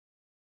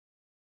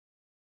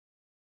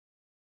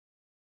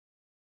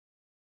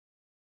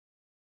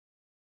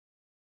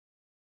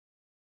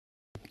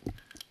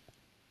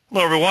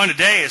Hello everyone,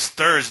 today is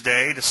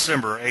Thursday,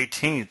 December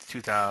 18th,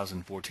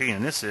 2014,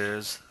 and this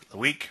is the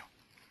week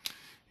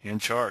in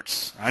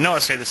charts. I know I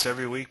say this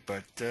every week,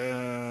 but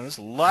there's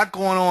a lot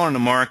going on in the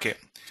market,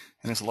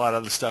 and there's a lot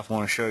of other stuff I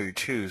want to show you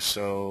too,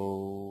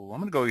 so I'm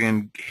going to go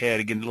ahead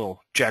and get a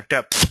little jacked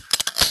up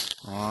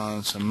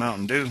on some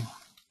Mountain Dew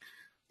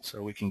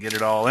so we can get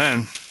it all in.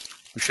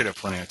 We should have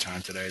plenty of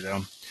time today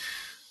though,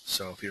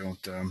 so if you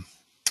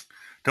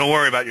don't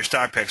worry about your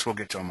stock picks, we'll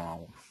get to them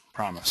all,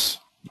 promise.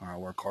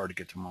 I'll work hard to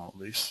get them all at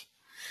least.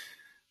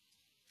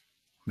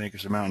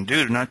 Makers of Mountain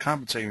Dew do not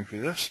compensate me for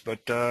this,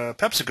 but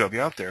PepsiCo, if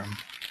you're out there,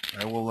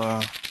 I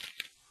will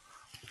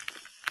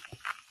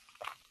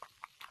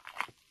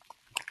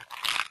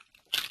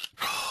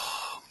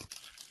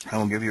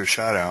give you a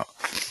shout out.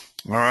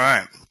 All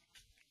right.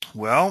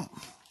 Well,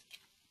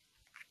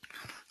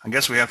 I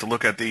guess we have to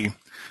look at the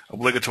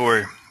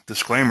obligatory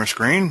disclaimer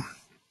screen,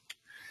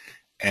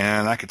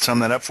 and I could sum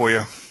that up for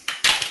you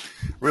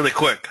really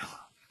quick.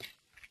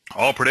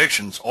 All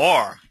predictions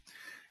are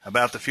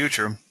about the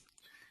future,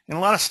 and a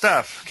lot of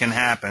stuff can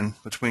happen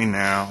between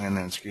now and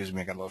then. Excuse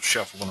me, I got a little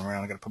shuffling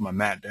around. I got to put my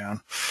mat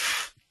down.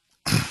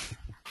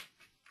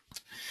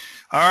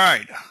 All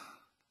right.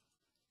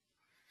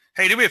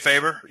 Hey, do me a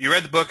favor. You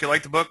read the book? You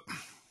like the book?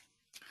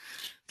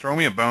 Throw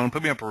me a bone.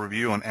 Put me up a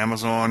review on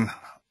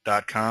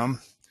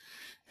Amazon.com.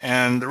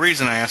 And the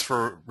reason I ask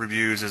for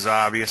reviews is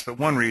obvious, but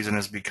one reason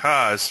is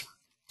because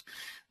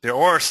there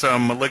are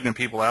some malignant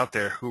people out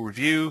there who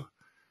review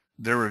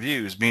their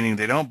reviews, meaning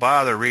they don't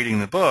bother reading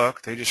the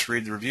book, they just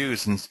read the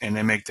reviews and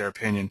they make their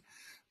opinion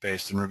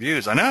based on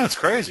reviews. I know, it's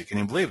crazy. Can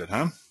you believe it,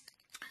 huh?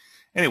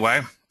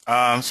 Anyway,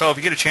 so if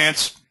you get a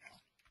chance,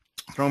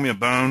 throw me a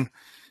bone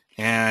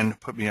and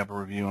put me up a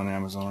review on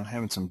Amazon. I'm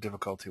having some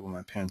difficulty with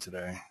my pen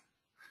today.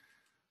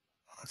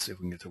 Let's see if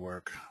we can get to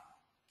work.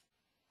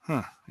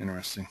 Huh,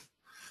 interesting.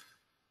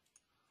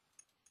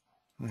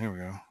 Here we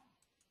go.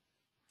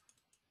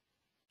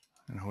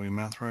 And hold your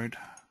mouth right.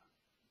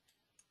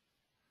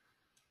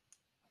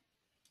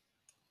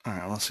 All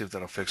right, let's see if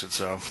that'll fix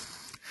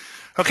itself.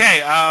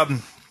 Okay, what are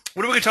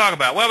we going to talk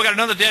about? Well, we got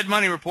another dead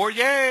money report.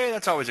 Yay,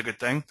 that's always a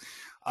good thing.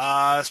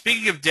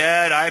 Speaking of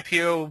dead,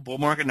 IPO bull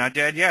market not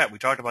dead yet. We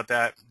talked about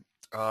that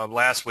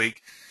last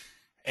week.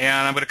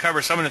 And I'm going to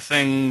cover some of the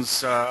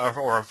things,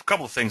 or a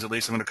couple of things at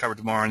least I'm going to cover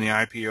tomorrow in the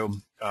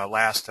IPO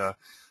last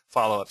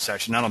follow-up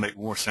session. That'll make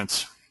more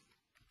sense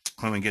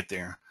when we get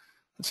there.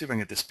 Let's see if I can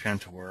get this pen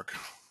to work.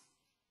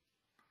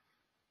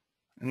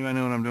 Anybody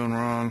know what I'm doing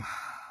wrong?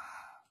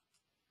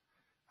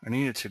 I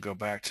needed to go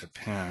back to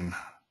pen.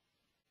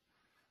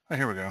 Oh,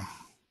 here we go.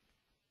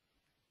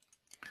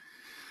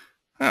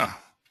 Oh,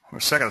 for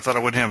a second I thought I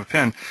wouldn't have a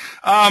pen.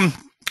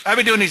 I've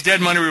been doing these dead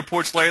money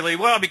reports lately,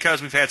 well,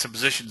 because we've had some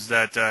positions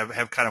that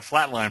have kind of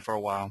flatlined for a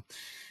while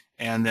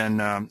and then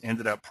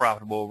ended up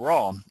profitable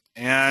overall.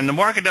 And the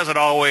market doesn't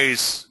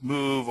always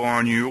move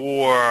on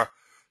your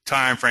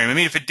time frame. I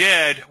mean, if it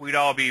did, we'd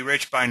all be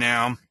rich by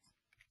now,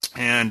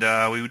 and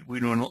we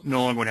no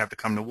longer would have to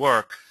come to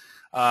work.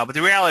 But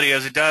the reality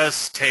is it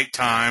does take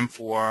time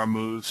for our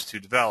moves to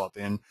develop.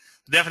 And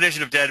the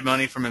definition of dead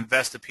money from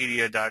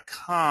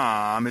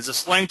Investopedia.com is a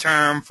slang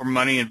term for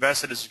money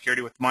invested as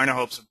security with minor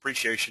hopes of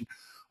appreciation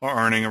or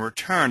earning a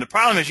return. The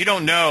problem is you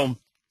don't know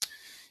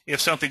if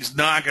something's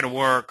not going to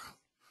work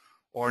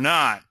or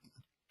not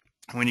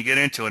when you get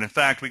into it. In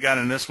fact, we got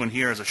in this one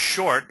here as a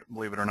short,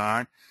 believe it or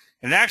not.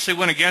 And it actually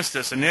went against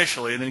us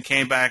initially, and then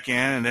came back in,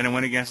 and then it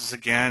went against us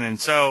again. And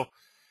so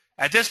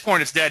at this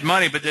point, it's dead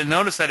money, but then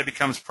notice that it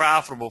becomes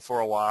profitable for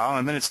a while,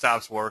 and then it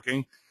stops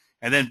working,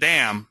 and then,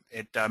 bam,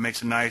 it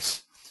makes a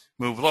nice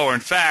move lower. In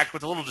fact,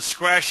 with a little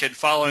discretion,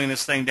 following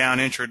this thing down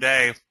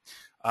intraday,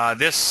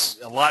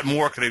 a lot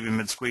more could have even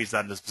been squeezed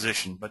out of this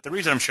position. But the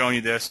reason I'm showing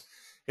you this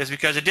is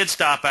because it did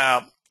stop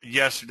out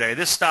yesterday.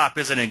 This stop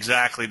isn't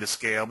exactly the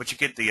scale, but you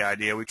get the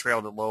idea. We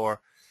trailed it lower,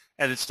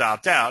 and it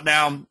stopped out.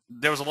 Now,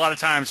 there was a lot of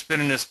time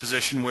spent in this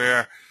position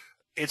where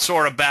it's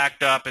sort of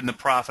backed up in the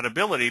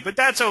profitability, but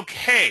that's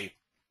okay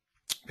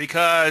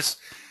because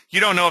you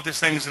don't know if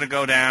this thing's going to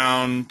go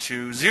down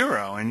to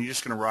zero, and you're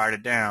just going to ride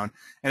it down.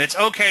 And it's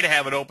okay to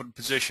have an open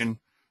position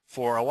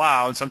for a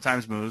while, and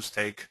sometimes moves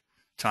take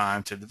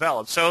time to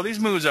develop. So these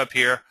moves up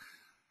here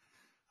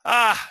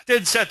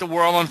did set the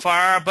world on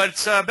fire, but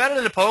it's better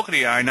than the poke of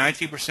the eye,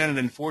 19% and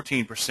then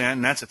 14%,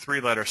 and that's a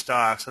three-letter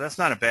stock, so that's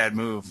not a bad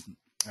move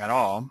at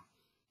all.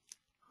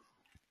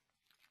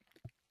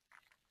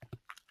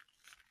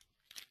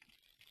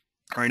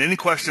 All right, any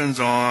questions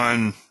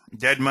on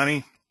dead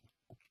money?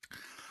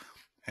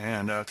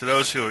 And to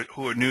those who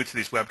are new to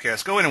these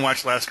webcasts, go in and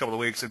watch the last couple of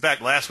weeks. In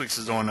fact, last week's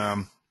is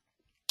on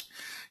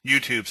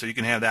YouTube, so you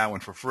can have that one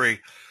for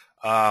free.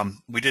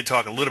 We did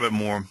talk a little bit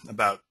more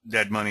about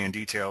dead money in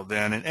detail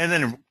then, and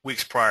then in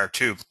weeks prior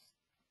too.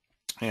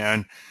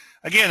 And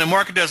again, the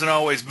market doesn't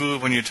always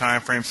move on your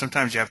time frame.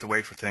 Sometimes you have to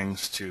wait for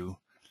things to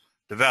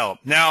develop.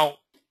 Now,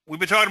 we've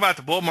been talking about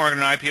the bull market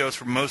and IPOs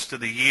for most of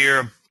the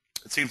year.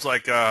 It seems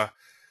like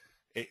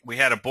we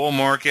had a bull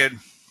market,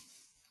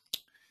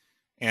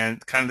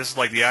 and kind of this is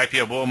like the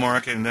IPO bull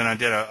market, and then I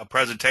did a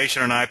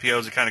presentation on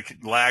IPOs. It kind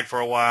of lagged for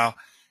a while,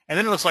 and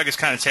then it looks like it's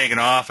kind of taken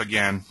off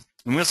again.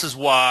 And this is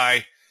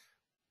why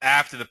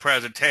after the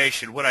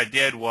presentation, what I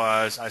did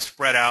was I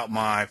spread out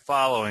my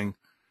following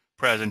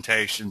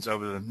presentations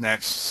over the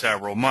next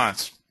several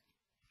months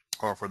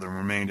or for the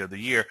remainder of the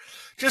year,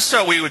 just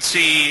so we would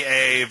see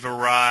a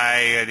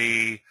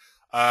variety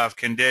of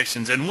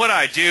conditions. And what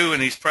I do in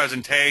these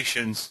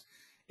presentations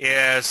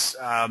is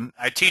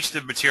I teach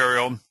the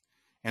material,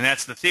 and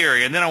that's the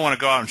theory, and then I want to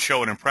go out and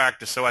show it in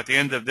practice. So at the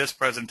end of this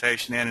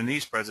presentation and in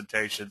these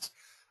presentations,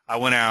 I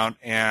went out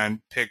and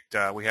picked,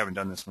 we haven't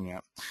done this one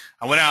yet,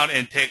 I went out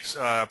and picked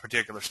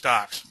particular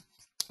stocks,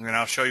 and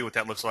I'll show you what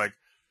that looks like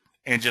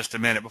in just a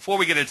minute. Before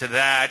we get into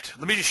that,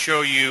 let me just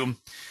show you,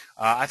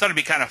 I thought it'd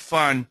be kind of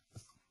fun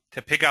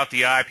to pick out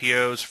the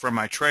IPOs from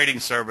my trading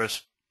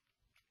service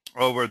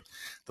over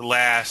the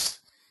last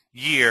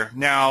year.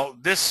 Now,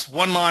 this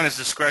one line is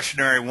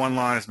discretionary, one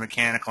line is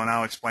mechanical, and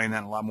I'll explain that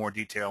in a lot more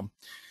detail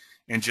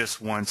in just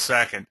 1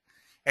 second.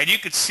 And you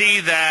could see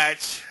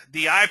that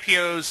the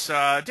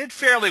IPOs did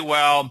fairly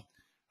well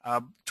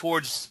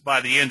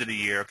by the end of the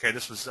year. Okay,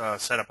 this was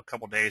set up a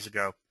couple days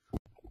ago.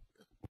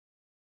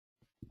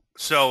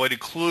 So it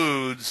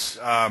includes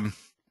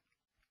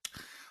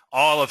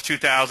all of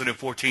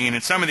 2014,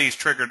 and some of these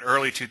triggered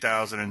early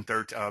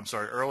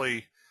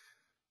 2013.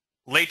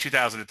 Late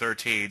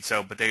 2013.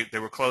 So, but they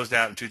were closed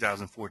out in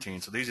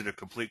 2014. So these are the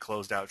complete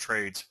closed out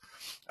trades,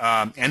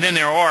 and then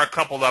there are a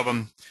couple of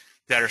them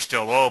that are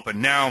still open.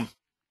 Now,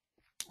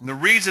 the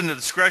reason the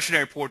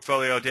discretionary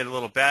portfolio did a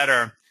little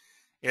better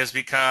is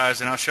because,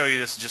 and I'll show you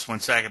this in just 1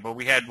 second, but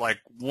we had like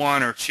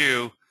one or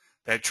two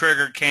that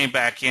triggered, came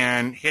back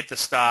in, hit the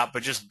stop,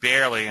 but just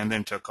barely, and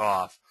then took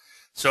off.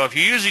 So if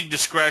you're using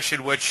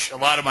discretion, which a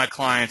lot of my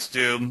clients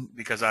do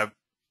because I've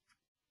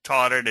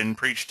taught it and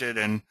preached it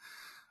and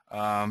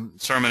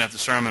sermon after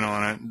sermon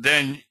on it,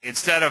 then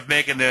instead of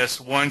making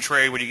this one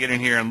trade where you get in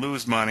here and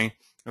lose money,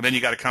 and then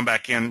you got to come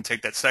back in and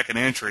take that second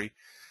entry,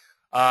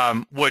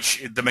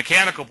 which the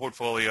mechanical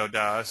portfolio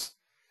does,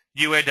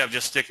 you end up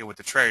just sticking with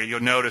the trade. You'll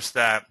notice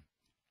that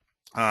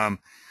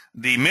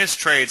the missed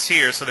trades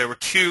here, so there were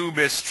two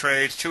or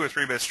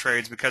three missed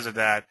trades because of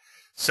that.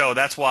 So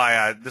that's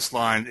why this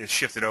line is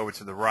shifted over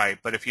to the right.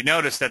 But if you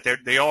notice that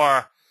they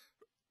are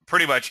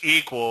pretty much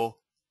equal,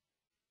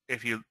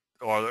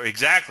 or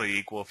exactly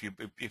equal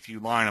if you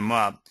line them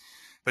up.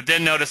 But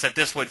then notice that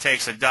this one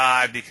takes a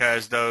dive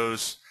because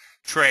those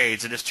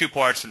trades, and there's two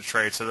parts to the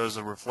trade, so those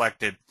are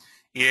reflected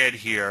in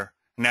here,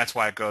 and that's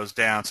why it goes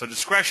down. So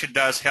discretion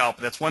does help.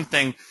 That's one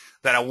thing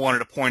that I wanted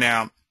to point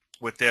out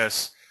with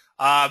this.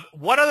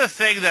 One other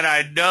thing that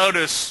I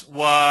noticed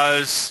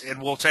was,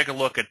 and we'll take a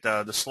look at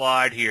the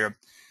slide here,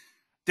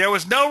 there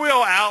was no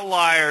real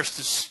outliers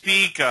to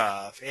speak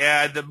of,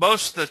 and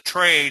most of the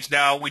trades,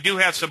 now we do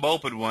have some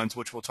open ones,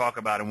 which we'll talk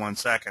about in 1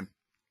 second,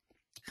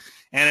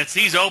 and it's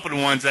these open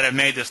ones that have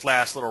made this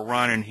last little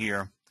run in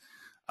here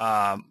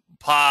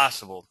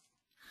possible.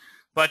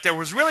 But there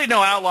was really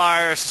no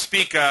outliers to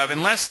speak of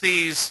unless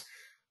these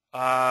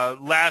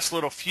last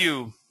little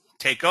few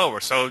take over.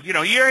 So, you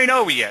know, year ain't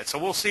over yet, so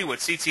we'll see what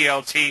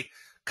CTLT,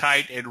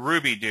 Kite, and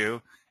Ruby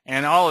do,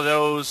 and all of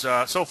those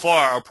so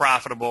far are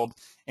profitable.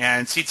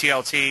 And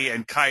CTLT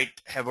and Kite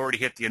have already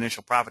hit the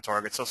initial profit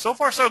target. So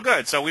far, so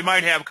good. So we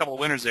might have a couple of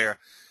winners there.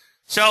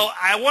 So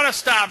I want to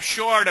stop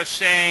short of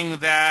saying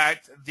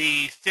that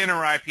the thinner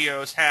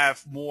IPOs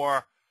have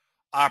more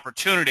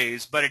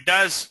opportunities, but it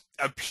does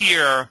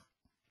appear,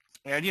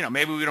 and, you know,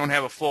 maybe we don't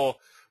have a full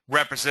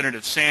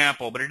representative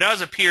sample, but it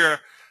does appear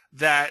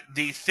that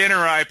the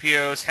thinner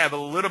IPOs have a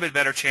little bit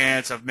better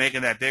chance of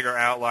making that bigger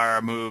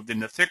outlier move than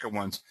the thicker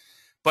ones.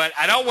 But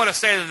I don't want to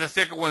say that the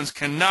thicker ones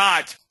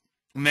cannot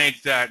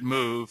make that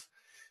move,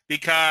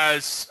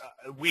 because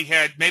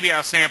maybe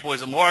our sample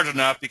isn't large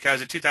enough,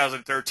 because in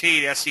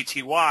 2013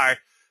 SCTY,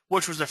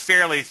 which was a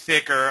fairly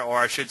thicker, or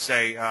I should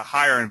say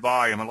higher in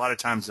volume, a lot of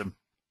times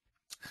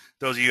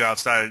those of you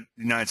outside of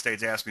the United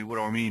States ask me what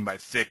do I mean by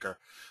thicker.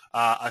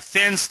 A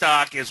thin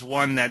stock is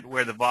one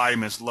where the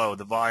volume is low,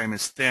 the volume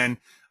is thin,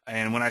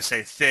 and when I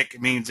say thick,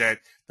 it means that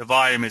the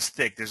volume is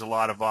thick, there's a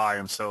lot of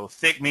volume. So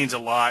thick means a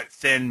lot,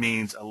 thin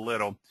means a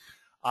little.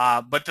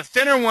 But the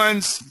thinner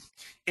ones,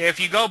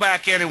 if you go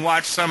back in and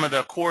watch some of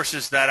the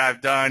courses that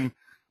I've done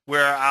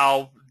where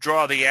I'll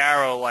draw the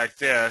arrow like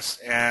this,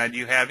 and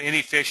you have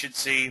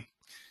inefficiency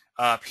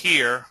up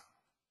here,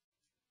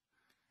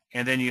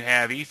 and then you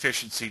have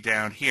efficiency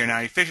down here. Now,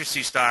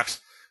 efficiency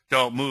stocks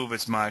don't move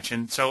as much,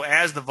 and so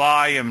as the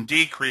volume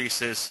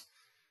increases,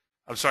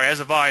 the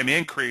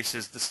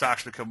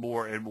stocks become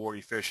more and more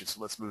efficient.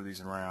 So let's move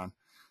these around.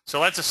 So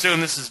let's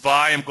assume this is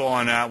volume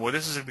going out. Well,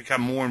 this is going to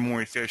become more and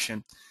more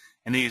efficient,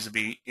 and these would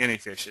be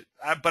inefficient.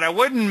 But I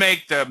wouldn't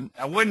make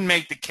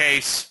the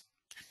case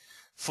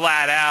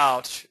flat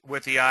out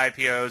with the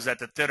IPOs that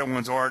the thinner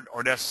ones aren't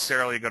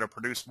necessarily going to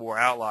produce more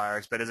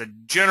outliers. But as a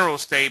general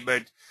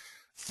statement,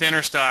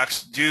 thinner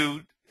stocks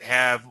do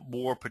have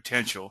more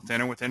potential,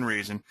 thinner within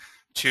reason,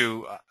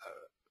 to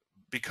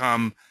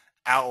become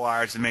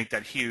outliers and make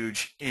that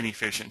huge,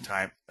 inefficient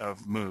type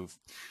of move.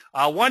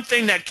 One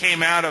thing that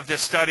came out of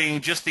this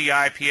studying just the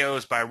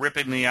IPOs by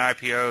ripping the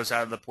IPOs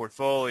out of the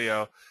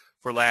portfolio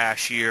for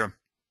last year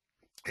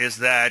is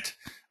that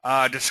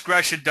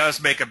discretion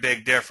does make a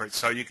big difference.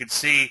 So you can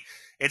see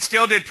it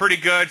still did pretty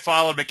good,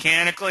 followed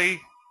mechanically,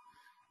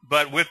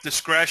 but with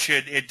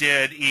discretion, it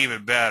did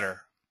even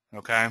better,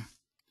 okay?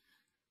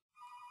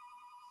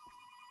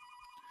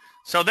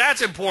 So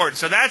that's important.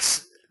 So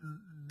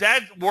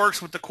that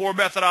works with the core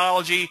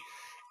methodology,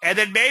 and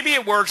then maybe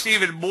it works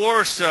even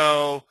more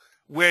so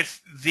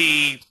with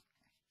the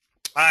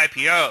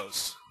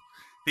IPOs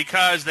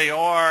because they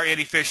are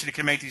inefficient and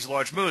can make these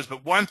large moves.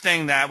 But one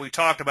thing that we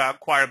talked about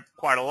quite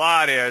a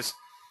lot is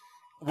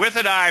with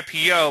an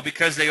IPO,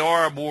 because they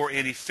are more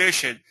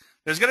inefficient,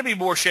 there's going to be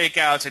more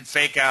shakeouts and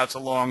fakeouts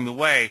along the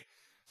way.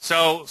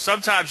 So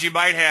sometimes you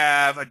might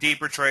have a deep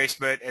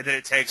retracement and then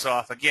it takes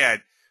off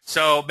again.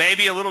 So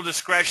maybe a little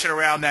discretion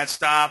around that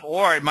stop,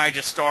 or it might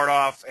just start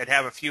off and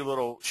have a few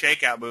little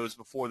shakeout moves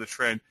before the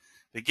trend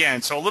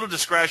begins. So a little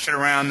discretion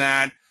around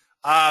that.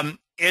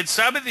 In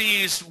some of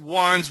these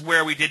ones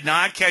where we did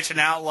not catch an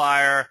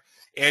outlier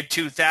in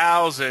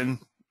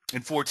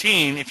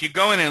 2014, if you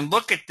go in and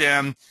look at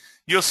them,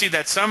 you'll see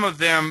that some of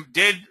them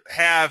did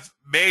have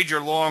major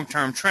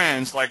long-term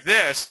trends like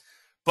this,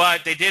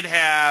 but they did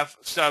have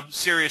some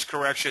serious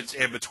corrections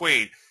in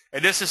between.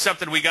 And this is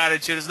something we got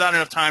into. There's not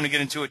enough time to get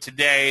into it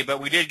today,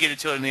 but we did get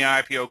into it in the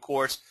IPO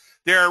course.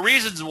 There are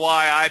reasons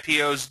why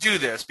IPOs do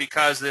this,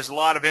 because there's a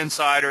lot of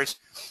insiders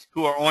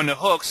who are on the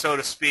hook, so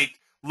to speak,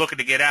 looking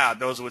to get out.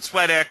 Those with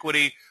sweat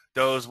equity,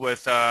 those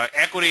with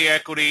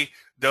equity,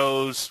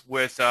 those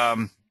with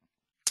those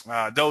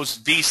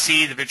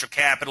VC, the venture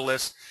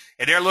capitalists,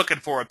 and they're looking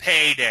for a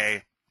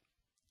payday.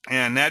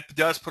 And that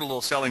does put a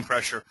little selling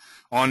pressure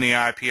on the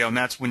IPO, and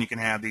that's when you can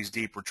have these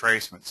deep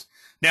retracements.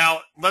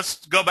 Now,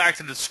 let's go back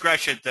to the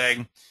discretion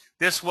thing.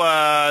 This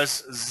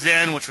was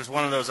Zen, which was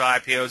one of those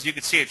IPOs. You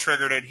can see it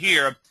triggered it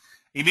here.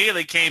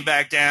 Immediately came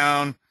back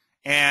down,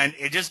 and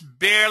it just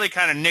barely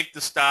kind of nicked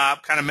the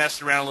stop, kind of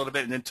messed around a little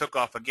bit, and then took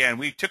off again.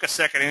 We took a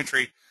second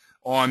entry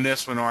on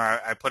this one, or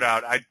I put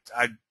out.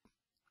 I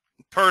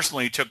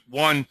personally took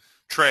one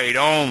trade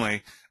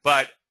only,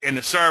 but in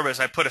the service,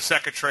 I put a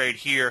second trade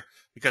here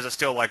because I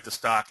still like the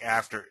stock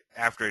after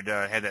it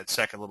had that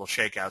second little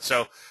shakeout.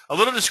 So a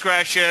little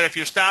discretion. If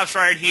your stop's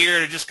right here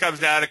and it just comes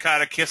down and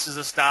kind of kisses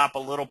the stop a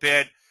little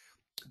bit,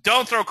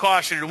 don't throw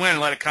caution to the wind and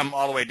let it come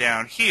all the way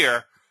down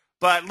here,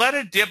 but let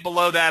it dip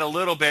below that a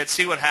little bit,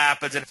 see what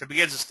happens, and if it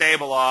begins to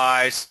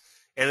stabilize,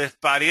 and if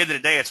by the end of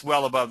the day it's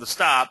well above the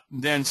stop,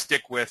 then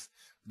stick with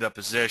the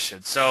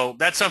position. So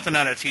that's something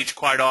that I teach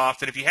quite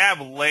often. If you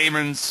have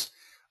layman's,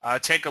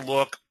 take a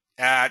look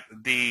at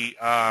the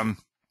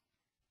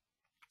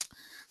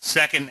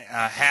second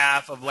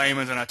half of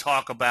layman's, and I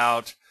talk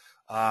about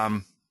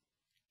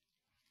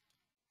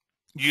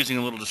using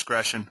a little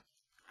discretion.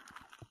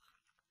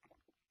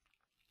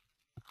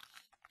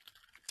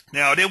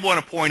 Now, I did want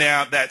to point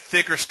out that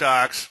thicker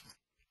stocks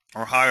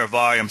or higher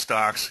volume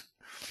stocks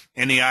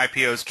in the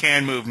IPOs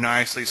can move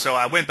nicely. So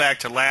I went back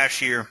to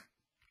last year,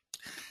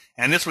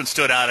 and this one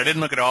stood out. I didn't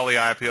look at all the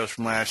IPOs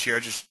from last year. I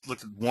just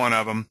looked at one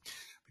of them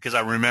because I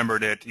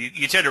remembered it.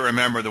 You tend to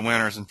remember the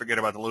winners and forget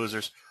about the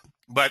losers.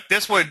 But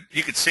this one,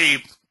 you can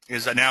see,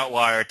 is an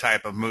outlier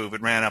type of move.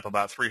 It ran up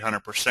about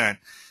 300%.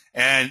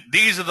 And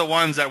these are the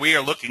ones that we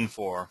are looking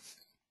for.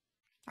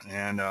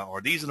 And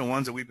or these are the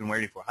ones that we've been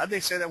waiting for. How did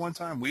they say that one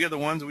time? We are the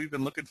ones that we've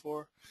been looking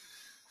for.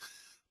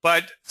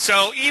 But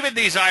so even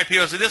these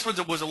IPOs, so this one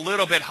was a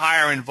little bit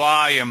higher in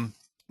volume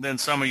than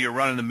some of your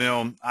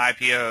run-of-the-mill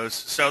IPOs.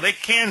 So they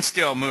can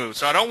still move.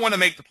 So I don't want to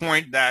make the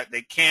point that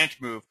they can't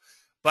move.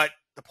 But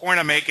the point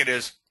I'm making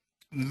is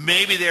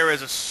maybe there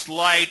is a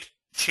slight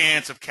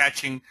chance of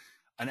catching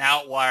an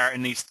outlier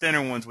in these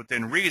thinner ones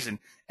within reason.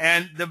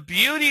 And the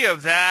beauty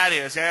of that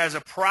is, as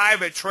a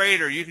private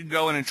trader, you can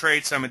go in and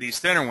trade some of these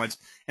thinner ones.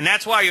 And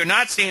that's why you're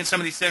not seeing some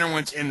of these thinner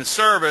ones in the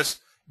service,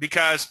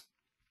 because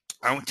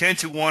I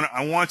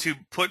want to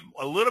put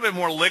a little bit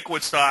more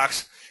liquid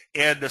stocks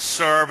in the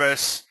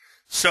service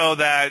so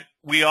that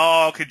we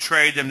all could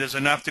trade them. There's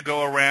enough to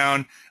go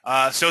around.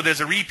 So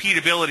there's a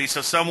repeatability,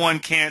 so someone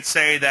can't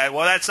say that,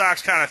 well, that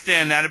stock's kind of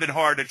thin, that would have been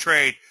hard to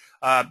trade.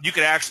 You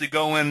could actually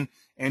go in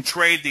and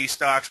trade these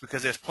stocks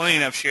because there's plenty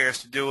enough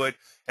shares to do it.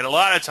 And a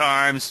lot of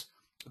times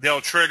they'll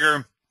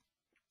trigger,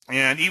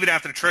 and even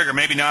after the trigger,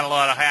 maybe not a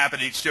lot will happen,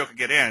 you still could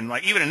get in.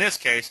 Like even in this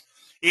case,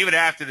 even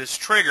after this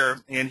trigger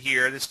in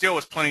here, there still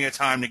was plenty of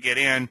time to get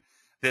in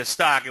this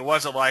stock. It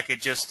wasn't like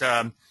it just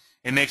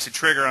it makes a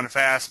trigger on a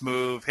fast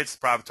move, hits the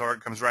profit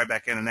target, comes right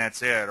back in, and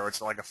that's it. Or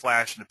it's like a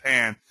flash in the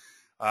pan.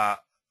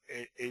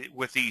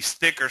 With these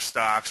thicker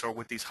stocks or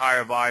with these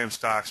higher volume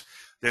stocks,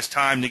 there's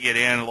time to get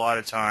in a lot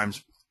of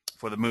times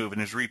for the move,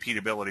 and there's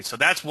repeatability. So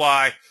that's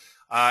why,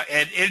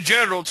 and in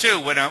general too,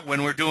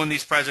 when we're doing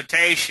these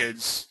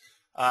presentations,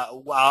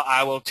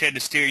 I will tend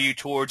to steer you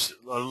towards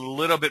a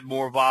little bit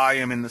more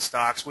volume in the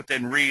stocks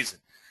within reason.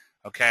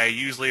 Okay,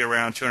 usually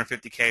around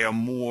 250K or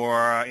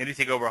more.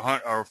 Anything over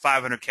 100 or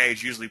 500K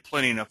is usually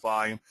plenty enough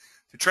volume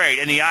to trade.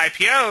 And the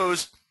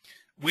IPOs,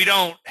 we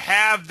don't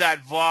have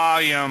that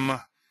volume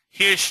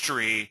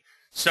history,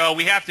 so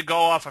we have to go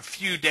off a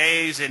few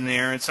days in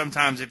there, and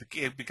sometimes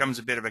it becomes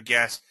a bit of a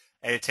guess,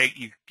 and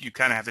you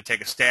kind of have to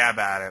take a stab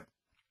at it.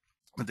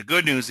 But the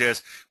good news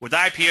is, with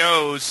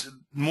IPOs,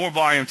 more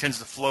volume tends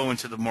to flow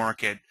into the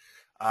market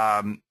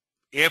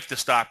if the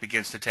stock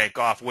begins to take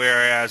off,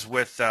 whereas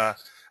with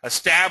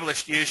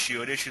established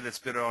issue, an issue that's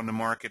been on the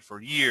market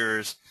for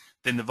years,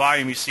 then the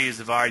volume you see is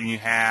the volume you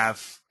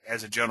have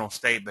as a general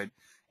statement,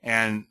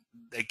 and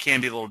it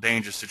can be a little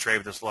dangerous to trade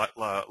with this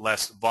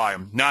less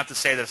volume. Not to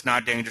say that it's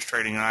not dangerous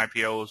trading in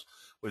IPOs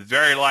with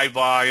very light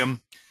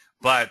volume,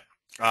 but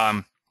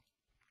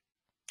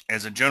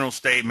as a general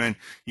statement,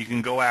 you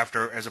can go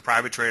after, as a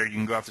private trader, you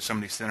can go after some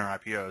of these thinner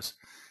IPOs.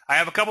 I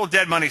have a couple of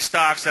dead money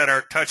stocks that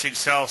are touching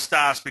sell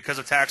stops because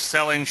of tax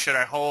selling. Should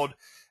I hold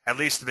at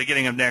least the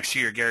beginning of next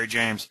year? Gary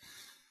James.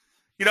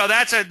 You know,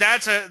 that's an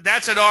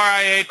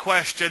RIA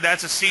question.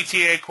 That's a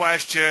CTA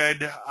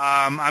question.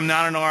 I'm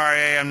not an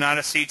RIA. I'm not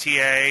a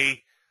CTA.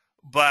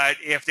 But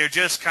if they're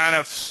just kind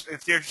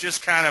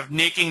of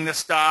nicking the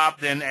stop,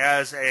 then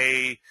as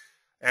a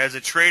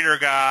trader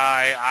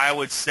guy, I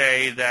would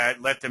say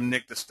that let them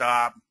nick the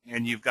stop,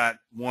 and you've got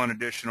one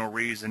additional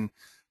reason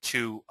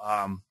to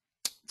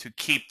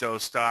keep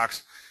those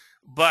stocks.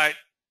 But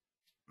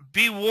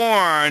be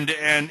warned,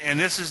 and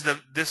this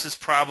is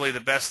probably the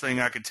best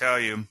thing I could tell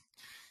you,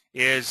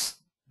 is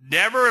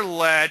never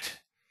let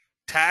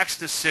tax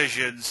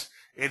decisions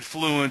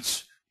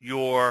influence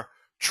your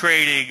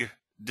trading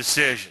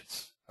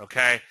decisions.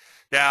 Okay?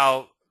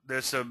 Now,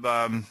 there's some,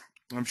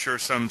 I'm sure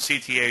some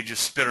CTA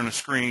just spit on a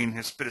screen,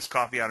 has spit his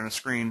coffee out on a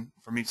screen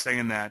for me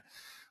saying that.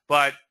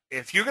 But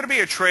if you're going to be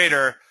a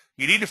trader,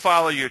 you need to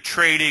follow your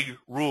trading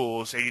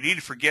rules, and you need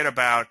to forget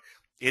about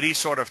any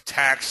sort of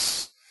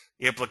tax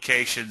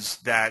implications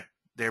that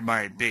there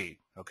might be.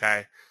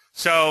 Okay?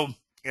 So,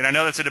 and I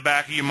know that's in the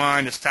back of your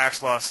mind, is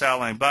tax law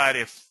selling, but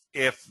if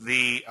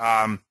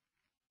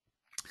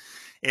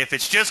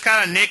it's just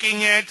kind of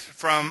nicking it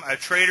from a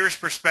trader's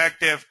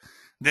perspective,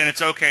 then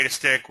it's okay to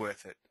stick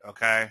with it,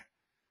 okay?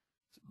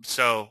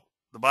 So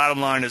the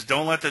bottom line is,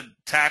 don't let the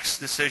tax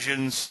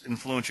decisions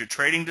influence your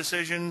trading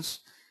decisions,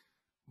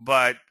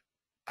 but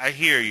I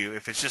hear you.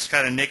 If it's just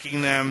kind of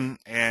nicking them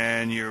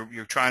and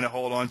you're trying to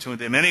hold on to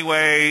them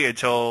anyway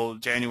until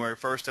January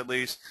 1st at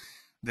least,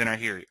 then I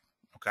hear you,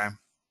 okay?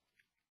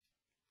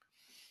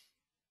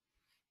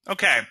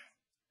 Okay.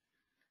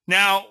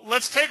 Now,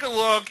 let's take a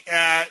look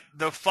at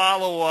the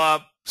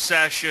follow-up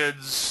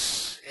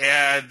sessions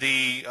and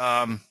the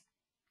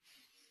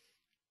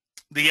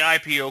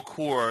IPO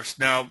course.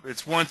 Now,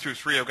 it's 1 through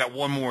 3. I've got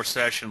one more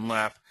session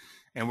left,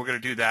 and we're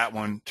going to do that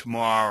one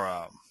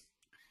tomorrow.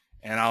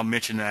 And I'll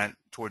mention that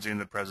towards the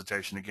end of the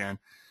presentation again.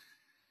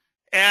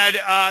 And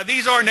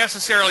these aren't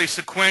necessarily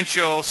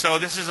sequential, so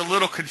this is a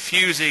little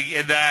confusing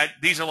in that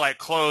these are like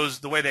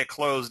closed, the way they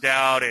closed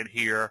out in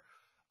here.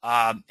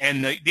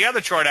 And the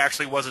other chart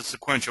actually wasn't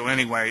sequential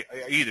anyway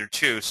either,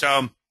 too.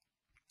 So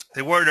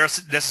they weren't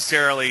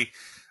necessarily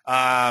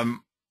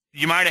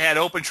you might have had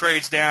open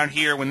trades down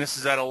here when this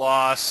is at a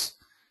loss,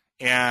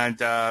 and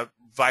down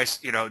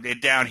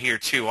here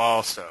too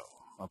also,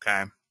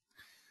 okay?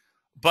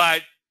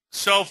 But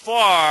so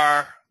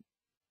far,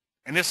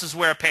 and this is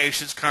where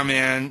patience comes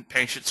in,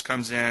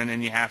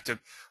 and you have to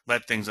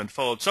let things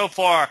unfold. So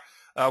far,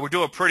 we're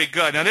doing pretty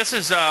good. Now, this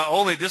is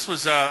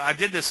I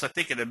did this, I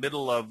think, in the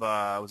middle of,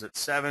 was it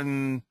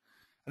 7?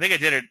 I think I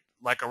did it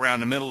like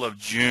around the middle of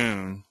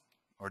June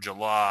or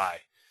July.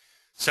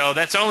 So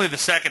that's only the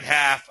second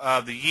half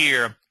of the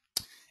year.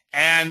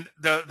 And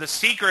the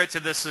secret to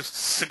this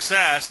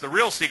success, the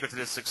real secret to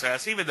this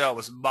success, even though it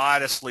was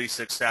modestly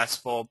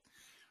successful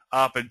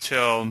up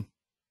until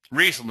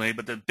recently,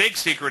 but the big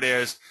secret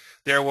is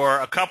there were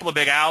a couple of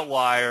big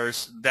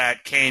outliers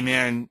that came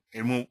in,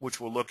 and which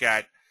we'll look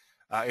at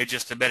in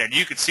just a minute.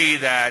 You can see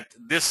that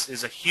this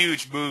is a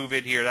huge move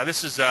in here. Now,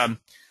 this is I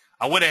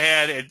went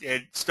ahead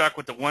and stuck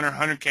with the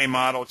 100K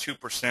model,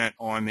 2%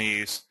 on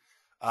these.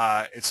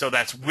 And so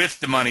that's with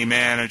the money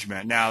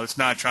management. Now, it's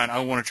not trying. I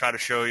don't want to try to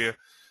show you,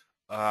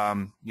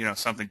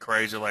 something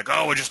crazy like,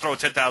 oh, we'll just throw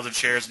 10,000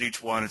 shares in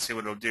each one and see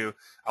what it'll do.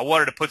 I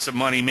wanted to put some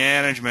money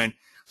management.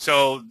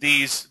 So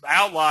these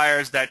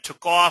outliers that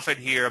took off in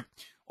here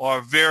are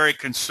very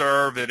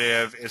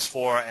conservative as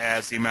far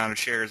as the amount of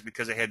shares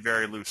because they had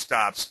very loose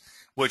stops,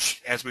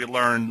 which, as we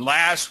learned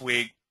last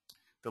week,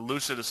 the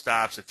looser the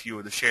stops, the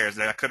fewer the shares.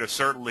 That I could have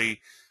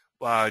certainly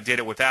did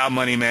it without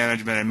money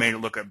management and made it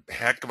look a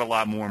heck of a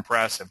lot more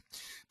impressive.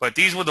 But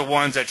these were the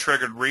ones that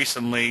triggered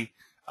recently.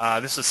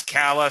 This is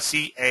CALA,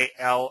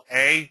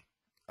 C-A-L-A.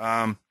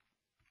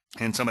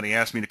 And somebody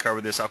asked me to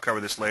cover this. I'll cover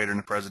this later in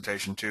the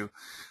presentation too.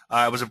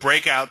 It was a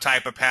breakout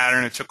type of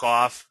pattern. It took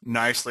off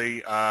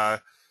nicely,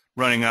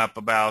 running up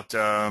about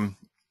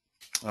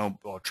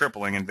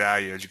tripling in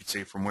value, as you can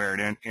see from where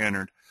it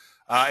entered.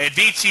 And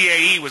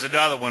VTAE was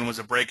another one, was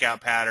a breakout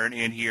pattern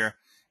in here.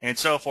 and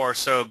so far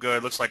so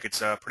good. Looks like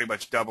it's pretty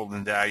much doubled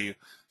in value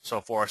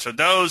so far. So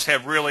those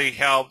have really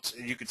helped.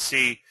 You can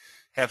see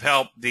have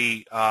helped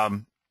the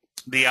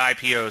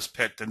IPOs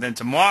picked. And then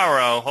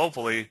tomorrow,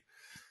 hopefully,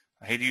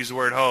 I hate to use the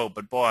word hope,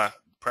 but boy,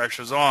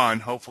 pressure's on.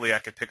 Hopefully, I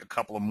could pick a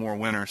couple of more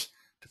winners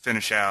to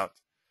finish out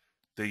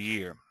the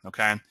year.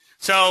 Okay.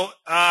 So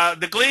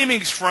the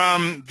gleanings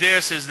from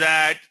this is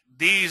that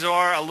these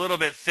are a little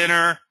bit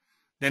thinner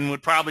than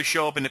would probably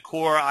show up in the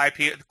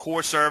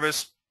core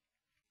service.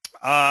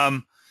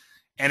 And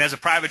as a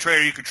private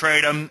trader, you could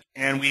trade them,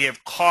 and we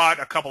have caught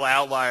a couple of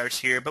outliers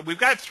here. But we've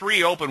got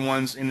 3 open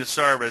ones in the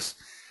service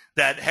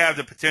that have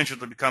the potential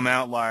to become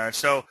outliers.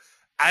 So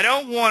I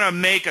don't want to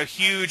make a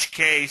huge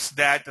case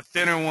that the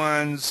thinner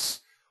ones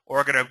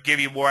are going to give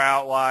you more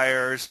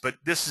outliers, but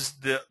this is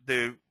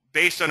the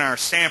based on our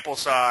sample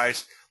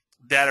size,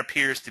 that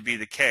appears to be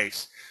the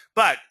case.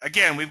 But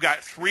again, we've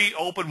got 3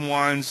 open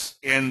ones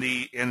in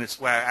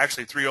this. Well,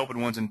 actually, 3 open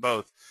ones in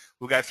both.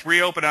 We've got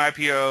 3 open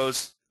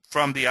IPOs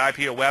from the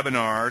IPO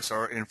webinars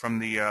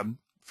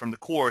from the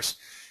course,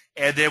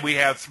 and then we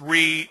have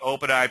 3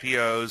 open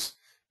IPOs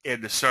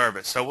in the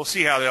service. So we'll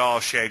see how they all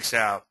shakes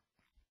out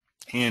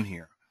in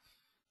here.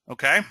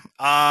 Okay.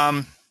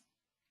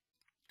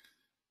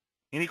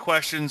 Any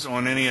questions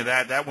on any of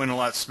that? That went a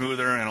lot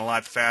smoother and a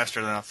lot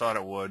faster than I thought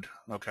it would.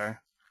 Okay.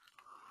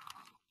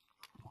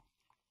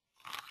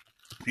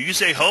 Do you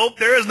say hope?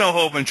 There is no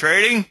hope in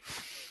trading.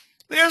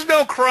 There's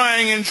no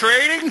crying in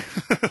trading.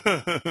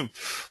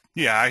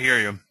 Yeah, I hear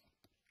you.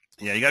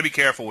 Yeah, you got to be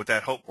careful with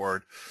that hope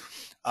word.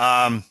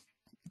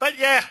 But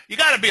yeah, you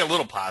got to be a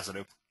little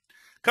positive.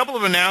 A couple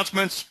of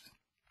announcements.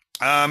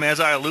 As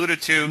I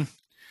alluded to,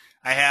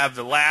 I have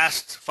the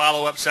last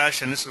follow-up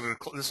session. This will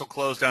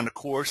close down the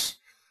course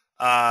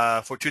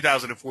for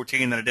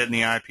 2014 that I did in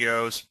the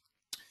IPOs.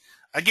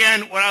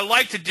 Again, what I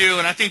like to do,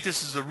 and I think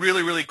this is a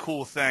really, really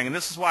cool thing, and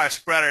this is why I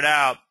spread it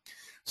out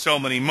so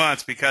many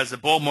months, because the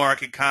bull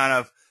market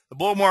and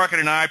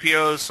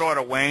IPOs sort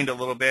of waned a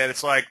little bit.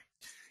 It's like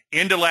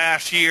into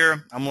last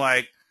year, I'm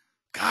like,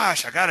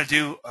 gosh, I got to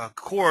do a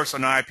course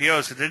on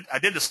IPOs. Because I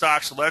did the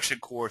stock selection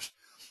course,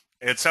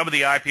 and some of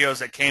the IPOs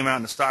that came out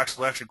in the stock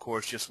selection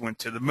course just went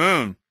to the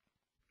moon.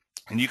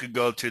 And you could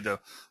go to the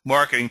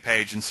marketing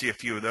page and see a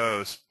few of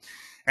those.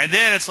 And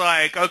then it's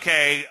like,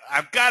 okay,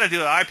 I've got to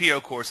do an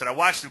IPO course. And I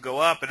watched them go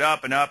up and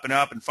up and up and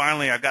up. And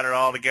finally, I got it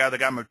all together,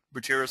 got my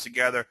materials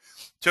together. It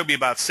took me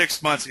about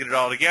 6 months to get it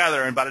all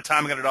together. And by the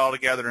time I got it all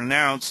together and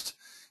announced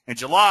in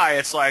July,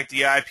 it's like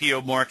the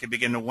IPO market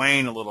began to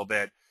wane a little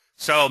bit.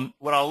 So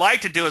what I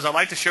like to do is I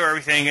like to show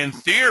everything in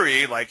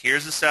theory, like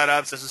here's the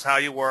setups, this is how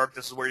you work,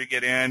 this is where you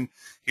get in,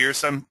 here's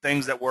some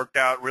things that worked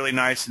out really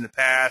nice in the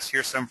past,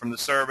 here's some from the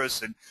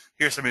service, and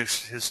here's some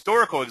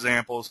historical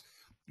examples.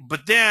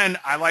 But then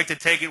I like to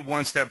take it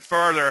one step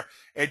further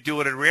and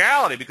do it in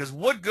reality, because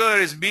what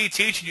good is me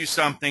teaching you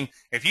something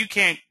if you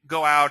can't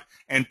go out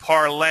and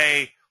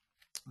parlay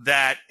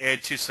that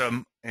into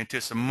some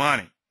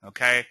money,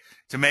 okay,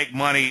 to make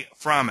money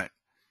from it.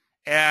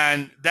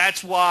 And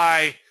that's what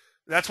I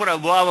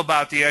love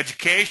about the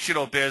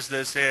educational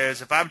business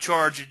is if I'm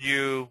charging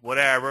you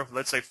whatever,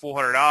 let's say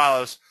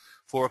 $400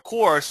 for a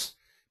course,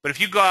 but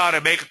if you go out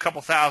and make a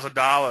couple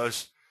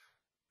 $1,000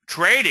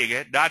 trading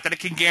it, not that it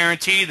can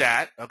guarantee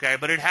that, okay,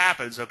 but it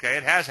happens, okay,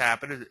 it has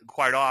happened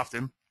quite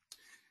often,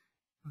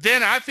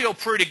 then I feel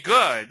pretty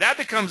good. That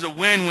becomes a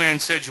win-win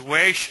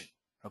situation,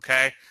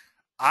 okay.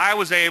 I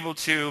was able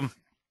to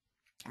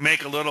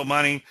make a little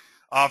money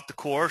off the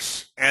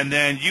course, and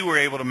then you were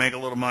able to make a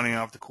little money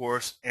off the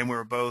course, and we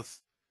were both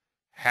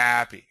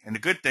happy. And the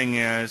good thing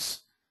is,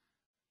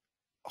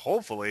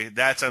 hopefully,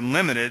 that's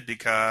unlimited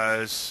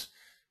because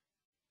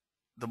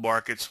the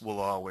markets will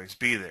always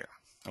be there,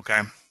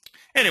 okay?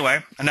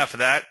 Anyway, enough of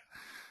that.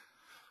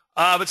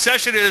 But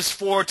session is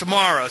for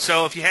tomorrow.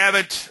 So if you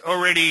haven't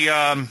already,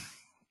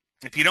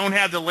 if you don't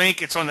have the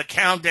link, it's on the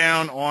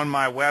countdown on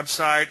my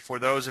website for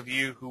those of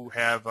you who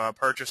have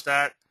purchased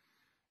that.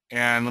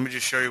 And let me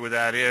just show you what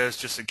that is,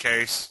 just in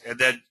case. And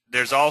then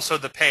there's also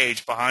the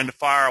page behind the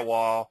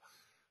firewall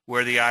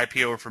where the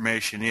IPO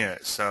information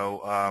is.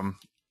 So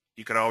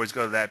you could always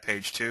go to that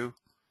page too,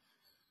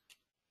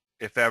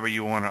 if ever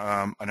you want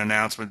an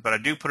announcement. But I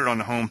do put it on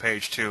the home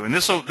page too. And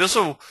this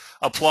will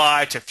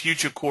apply to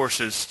future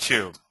courses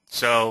too.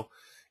 So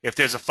if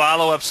there's a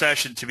follow-up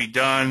session to be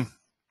done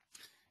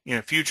in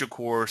a future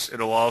course,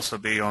 it'll also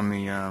be on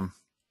the.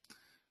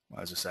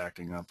 Why is this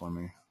acting up on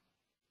me?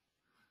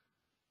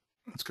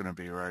 It's going to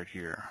be right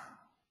here,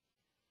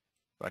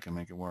 if I can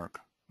make it work,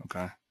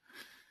 okay?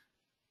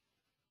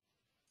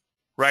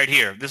 Right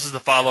here. This is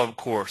the follow-up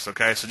course,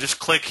 okay? So just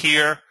click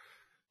here,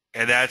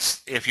 and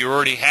that's, if you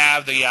already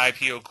have the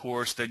IPO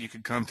course, then you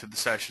can come to the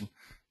session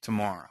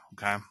tomorrow,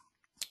 okay?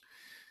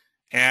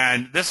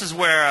 And this is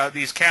where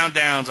these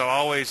countdowns are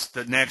always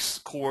the next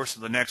course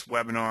or the next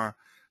webinar.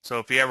 So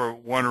if you're ever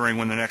wondering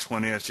when the next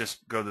one is,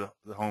 just go to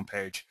the home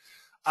page.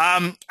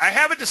 I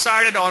haven't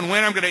decided on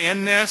when I'm going to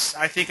end this.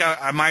 I think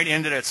I might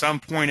end it at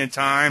some point in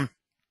time.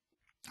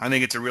 I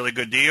think it's a really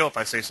good deal, if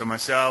I say so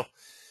myself.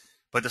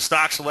 But the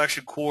stock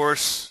selection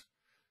course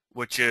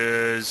which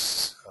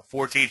is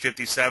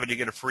 $14.57. You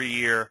get a free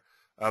year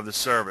of the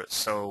service.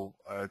 So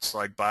it's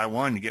like buy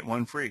one, you get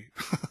one free.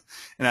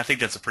 And I think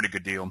that's a pretty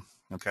good deal.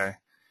 Okay.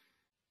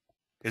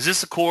 Is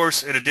this a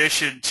course in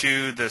addition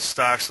to the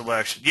stock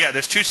selection? Yeah,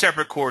 there's two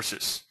separate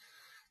courses.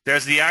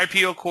 There's the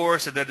IPO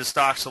course and then the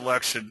stock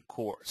selection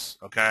course.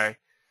 Okay.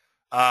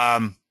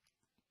 I'm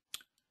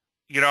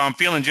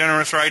feeling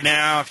generous right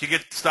now. If you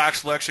get the stock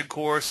selection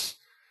course,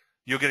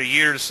 you'll get a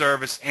year of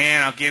service,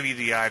 and I'll give you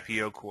the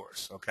IPO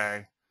course.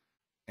 Okay.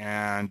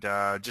 And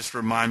just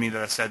remind me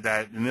that I said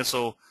that. And let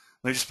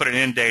me just put an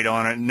end date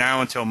on it,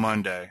 now until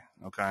Monday.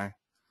 Okay.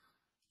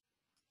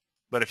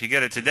 But if you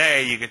get it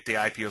today, you get the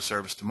IPO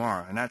service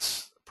tomorrow, and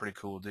that's a pretty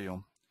cool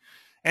deal.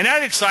 And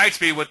that excites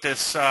me with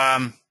this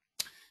and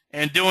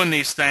doing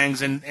these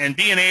things and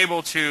being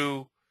able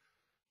to,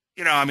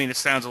 it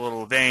sounds a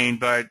little vain,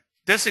 but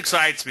this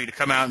excites me to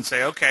come out and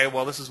say, okay,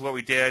 well, this is what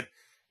we did,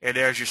 and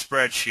there's your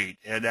spreadsheet,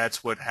 and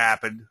that's what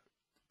happened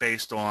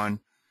based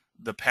on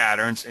the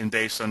patterns and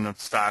based on the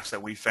stocks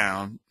that we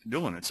found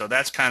doing it. So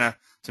that's kind of,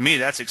 to me,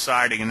 that's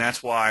exciting, and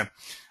that's why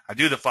I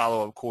do the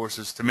follow-up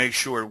courses, to make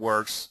sure it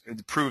works and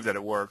to prove that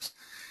it works.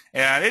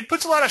 And it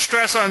puts a lot of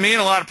stress on me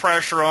and a lot of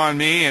pressure on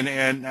me,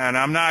 and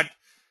I'm not,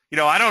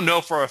 I don't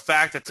know for a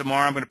fact that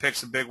tomorrow I'm going to pick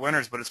some big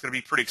winners, but it's going to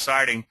be pretty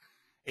exciting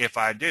if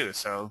I do.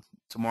 So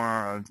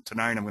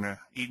tonight I'm going to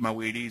eat my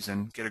Wheaties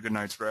and get a good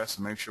night's rest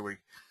and make sure we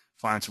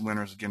find some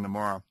winners again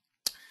tomorrow.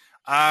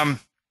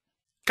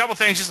 Couple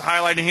things just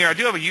highlighting here. I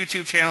do have a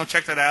YouTube channel.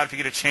 Check that out if you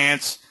get a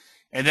chance.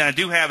 And then I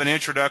do have an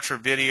introductory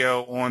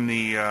video on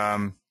the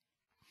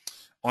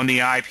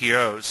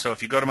IPOs. So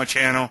if you go to my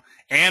channel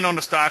and on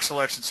the stock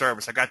selection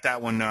service, I got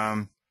that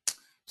one.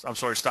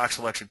 Stock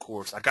selection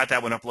course. I got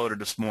that one uploaded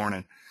this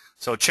morning.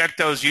 So check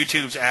those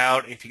YouTubes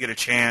out if you get a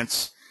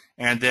chance,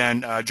 and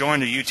then join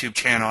the YouTube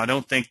channel. I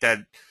don't think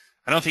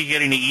you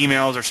get any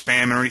emails or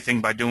spam or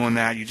anything by doing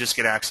that. You just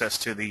get access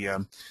to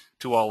the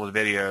to all of the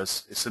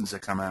videos as soon as they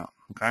come out.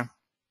 Okay.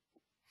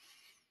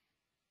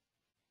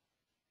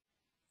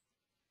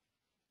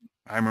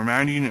 I'm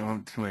reminding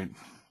you. Wait.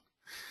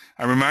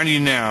 I'm reminding you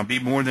now. Be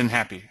more than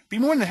happy. Be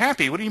more than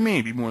happy. What do you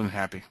mean? Be more than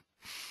happy.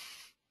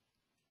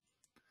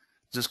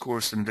 This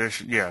course in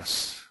addition,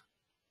 yes.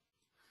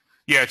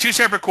 Yeah, two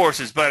separate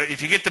courses. But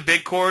if you get the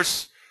big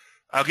course,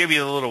 I'll give you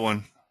the little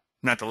one.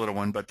 Not the little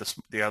one, but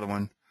the other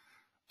one.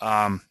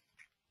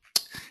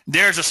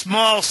 There's a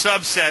small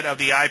subset of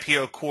the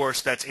IPO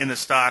course that's in the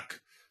stock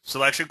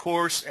selection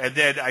course, and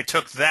then I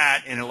took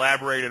that and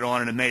elaborated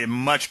on it and made it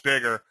much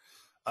bigger,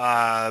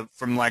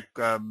 from like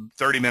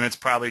 30 minutes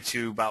probably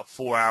to about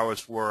 4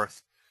 hours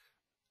worth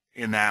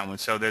in that one.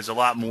 So there's a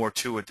lot more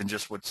to it than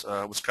just what's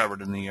was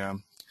covered in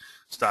the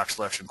stock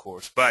selection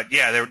course. But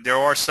yeah, there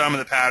are some of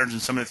the patterns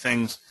and some of the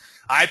things.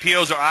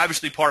 IPOs are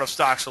obviously part of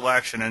stock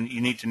selection, and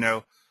you need to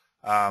know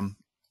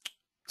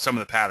some of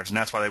the patterns, and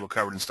that's why they were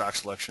covered in stock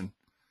selection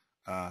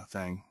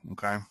thing.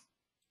 Okay.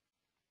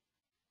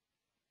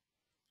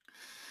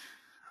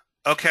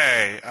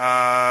 Okay.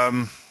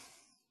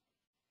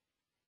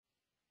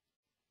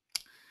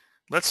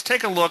 Let's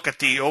take a look at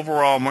the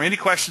overall. Any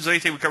questions,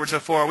 anything we covered so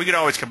far? We could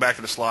always come back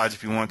to the slides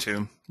if you want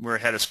to. We're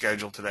ahead of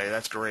schedule today.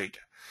 That's great.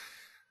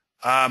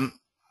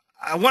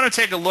 I want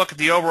to take a look at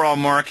the overall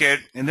market,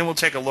 and then we'll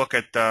take a look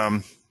at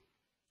the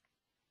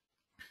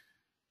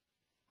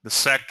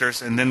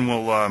sectors, and then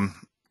we'll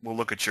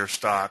look at your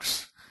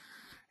stocks.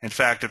 In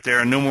fact, if there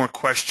are no more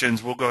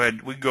questions, we'll go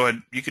ahead.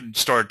 You can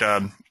start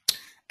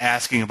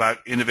asking about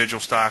individual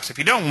stocks. If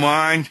you don't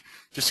mind,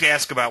 just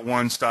ask about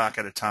one stock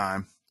at a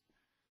time.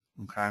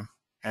 Okay,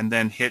 and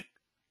then hit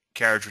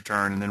carriage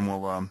return, and then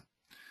we'll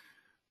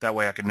that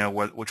way I can know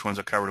which ones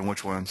are covered and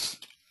which ones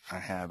I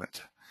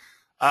haven't.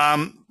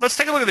 Let's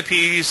take a look at the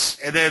P's,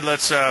 and then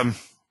let's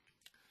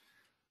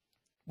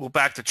we'll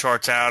back the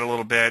charts out a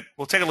little bit.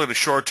 We'll take a look at the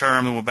short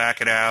term, and we'll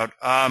back it out.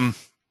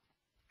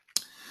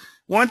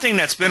 One thing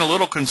that's been a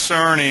little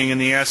concerning in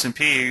the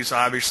S&Ps,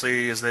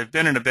 obviously, is they've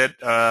been in a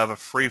bit of a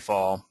free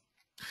fall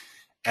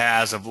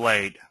as of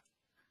late.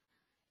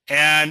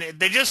 And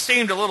they just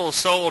seemed a little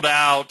sold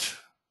out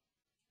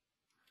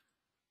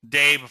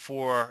day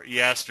before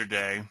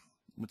yesterday.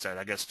 What's that?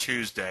 I guess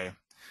Tuesday.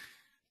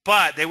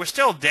 But they were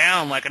still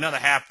down like another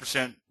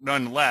 0.5%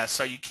 nonetheless.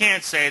 So you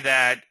can't say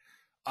that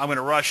I'm going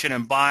to rush in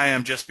and buy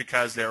them just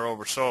because they're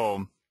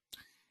oversold.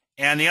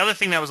 And the other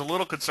thing that was a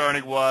little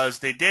concerning was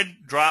they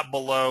did drop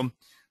below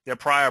their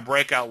prior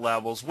breakout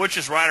levels, which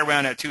is right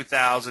around at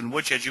 2,000,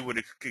 which, as you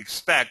would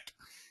expect,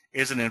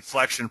 is an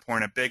inflection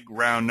point, a big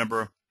round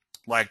number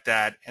like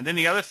that. And then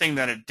the other thing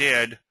that it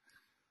did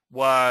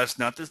was,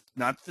 not that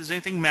there's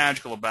anything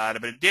magical about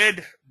it, but it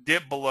did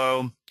dip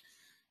below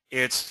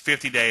its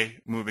 50-day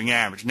moving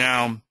average.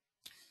 Now,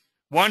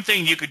 one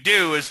thing you could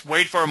do is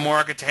wait for a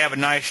market to have a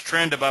nice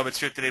trend above its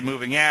 50-day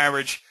moving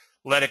average,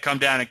 let it come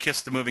down and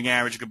kiss the moving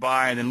average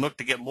goodbye, and then look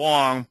to get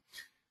long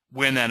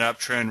when that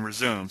uptrend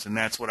resumes. And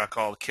that's what I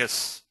call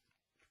kiss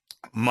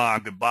ma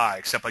goodbye,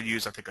 except I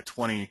use, I think, a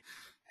 20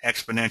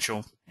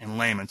 exponential in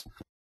layman's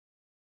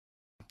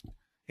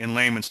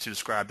to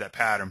describe that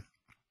pattern.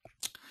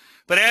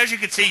 But as you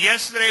can see,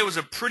 yesterday was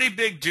a pretty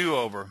big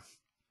do-over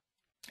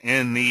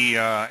in the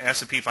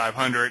S&P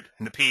 500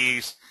 and the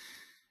Ps.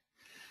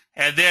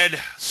 And then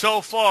so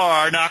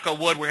far, knock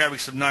on wood, we're having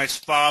some nice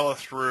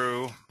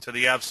follow-through to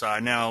the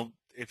upside. Now,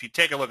 if you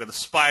take a look at the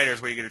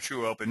spiders where you get a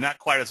true open, not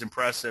quite as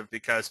impressive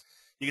because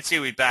you can see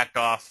we backed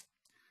off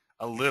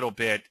a little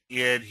bit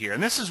in here.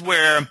 And this is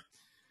where,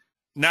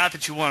 not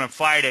that you want to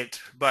fight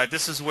it, but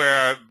this is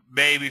where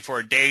maybe for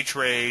a day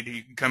trade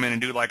you can come in and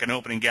do like an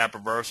opening gap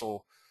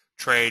reversal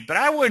trade. But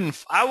I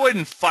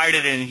wouldn't fight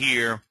it in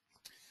here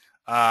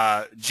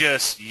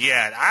just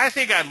yet. I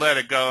think I'd let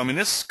it go. I mean,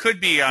 this could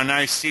be a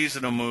nice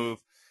seasonal move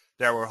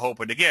that we're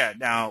hoping to get.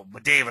 Now,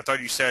 but Dave, I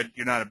thought you said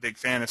you're not a big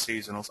fan of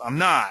seasonals. I'm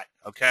not,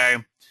 okay?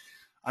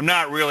 I'm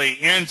not really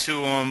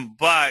into them,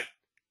 but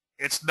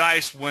it's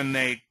nice when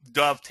they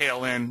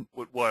dovetail in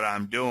with what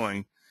I'm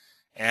doing.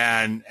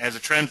 And as a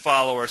trend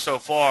follower so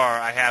far,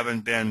 I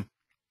haven't been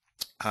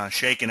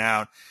shaken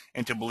out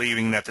into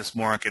believing that this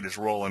market is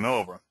rolling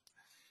over.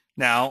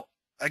 Now,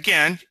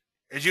 again,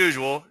 as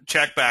usual,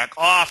 check back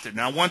often.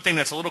 Now, one thing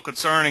that's a little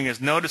concerning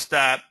is notice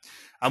that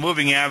our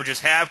moving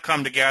averages have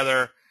come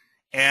together,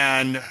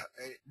 and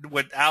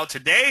without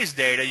today's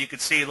data, you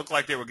could see it looked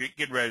like they were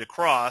getting ready to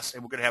cross,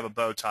 and we're going to have a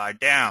bow tie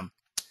down.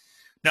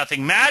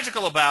 Nothing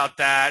magical about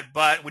that,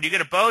 but when you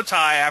get a bow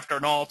tie after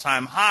an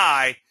all-time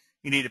high,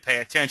 you need to pay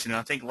attention. And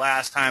I think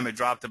last time it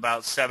dropped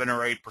about 7 or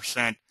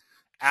 8%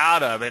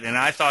 out of it, and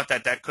I thought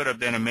that that could have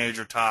been a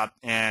major top,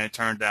 and it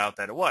turned out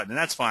that it wasn't. And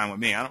that's fine with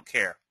me. I don't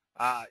care.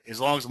 As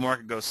long as the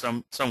market goes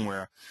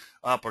somewhere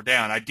up or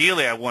down.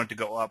 Ideally, I want it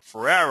to go up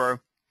forever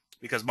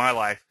because my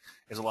life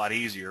is a lot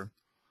easier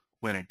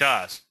when it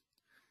does.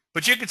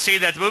 But you can see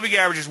that the moving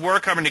averages were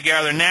coming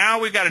together. Now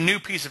we've got a new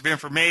piece of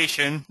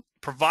information,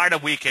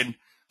 provided we can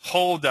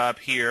hold up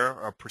here,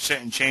 or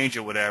percent and change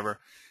or whatever.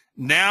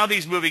 Now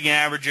these moving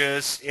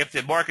averages, if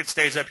the market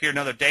stays up here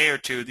another day or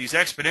two, these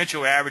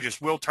exponential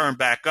averages will turn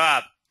back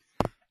up,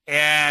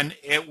 and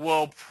it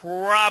will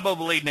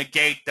probably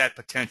negate that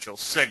potential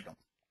signal.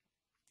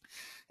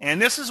 And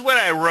this is what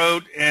I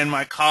wrote in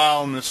my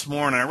column this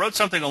morning. I wrote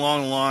something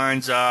along the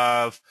lines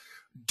of,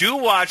 do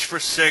watch for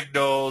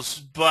signals,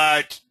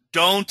 but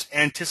don't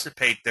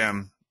anticipate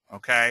them,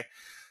 okay?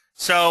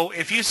 So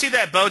if you see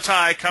that bow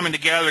tie coming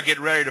together, get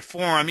ready to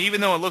form,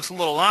 even though it looks a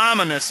little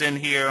ominous in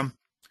here,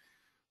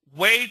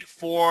 wait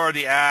for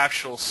the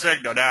actual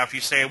signal. Now, if you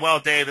say,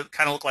 well, Dave, it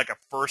kind of looked like a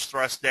first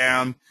thrust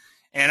down,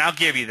 and I'll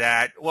give you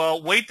that.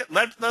 Well, wait,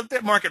 let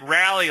that market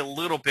rally a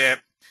little bit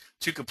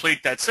to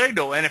complete that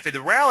signal. And if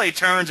the rally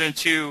turns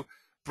into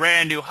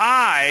brand new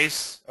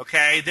highs,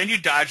 okay, then you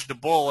dodged the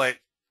bullet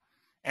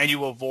and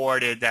you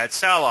avoided that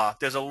sell-off.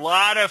 There's a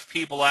lot of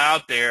people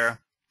out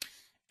there,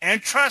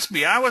 and trust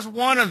me, I was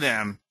one of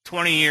them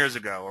 20 years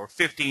ago, or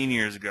 15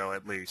 years ago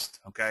at least,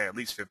 okay, at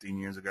least 15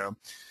 years ago,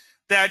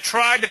 that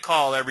tried to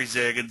call every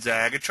zig and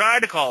zag and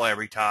tried to call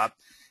every top,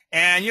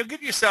 and you'll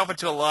get yourself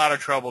into a lot of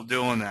trouble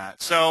doing that.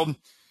 So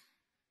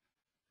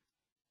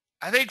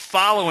I think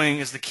following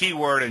is the key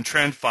word in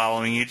trend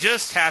following. You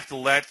just have to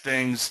let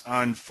things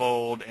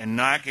unfold and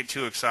not get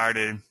too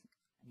excited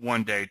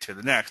one day to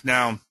the next.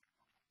 Now,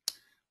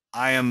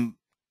 I am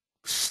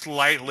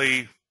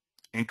slightly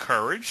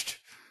encouraged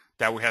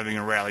that we're having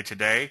a rally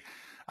today.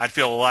 I'd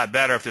feel a lot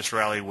better if this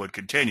rally would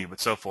continue, but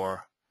so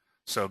far,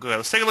 so good.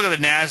 Let's take a look at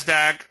the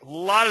NASDAQ. A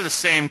lot of the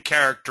same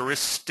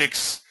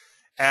characteristics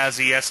as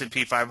the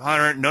S&P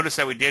 500. Notice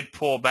that we did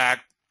pull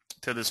back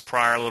to this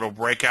prior little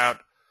breakout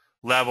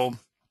level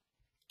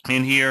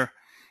in here.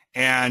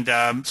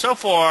 And so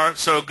far,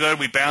 so good.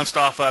 We bounced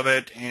off of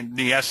it, and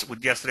yes,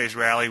 with yesterday's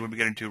rally, we're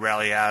beginning to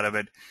rally out of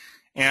it.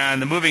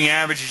 And the moving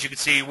average, as you can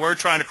see, we're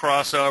trying to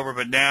cross over,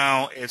 but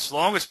now as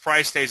long as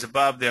price stays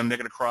above them, they're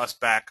going to cross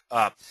back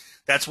up.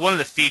 That's one of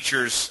the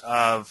features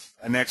of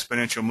an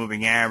exponential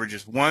moving average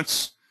is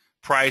once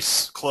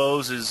price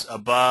closes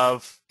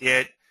above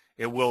it,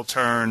 it will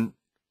turn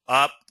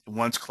up.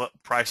 Once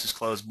prices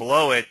close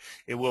below it,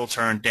 it will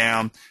turn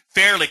down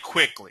fairly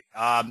quickly.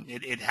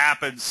 It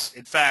happens.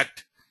 In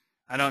fact,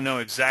 I don't know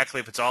exactly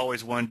if it's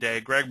always one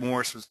day. Greg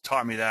Morse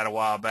taught me that a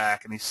while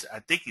back, and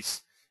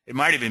it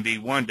might even be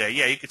one day.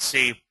 Yeah, you could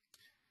see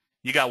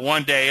you got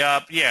one day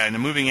up. Yeah, and the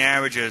moving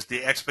averages, the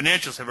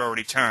exponentials have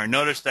already turned.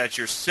 Notice that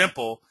your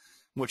simple,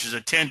 which is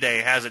a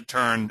 10-day, hasn't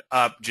turned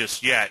up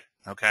just yet,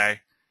 okay?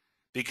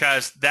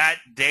 Because that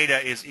data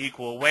is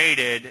equal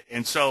weighted,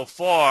 and so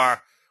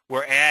far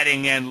we're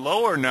adding in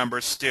lower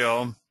numbers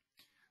still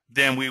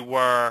than we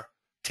were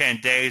 10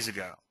 days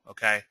ago,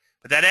 okay?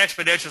 But that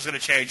exponential is going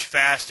to change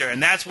faster,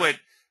 and that's what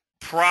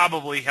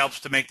probably helps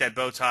to make that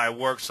bow tie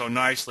work so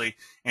nicely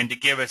and to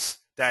give us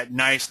that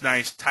nice,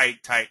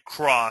 tight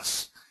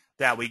cross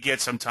that we get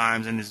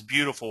sometimes in this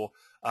beautiful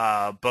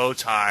bow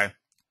tie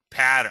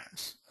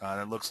patterns.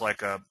 That looks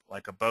like a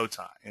bow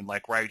tie, and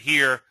like right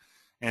here,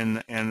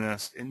 and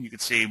you can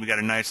see we got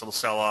a nice little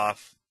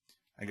sell-off.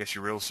 I guess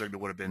your real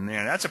signal would have been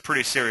there. That's a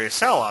pretty serious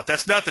sell-off.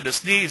 That's nothing to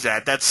sneeze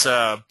at. That's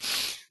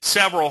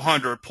several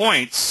hundred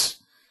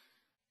points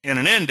in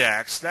an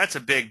index. That's a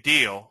big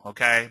deal,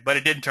 okay? But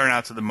it didn't turn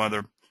out to the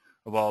mother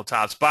of all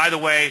tops. By the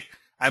way,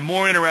 I'm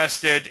more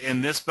interested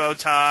in this bow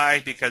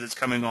tie because it's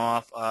coming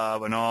off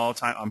of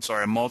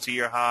a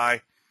multi-year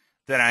high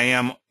than I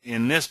am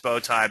in this bow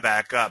tie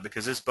back up,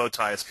 because this bow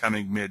tie is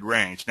coming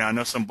mid-range. Now, I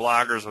know some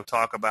bloggers will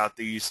talk about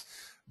these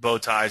bow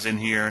ties in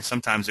here.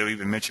 Sometimes they'll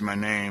even mention my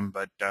name,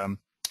 but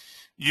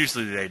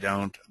usually they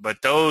don't.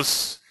 But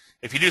those,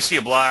 if you do see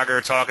a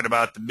blogger talking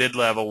about the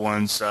mid-level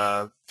ones,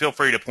 feel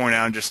free to point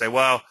out and just say,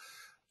 well,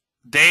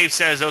 Dave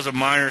says those are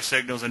minor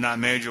signals and not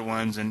major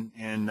ones, and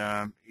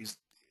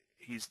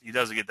he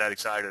doesn't get that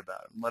excited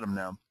about them. Let him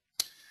know.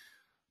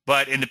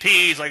 But in the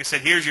P's, like I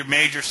said, here's your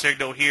major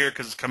signal here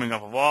because it's coming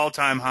off of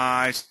all-time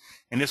highs,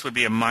 and this would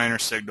be a minor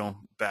signal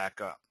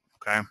back up,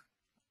 okay?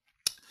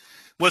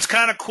 What's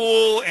kind of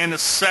cool in the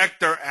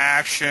sector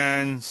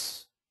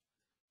actions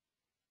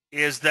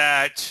is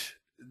that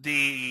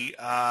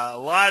a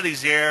lot of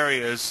these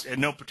areas, in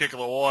no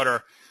particular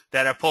order,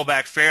 that have pulled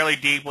back fairly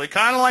deeply,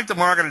 kind of like the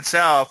market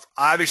itself,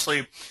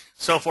 obviously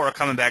so far are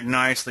coming back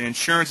nicely.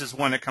 Insurance is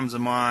one that comes to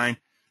mind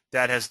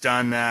that has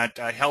done that.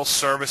 Health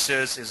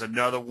services is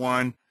another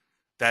one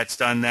that's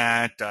done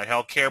that.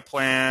 Health care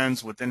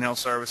plans within health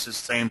services,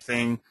 same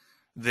thing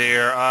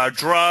there.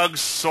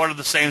 Drugs, sort of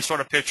the same sort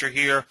of picture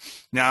here,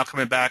 now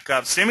coming back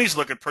up. Semis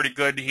looking pretty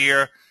good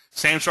here.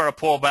 Same sort of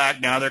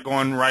pullback. Now they're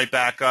going right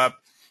back up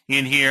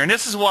in here. And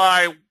this is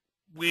why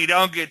we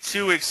don't get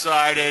too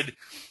excited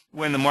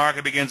when the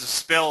market begins to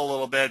spill a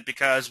little bit,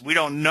 because we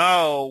don't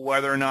know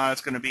whether or not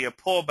it's going to be a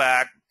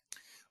pullback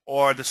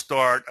or the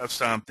start of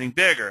something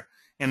bigger.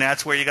 And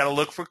that's where you got to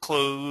look for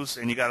clues,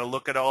 and you got to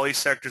look at all these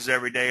sectors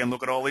every day and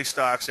look at all these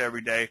stocks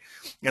every day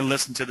and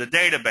listen to the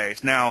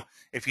database. Now,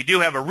 if you do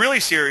have a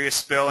really serious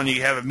spill and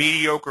you have a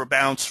mediocre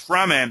bounce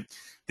from it,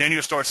 then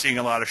you'll start seeing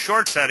a lot of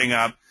shorts setting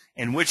up,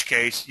 in which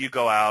case you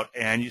go out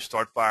and you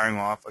start firing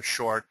off a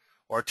short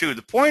or two.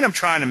 The point I'm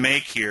trying to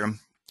make here, and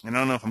I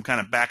don't know if I'm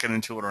kind of backing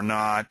into it or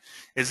not,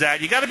 is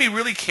that you got to be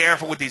really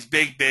careful with these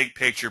big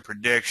picture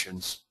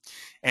predictions.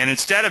 And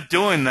instead of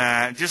doing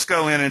that, just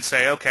go in and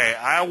say, okay,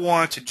 I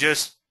want to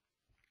just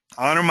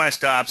honor my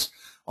stops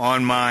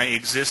on my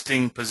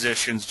existing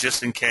positions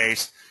just in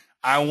case.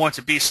 I want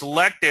to be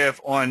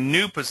selective on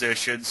new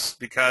positions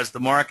because the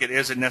market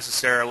isn't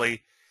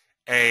necessarily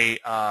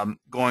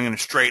going in a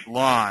straight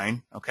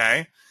line,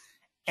 okay?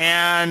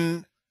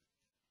 And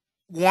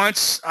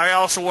once, I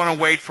also want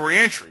to wait for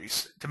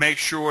entries to make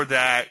sure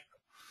that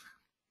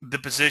the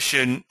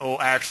position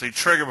will actually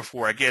trigger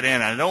before I get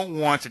in. I don't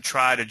want to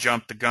try to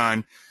jump the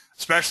gun,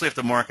 especially if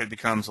the market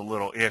becomes a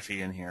little iffy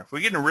in here. If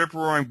we get in a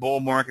rip-roaring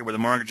bull market where the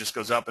market just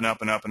goes up and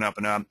up and up and up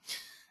and up,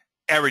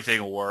 everything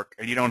will work,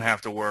 and you don't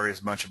have to worry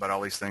as much about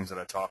all these things that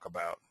I talk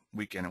about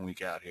week in and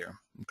week out here,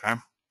 okay?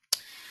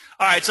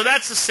 All right, so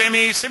that's the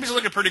semis. Semis are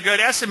looking pretty good.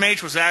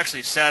 SMH was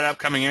actually set up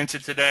coming into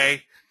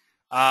today,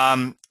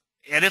 and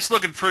it's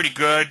looking pretty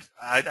good.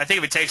 I think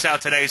if it takes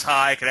out today's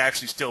high, it could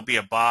actually still be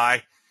a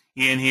buy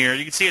in here.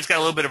 You can see it's got a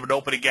little bit of an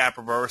opening gap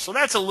reversal.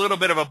 That's a little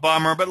bit of a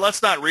bummer, but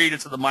let's not read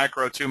into the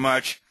micro too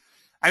much.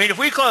 I mean, if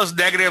we close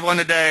negative on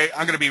the day,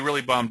 I'm going to be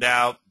really bummed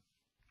out,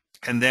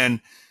 and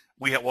then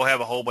we'll have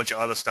a whole bunch of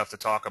other stuff to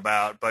talk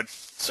about. But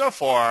so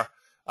far,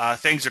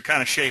 things are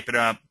kind of shaping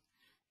up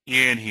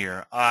in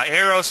here.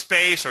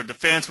 Aerospace or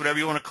defense, whatever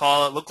you want to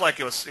call it, looked like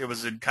it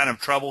was in kind of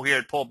trouble here.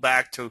 It pulled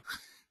back to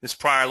this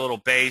prior little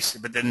base,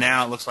 but then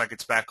now it looks like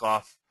it's back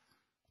off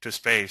to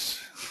space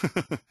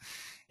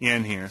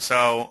in here.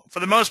 So for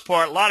the most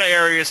part, a lot of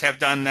areas have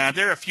done that.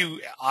 There are a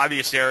few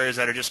obvious areas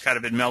that are just kind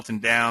of been melting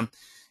down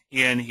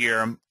in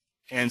here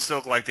and still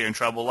look like they're in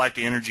trouble, like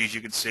the energies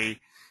you can see.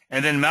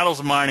 And then metals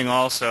and mining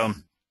also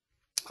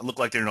look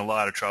like they're in a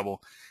lot of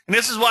trouble. And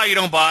this is why you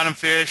don't bottom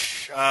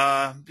fish.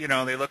 You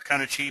know, they look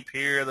kind of cheap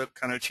here, look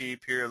kind of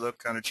cheap here, look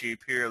kind of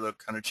cheap here, look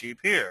kind of cheap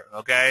here,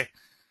 okay?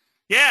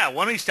 Yeah,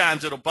 one of these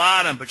times it'll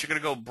bottom, but you're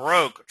going to go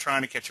broke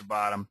trying to catch a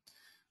bottom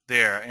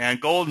there. And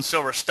gold and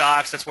silver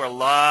stocks, that's where a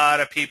lot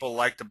of people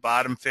like to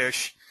bottom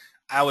fish.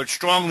 I would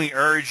strongly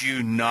urge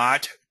you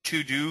not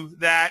to do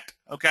that,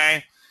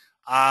 okay?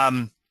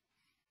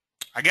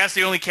 I guess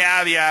the only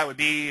caveat would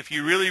be if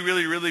you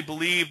really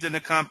believed in the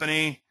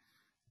company,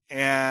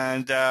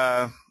 and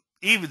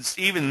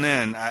even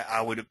then,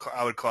 I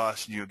would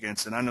caution you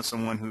against it. I know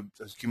someone who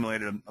has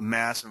accumulated a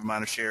massive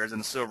amount of shares in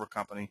a silver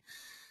company.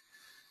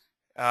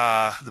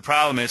 The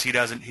problem is he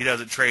doesn't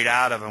trade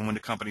out of them when the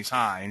company's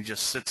high, and he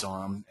just sits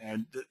on them.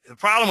 And the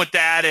problem with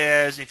that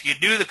is if you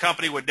knew the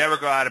company would never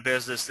go out of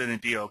business, then it'd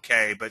be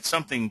okay. But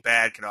something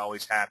bad could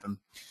always happen,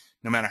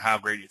 no matter how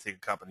great you think a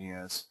company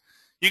is.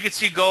 You can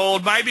see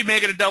gold might be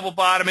making a double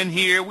bottom in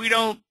here. We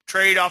don't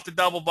trade off the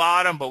double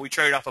bottom, but we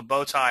trade off a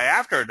bow tie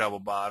after a double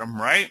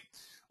bottom, right?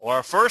 Or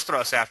a first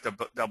thrust after a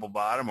double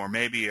bottom, or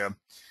maybe a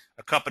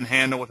cup and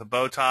handle with a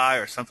bow tie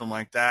or something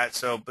like that.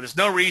 So, but there's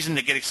no reason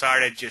to get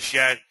excited just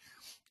yet.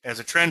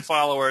 As a trend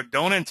follower,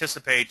 don't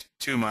anticipate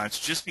too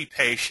much. Just be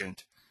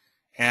patient.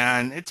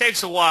 And it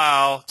takes a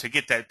while to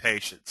get that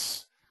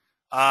patience.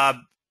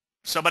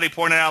 Somebody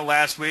pointed out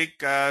last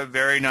week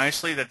very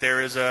nicely that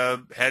there is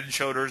a head and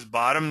shoulders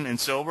bottom in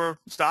silver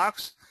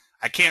stocks.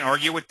 I can't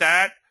argue with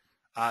that.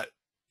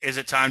 Is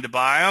it time to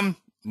buy them?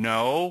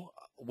 No.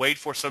 Wait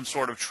for some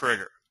sort of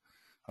trigger.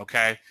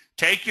 Okay?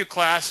 Take your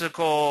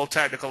classical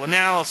technical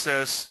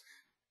analysis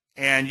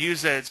and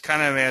use it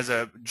kind of as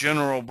a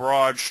general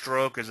broad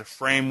stroke, as a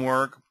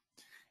framework,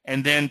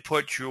 and then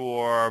put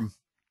your,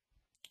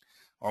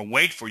 or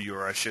wait for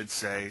your, I should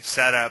say,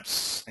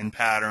 setups and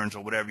patterns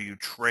or whatever you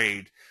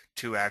trade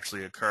to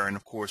actually occur. And,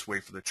 of course,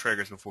 wait for the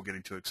triggers before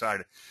getting too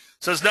excited.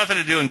 So there's nothing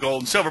to do in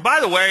gold and silver. By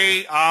the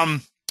way, I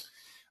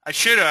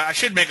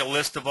should make a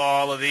list of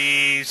all of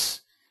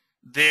these.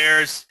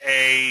 There's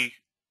a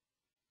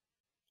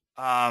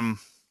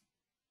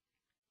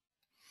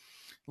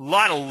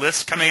lot of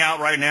lists coming out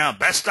right now.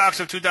 Best stocks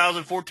of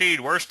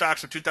 2014, worst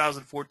stocks of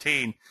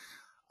 2014.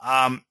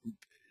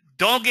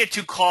 Don't get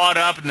too caught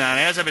up in that.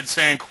 As I've been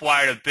saying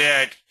quite a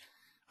bit,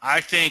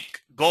 I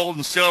think gold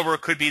and silver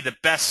could be the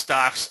best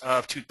stocks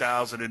of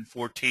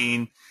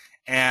 2014.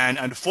 And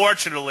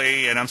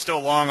unfortunately, and I'm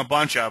still long a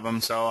bunch of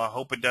them, so I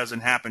hope it doesn't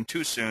happen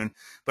too soon,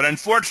 but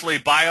unfortunately,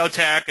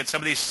 biotech and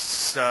some of these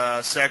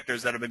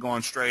sectors that have been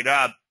going straight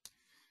up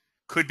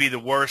could be the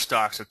worst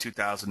stocks of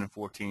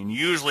 2014.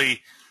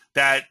 Usually,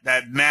 that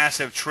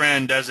massive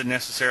trend doesn't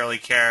necessarily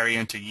carry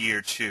into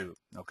year two,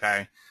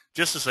 okay?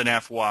 Just as an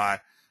FYI.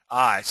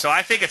 So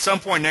I think at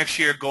some point next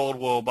year, gold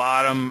will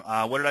bottom.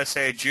 What did I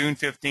say? June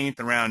 15th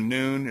around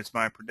noon is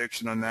my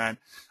prediction on that.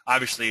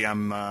 Obviously,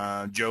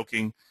 I'm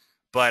joking.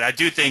 But I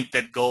do think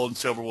that gold and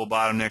silver will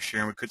bottom next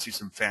year, and we could see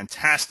some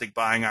fantastic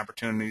buying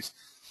opportunities.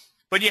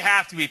 But you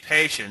have to be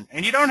patient.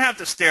 And you don't have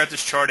to stare at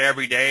this chart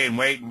every day and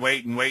wait and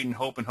wait and wait and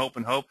hope and hope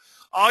and hope.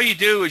 All you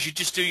do is you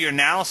just do your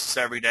analysis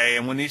every day,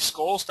 and when these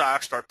skull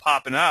stocks start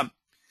popping up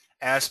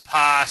as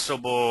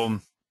possible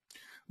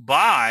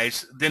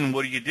buys, then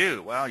what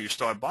do? Well, you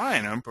start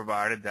buying them,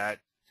 provided that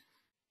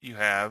you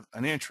have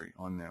an entry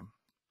on them.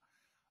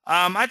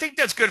 I think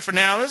that's good for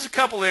now. There's a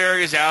couple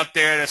areas out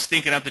there that's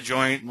stinking up the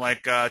joint,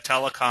 like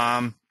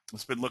telecom.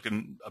 It's been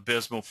looking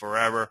abysmal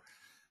forever.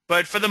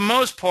 But for the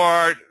most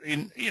part,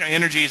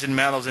 energies and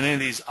metals and any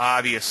of these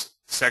obvious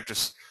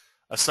sectors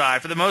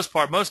aside, for the most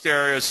part, most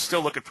areas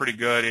still looking pretty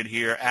good in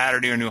here, at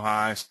or near new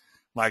highs,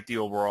 like the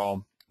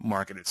overall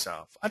market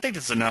itself. I think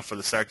that's enough for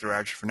the sector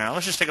action for now.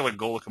 Let's just take a look at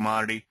gold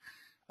commodity.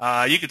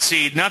 You can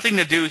see nothing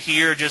to do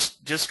here,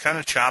 just kind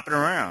of chopping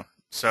around.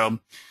 So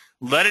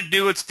let it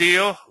do its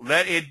deal.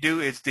 Let it do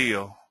its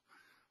deal.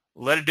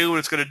 Let it do what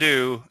it's going to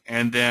do,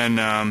 and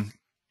then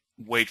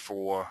wait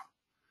for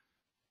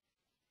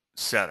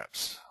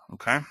setups.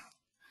 Okay.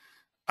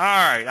 All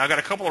right. I got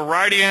a couple of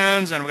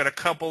write-ins, and I've got a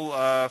couple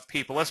of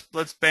people.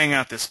 Let's bang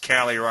out this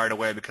Cali right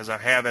away because I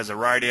have as a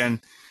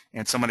write-in,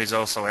 and somebody's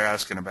also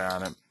asking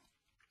about it.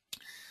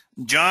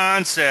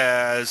 John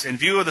says, in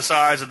view of the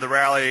size of the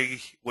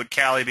rally, would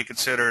Cali be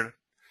considered?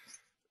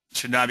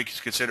 Should not be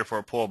considered for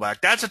a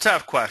pullback. That's a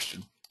tough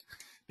question.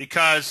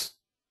 Because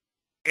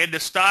in the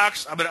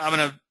stocks, I'm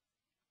gonna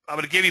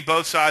give you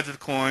both sides of the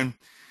coin,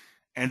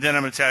 and then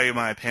I'm gonna tell you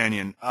my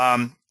opinion.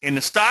 In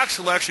the stock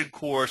selection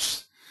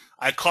course,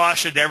 I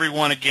cautioned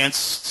everyone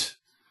against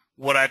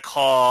what I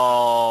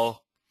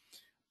call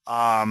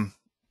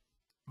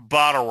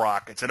bottle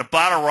rockets. And a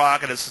bottle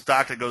rocket is a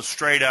stock that goes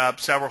straight up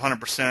several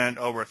 100%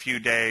 over a few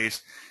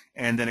days,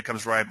 and then it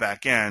comes right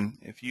back in.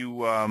 If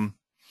you've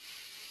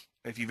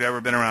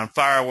ever been around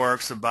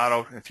fireworks,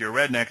 if you're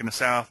a redneck in the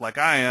South like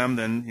I am,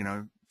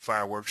 then,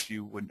 fireworks,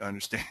 you would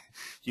understand.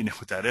 You know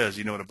what that is.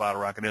 You know what a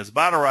bottle rocket is. A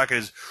bottle rocket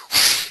is,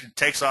 it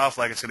takes off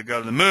like it's going to go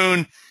to the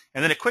moon,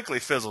 and then it quickly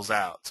fizzles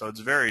out. So it's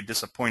very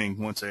disappointing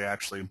once they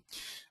actually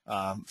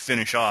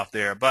finish off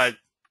there. But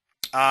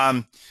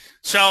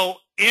so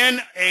in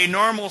a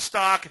normal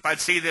stock, if I'd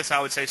see this,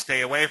 I would say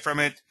stay away from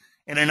it.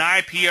 In an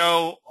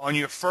IPO, on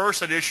your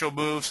first initial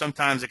move,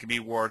 sometimes it can be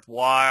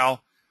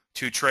worthwhile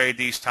to trade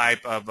these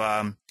type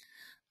of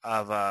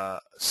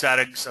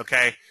settings,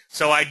 okay?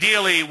 So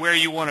ideally, where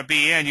you want to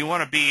be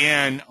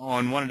in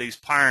on one of these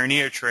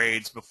pioneer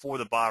trades before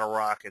the bottle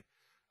rocket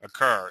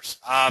occurs.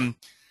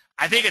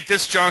 I think at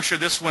this juncture,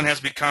 this one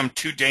has become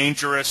too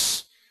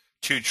dangerous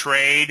to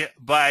trade,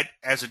 but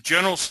as a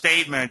general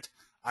statement,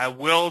 I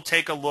will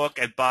take a look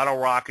at bottle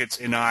rockets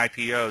in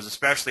IPOs,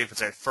 especially if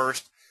it's a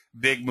first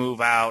big move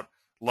out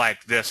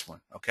like this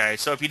one, okay?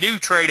 So if you do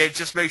trade it,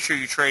 just make sure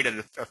you trade at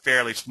a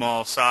fairly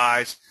small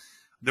size.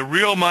 The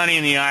real money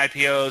in the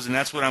IPOs, and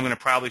that's what I'm going to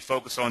probably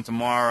focus on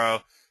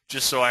tomorrow,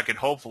 just so I could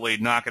hopefully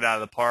knock it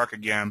out of the park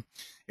again,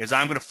 is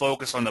I'm going to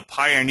focus on the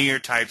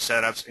pioneer-type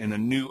setups and the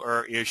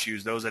newer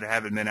issues, those that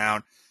haven't been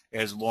out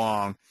as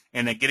long,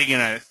 and then getting in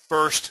a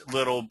first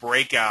little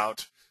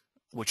breakout,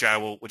 which I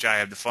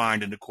have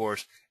defined in the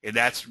course, and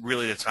that's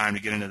really the time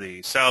to get into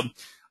these. So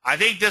I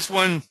think this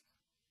one,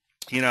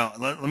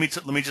 let me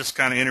just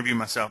kind of interview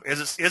myself.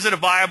 Is it a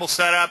viable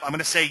setup? I'm going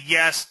to say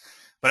yes,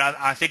 but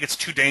I think it's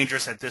too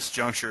dangerous at this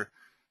juncture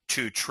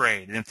to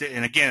trade.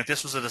 And again, if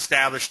this was an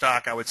established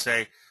stock, I would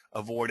say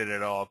avoid it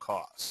at all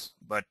costs.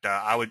 But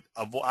I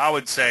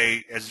would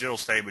say, as a general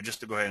statement, just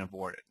to go ahead and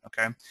avoid it.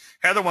 Okay.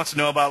 Heather wants to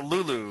know about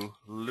Lulu.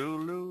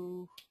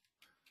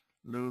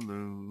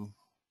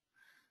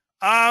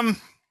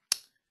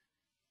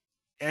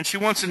 and she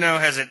wants to know,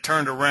 has it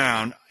turned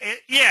around?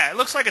 Yeah, it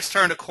looks like it's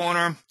turned a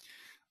corner.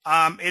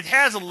 It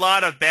has a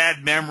lot of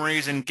bad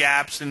memories and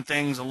gaps and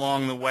things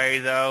along the way,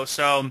 though,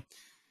 so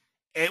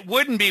it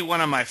wouldn't be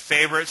one of my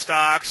favorite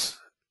stocks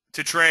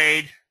to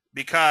trade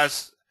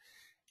because,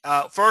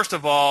 first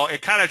of all,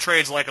 it kind of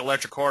trades like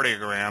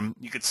electrocardiogram.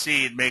 You could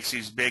see it makes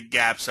these big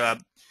gaps up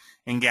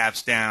and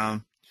gaps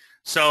down.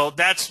 So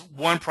that's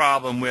one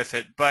problem with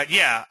it. But,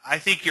 yeah, I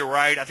think you're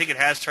right. I think it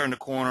has turned a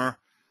corner.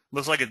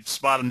 Looks like it's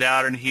bottomed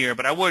out in here,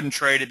 but I wouldn't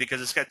trade it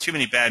because it's got too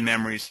many bad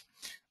memories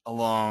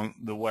along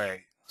the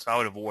way. So I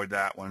would avoid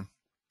that one.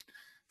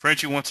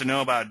 Frenchie wants to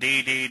know about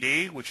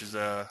DDD, which is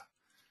I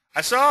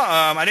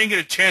saw. I didn't get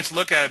a chance to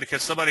look at it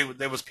because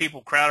there was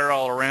people crowded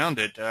all around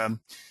it. But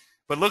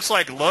it looks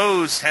like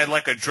Lowe's had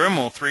like a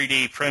Dremel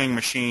 3D printing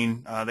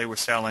machine they were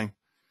selling,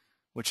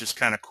 which is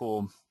kind of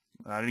cool.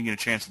 I didn't get a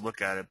chance to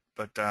look at it,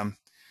 but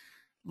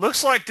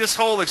looks like this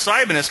whole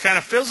excitement has kind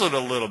of fizzled a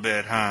little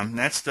bit, huh?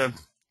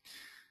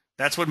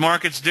 That's what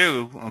markets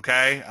do,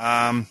 okay?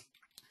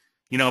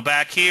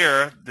 Back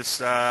here,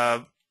 this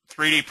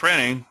 3D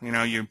printing,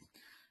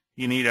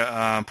 you need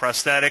a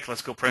prosthetic,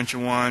 let's go print you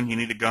one. You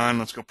need a gun,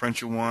 let's go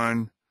print you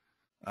one.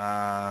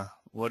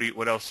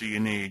 What else do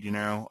you need,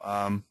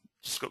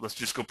 let's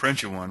just go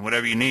print you one,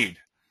 whatever you need,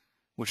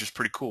 which is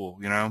pretty cool,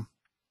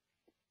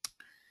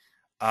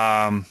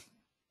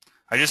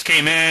 I just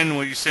came in.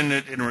 Will you send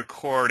it in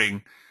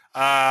recording?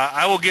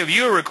 I will give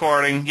you a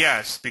recording,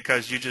 yes,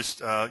 because you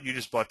just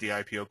bought the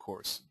IPO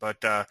course.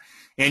 But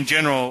in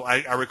general,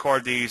 I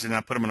record these and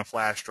I put them in a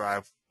flash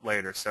drive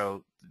later.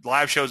 So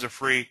live shows are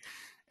free,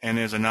 and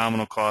there's a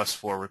nominal cost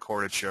for a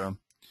recorded show.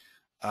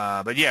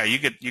 But yeah, you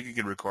could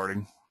get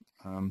recording.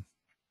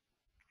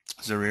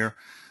 Zarir,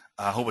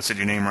 I hope I said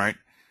your name right.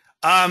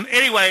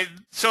 Anyway,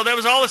 so there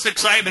was all this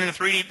excitement in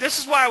 3D. This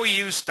is why we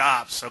use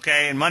stops,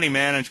 okay, in money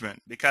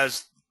management,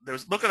 because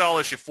look at all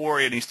this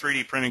euphoria in these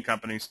 3D printing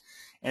companies,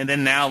 and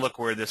then now look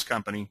where this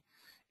company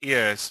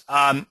is.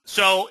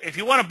 So if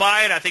you want to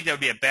buy it, I think that would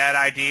be a bad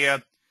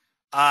idea.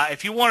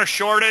 If you want to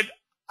short it,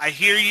 I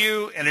hear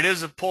you, and it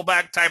is a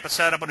pullback type of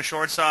setup on the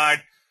short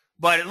side,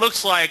 but it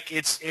looks like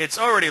it's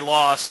already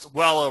lost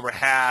well over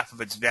half of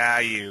its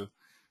value.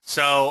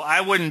 So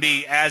I wouldn't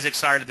be as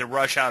excited to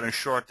rush out and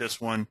short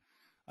this one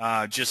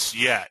just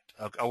yet,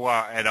 or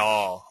at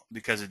all,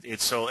 because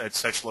it's so at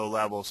such low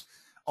levels.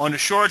 On the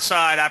short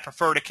side, I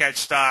prefer to catch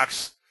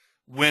stocks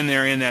when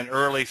they're in that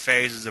early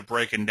phases of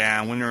breaking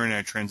down, when they're in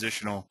a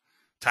transitional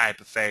type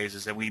of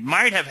phases. And we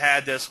might have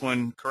had this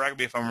one, correct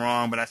me if I'm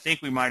wrong, but I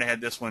think we might have had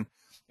this one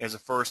as a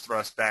first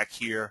thrust back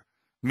here,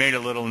 made a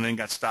little and then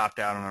got stopped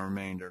out on a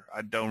remainder.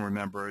 I don't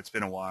remember. It's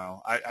been a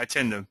while. I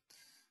tend to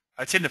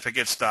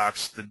forget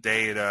stocks the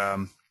day it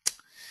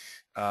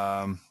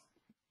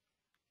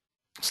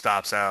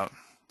stops out.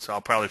 So I'll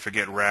probably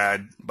forget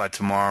RAD by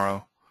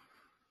tomorrow.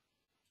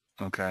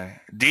 Okay.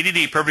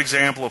 DDD, perfect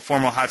example of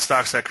formal hot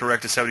stocks that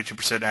correct to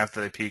 72%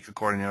 after they peak,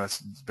 according to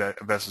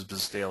Investors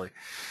Business Daily.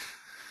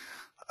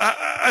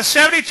 A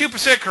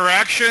 72%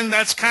 correction,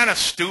 that's kind of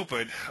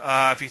stupid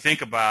if you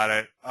think about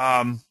it.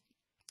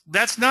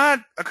 That's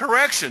not a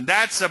correction.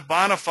 That's a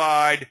bona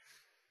fide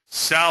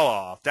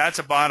sell-off. That's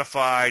a bona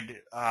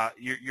fide,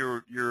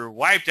 you're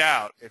wiped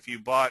out if you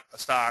bought a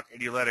stock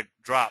and you let it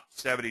drop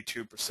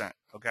 72%,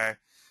 okay?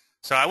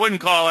 So I wouldn't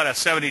call it a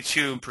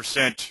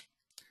 72%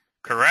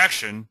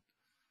 correction.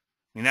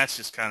 I mean, that's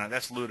just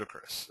that's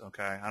ludicrous,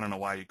 okay? I don't know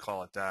why you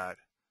call it that.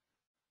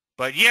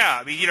 But yeah,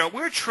 I mean,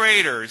 we're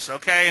traders,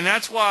 okay? And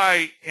that's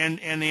why in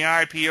the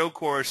IPO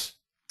course,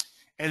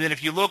 and then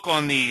if you look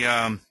on the,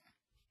 I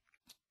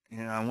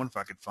wonder if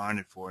I could find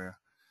it for you.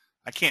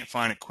 I can't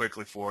find it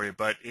quickly for you,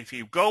 but if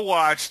you go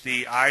watch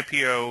the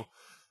IPO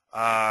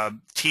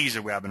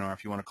teaser webinar,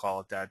 if you want to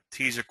call it that,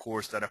 teaser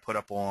course that I put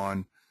up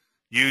on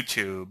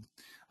YouTube,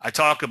 I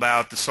talk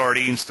about the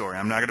sardine story.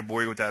 I'm not going to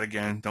bore you with that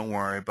again, don't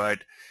worry,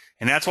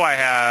 and that's why I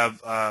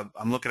have,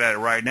 I'm looking at it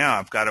right now,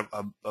 I've got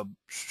a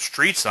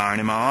street sign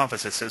in my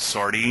office that says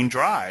Sardine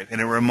Drive, and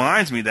it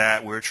reminds me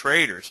that we're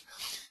traders.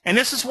 And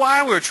this is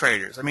why we're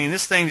traders. I mean,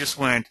 this thing just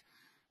went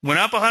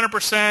up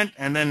 100%,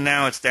 and then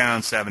now it's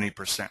down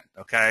 70%,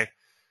 okay?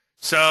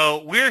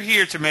 So we're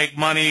here to make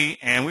money,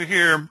 and we're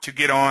here to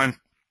get on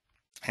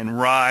and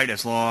ride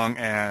as long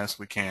as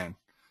we can.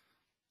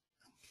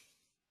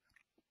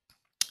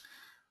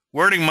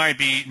 Wording might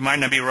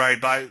not be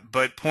right,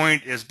 but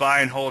point is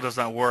buy and hold does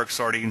not work.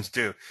 Sardines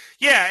do.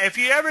 Yeah, if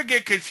you ever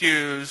get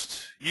confused,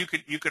 you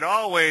could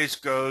always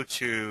go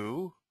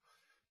to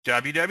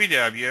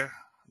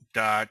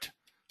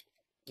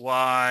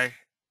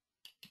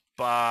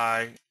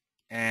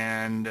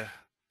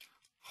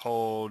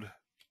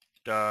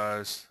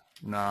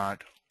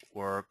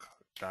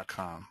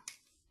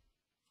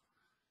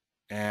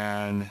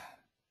And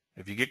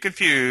if you get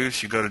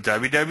confused, you go to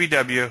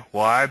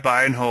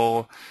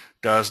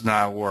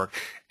www.whybuyandhold.does-not-work.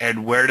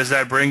 And where does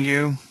that bring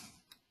you?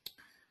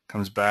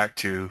 Comes back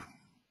to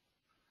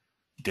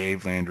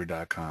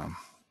DaveLandry.com.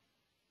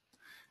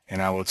 And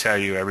I will tell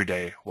you every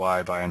day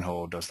why buy and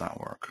hold does not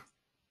work.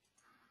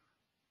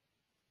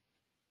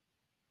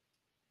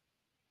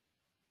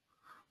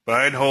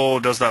 Buy and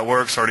hold does not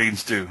work.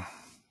 Sardines do.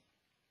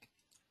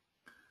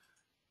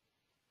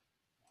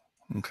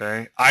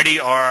 Okay.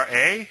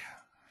 IDRA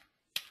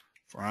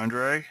for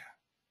Andre.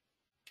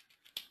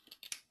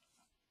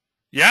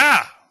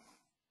 Yeah.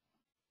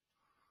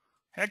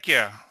 Heck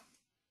yeah.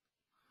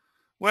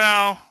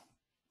 Well,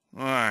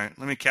 all right.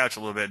 Let me couch a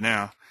little bit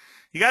now.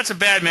 You got some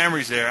bad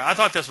memories there. I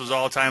thought this was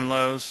all-time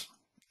lows.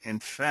 In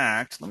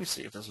fact, let me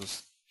see if this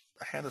was.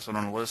 I had this one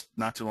on the list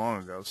not too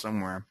long ago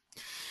somewhere.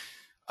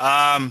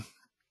 Um,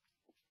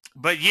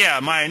 but yeah,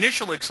 my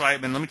initial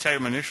excitement. Let me tell you,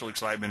 my initial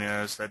excitement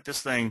is that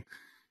this thing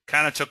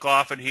kind of took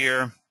off at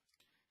here,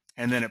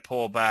 and then it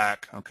pulled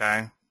back.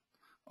 Okay,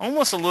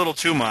 almost a little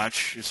too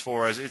much as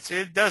far as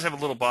it does have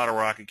a little bottle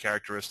rocket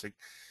characteristic.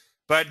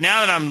 But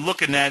now that I'm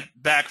looking at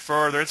back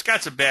further, it's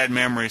got some bad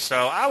memory,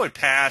 so I would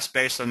pass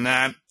based on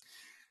that.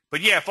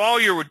 But yeah, if all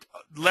you were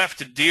left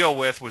to deal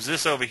with was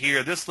this over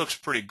here, this looks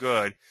pretty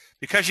good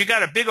because you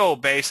got a big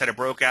old base that it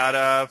broke out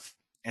of,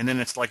 and then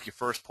it's like your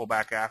first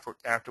pullback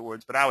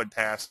afterwards. But I would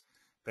pass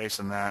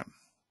based on that.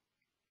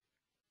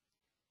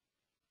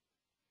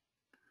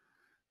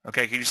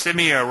 Okay, can you send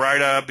me a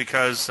write-up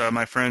because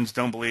my friends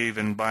don't believe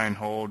in buy and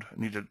hold? I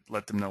need to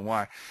let them know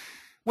why.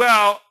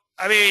 Well,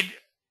 I mean,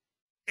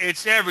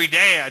 it's every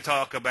day I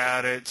talk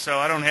about it, so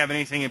I don't have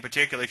anything in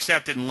particular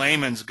except in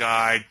Layman's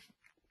Guide.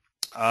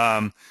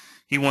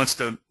 He wants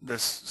to.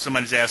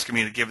 Somebody's asking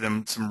me to give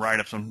them some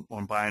write-ups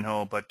on buy and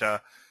hold, but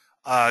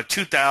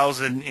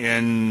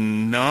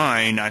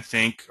 2009, I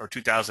think, or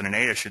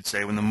 2008, I should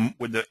say, when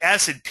the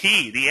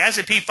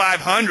S&P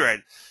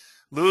 500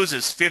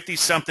 loses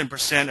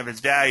 50-something% of its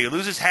value,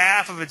 loses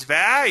half of its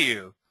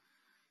value.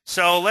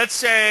 So let's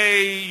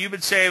say you've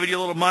been saving your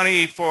little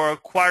money for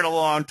quite a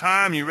long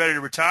time, you're ready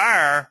to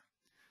retire,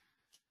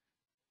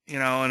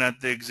 and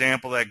the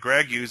example that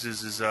Greg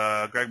uses is,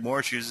 Greg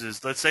Morris uses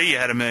is, let's say you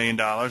had $1 million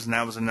and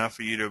that was enough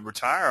for you to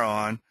retire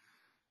on.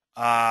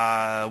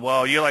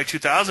 Well, year like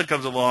 2000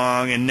 comes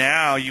along and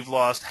now you've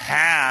lost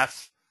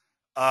half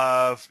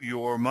of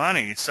your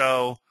money.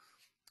 So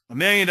 $1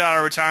 million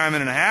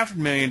retirement and a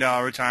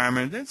 $500,000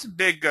 retirement, there's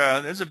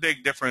a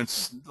big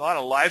difference. A lot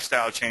of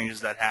lifestyle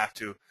changes that have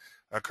to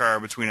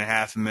occur between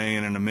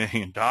 $500,000 and $1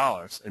 million.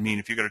 I mean,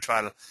 if you're going to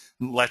try to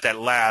let that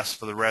last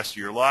for the rest of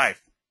your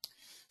life.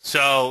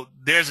 So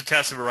there's a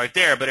test of it right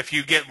there. But if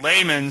you get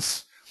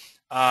Layman's,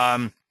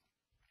 have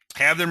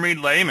them read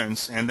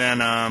Layman's, and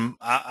then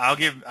I'll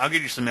give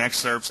you some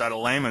excerpts out of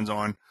Layman's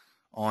on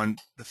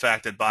the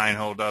fact that buy and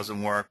hold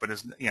doesn't work. But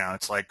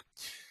it's like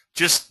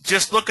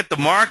just look at the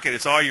market.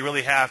 It's all you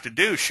really have to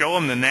do. Show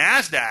them the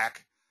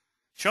Nasdaq.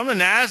 Show them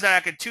the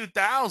Nasdaq at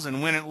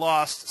 2000 when it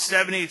lost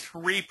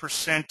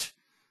 73%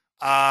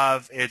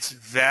 of its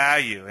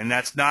value, and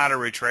that's not a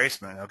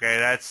retracement. Okay,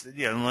 that's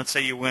let's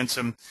say you win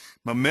some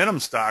momentum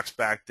stocks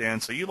back then,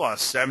 so you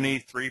lost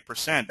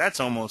 73%. That's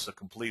almost a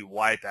complete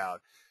wipeout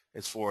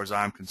as far as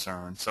I'm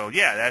concerned. So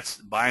yeah, that's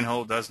buy and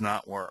hold does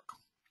not work,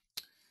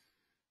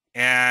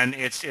 and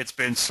it's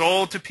been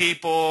sold to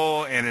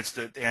people, and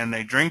and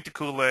they drink the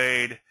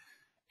Kool-Aid,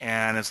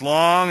 and as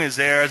long as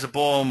there's a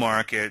bull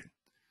market,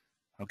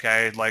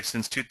 okay, like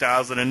since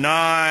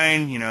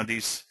 2009,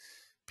 these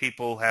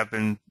people have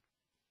been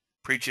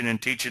preaching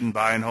and teaching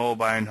buy and hold,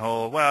 buy and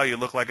hold. Well, you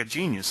look like a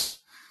genius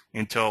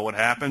until what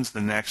happens? The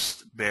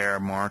next bear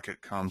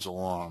market comes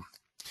along.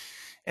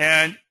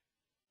 And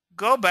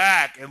go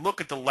back and look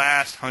at the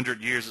last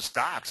 100 years of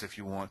stocks if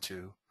you want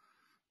to.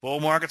 Bull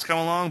markets come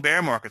along,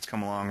 bear markets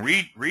come along.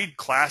 Read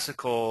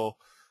classical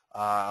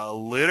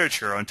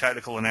literature on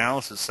technical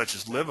analysis such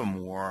as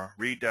Livermore.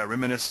 Read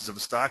Reminiscences of a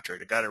Stock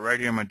Trade. I got it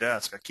right here on my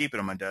desk. I keep it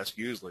on my desk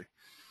usually.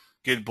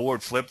 Get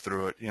bored, flip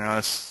through it.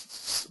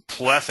 It's a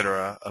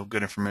plethora of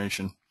good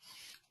information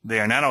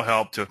there, and that'll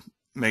help to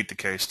make the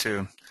case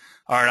too.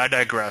 All right, I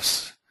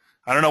digress.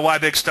 I don't know why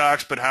big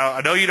stocks, but I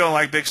know you don't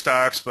like big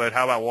stocks, but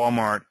how about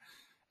Walmart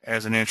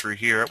as an entry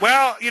here?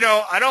 Well,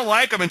 I don't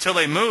like them until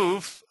they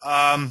move.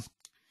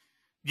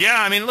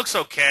 Yeah, I mean, it looks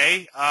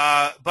okay,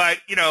 but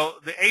the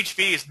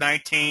HV is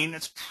 19.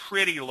 It's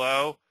pretty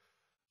low,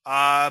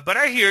 but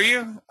I hear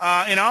you.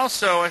 And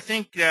also, I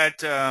think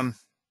that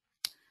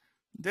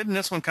didn't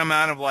this one come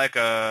out of like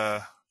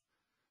a?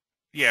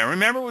 Yeah,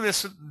 remember when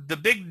the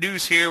big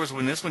news here was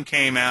when this one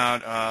came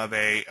out of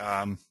a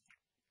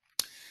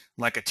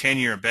like a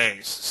 10-year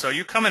base. So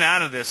you're coming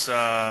out of this,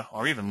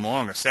 or even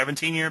longer,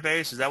 17-year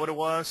base. Is that what it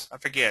was? I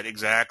forget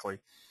exactly.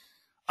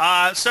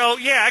 So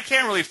yeah, I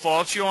can't really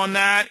fault you on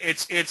that.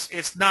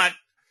 It's not.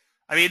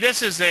 I mean,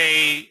 this is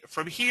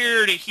from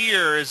here to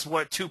here is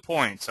 2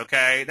 points.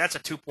 Okay, that's a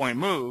 2-point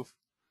move.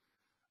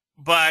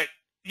 But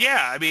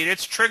yeah, I mean,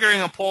 it's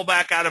triggering a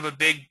pullback out of a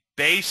big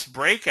base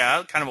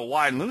breakout, kind of a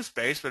wide and loose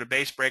base, but a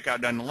base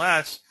breakout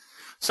nonetheless.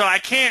 So I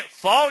can't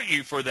fault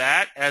you for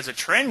that as a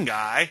trend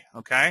guy.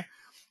 Okay,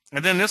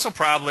 and then this will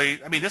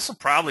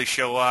probably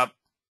show up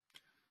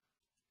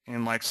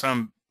in like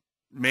some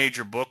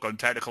major book on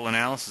technical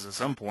analysis at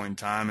some point in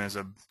time as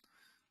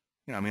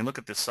look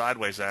at this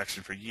sideways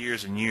action for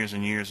years and years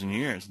and years and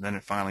years, and then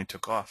it finally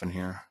took off in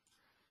here.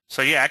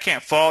 So yeah, I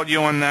can't fault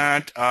you on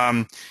that.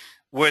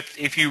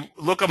 if you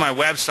look on my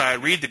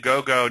website, read the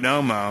Go-Go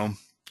No-Mo,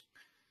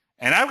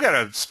 and I've got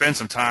to spend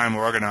some time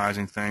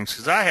organizing things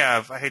because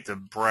I hate to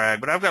brag,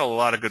 but I've got a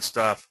lot of good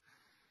stuff.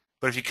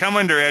 But if you come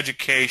under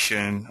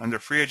education, under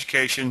free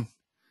education,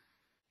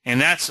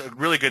 and that's a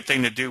really good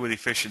thing to do with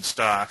efficient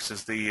stocks,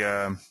 is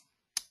the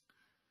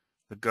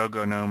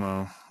Go-Go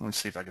No-Mo. Let me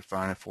see if I can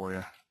find it for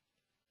you.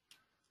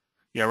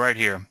 Yeah, right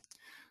here.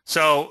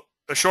 So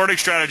a shorting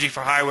strategy for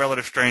high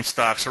relative strength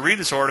stocks. So read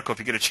this article if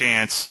you get a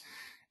chance.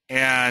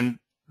 And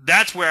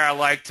that's where I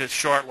like to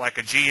short like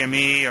a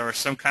GME or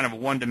some kind of a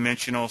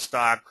one-dimensional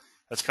stock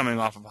that's coming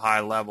off of high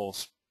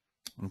levels.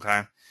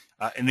 Okay.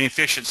 And the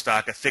efficient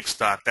stock, a thick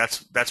stock,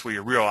 that's where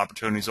your real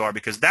opportunities are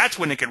because that's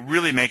when it can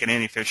really make an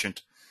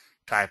inefficient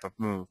type of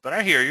move. But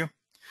I hear you.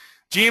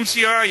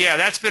 GMCR, yeah,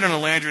 that's been on the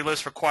Landry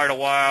list for quite a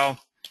while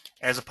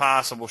as a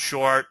possible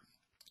short.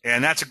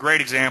 And that's a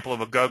great example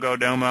of a Go-Go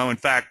No-Mo. In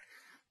fact,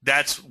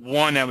 that's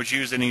one that was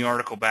used in the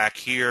article back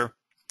here.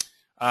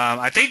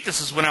 I think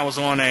this is when I was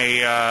on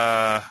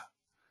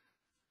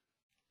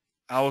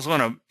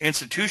an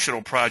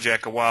institutional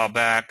project a while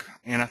back,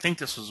 and I think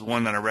this was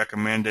one that I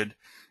recommended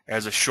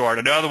as a short.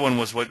 Another one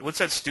was what's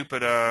that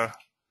stupid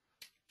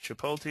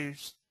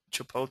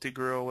Chipotle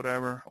grill,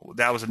 whatever.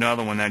 That was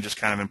another one that just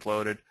kind of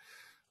imploded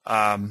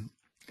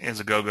as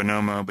a Go-Go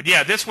No-Mo. But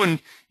yeah, this one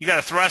you got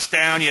to thrust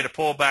down, you had to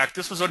pull back.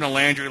 This was on the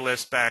Landry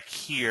list back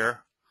here.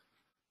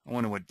 I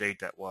wonder what date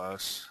that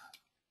was.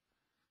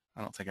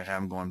 I don't think I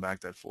have them going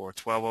back that far.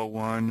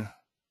 1201.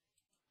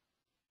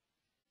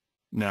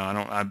 No, I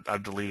don't.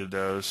 I've deleted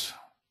those.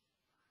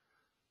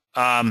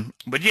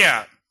 But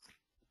yeah.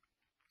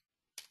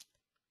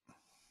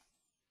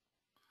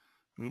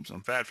 Oops,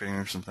 I'm fat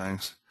fingering some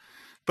things.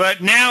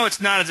 But now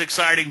it's not as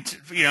exciting,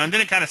 and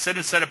then it kind of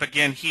set up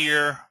again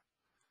here.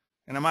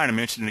 And I might have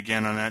mentioned it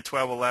again on that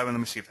 1211. Let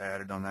me see if I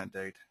had it on that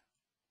date.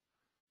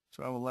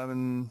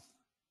 1211.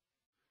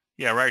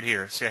 Yeah, right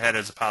here. See, I had it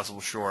as a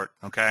possible short,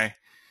 okay?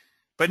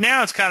 But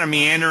now it's kind of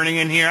meandering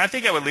in here. I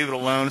think I would leave it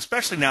alone,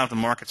 especially now that the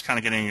market's kind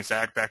of getting its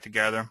act back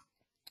together,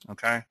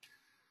 okay?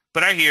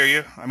 But I hear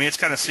you. I mean, it's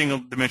kind of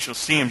single-dimensional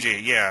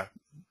CMG, yeah.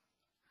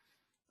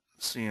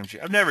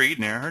 CMG. I've never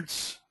eaten there.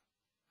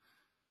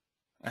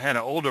 I had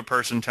an older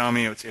person tell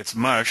me it's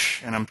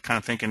mush, and I'm kind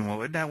of thinking,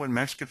 well, isn't that what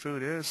Mexican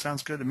food is?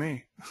 Sounds good to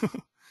me.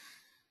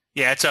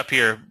 Yeah, it's up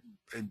here,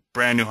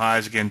 brand new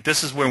highs again.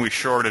 This is when we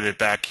shorted it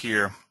back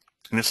here,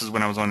 and this is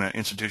when I was on an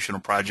institutional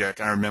project.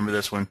 I remember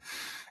this one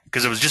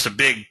because it was just a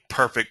big,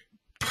 perfect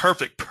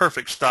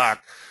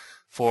stock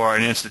for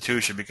an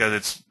institution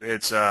because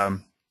it's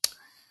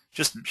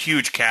just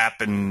huge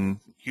cap and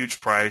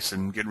huge price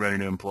and getting ready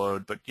to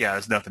implode. But yeah,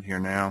 there's nothing here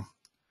now.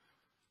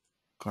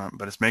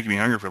 But it's making me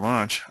hungry for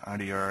lunch.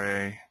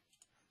 IDRA.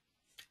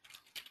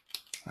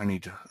 I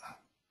need to,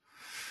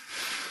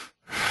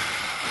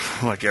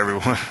 like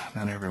everyone,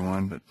 not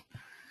everyone, but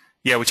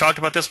yeah, we talked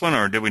about this one,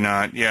 or did we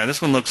not? Yeah,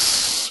 this one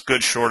looks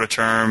good shorter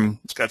term.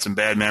 It's got some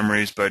bad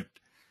memories, but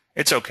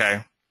it's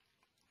okay.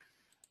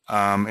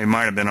 It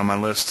might have been on my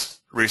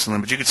list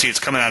recently, but you can see it's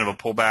coming out of a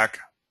pullback,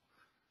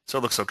 so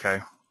it looks okay.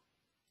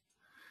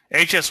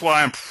 HSY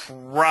I'm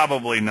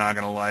probably not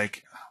going to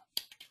like,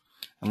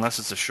 unless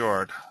it's a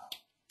short.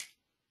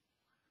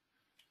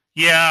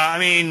 Yeah, I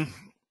mean,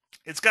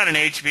 it's got an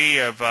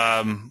HV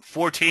of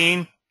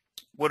 14.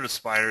 What are the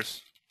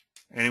spiders?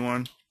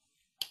 Anyone?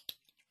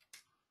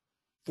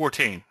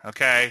 14,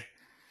 okay.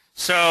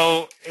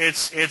 So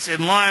it's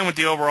in line with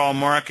the overall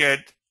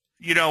market.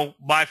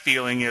 My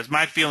feeling is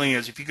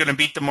if you're going to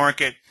beat the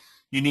market,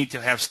 you need to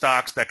have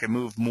stocks that can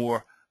move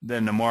more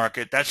than the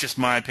market. That's just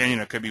my opinion.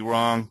 I could be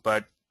wrong,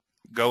 but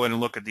go in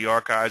and look at the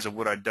archives of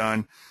what I've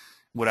done,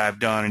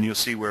 and you'll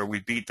see where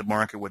we beat the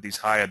market with these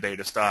higher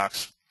beta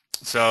stocks.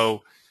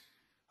 So,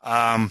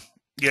 I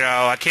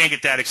can't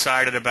get that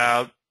excited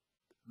about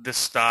this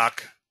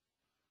stock,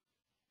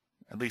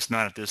 at least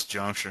not at this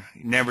juncture.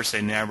 You never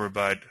say never,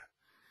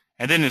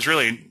 and then there's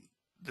really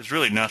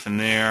nothing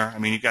there. I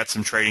mean, you got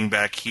some trading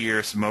back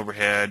here, some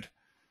overhead.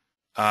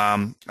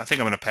 I think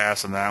I'm going to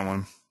pass on that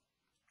one.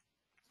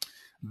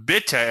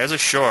 Bitta as a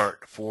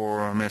short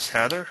for Miss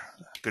Heather.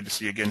 Good to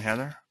see you again,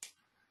 Heather.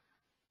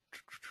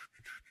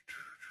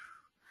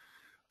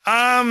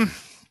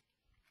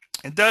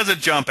 It doesn't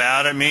jump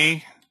out at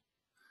me,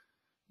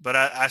 but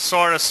I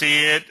sort of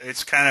see it.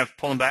 It's kind of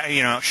pulling back,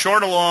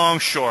 short along,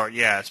 short,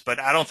 yes, but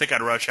I don't think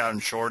I'd rush out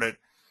and short it.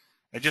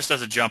 It just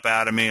doesn't jump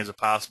out at me as a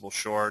possible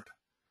short.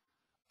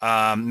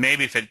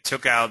 Maybe if it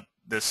took out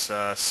this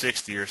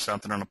 60 or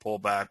something on a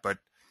pullback, but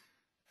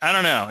I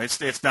don't know.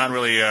 It's not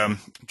really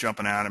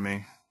jumping out at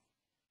me.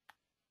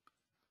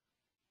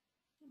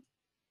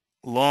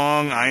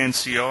 Long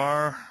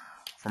INCR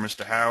for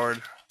Mr.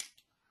 Howard.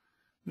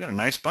 We got a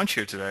nice bunch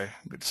here today.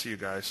 Good to see you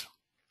guys.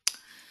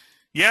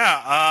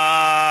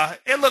 Yeah,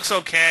 it looks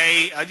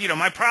okay.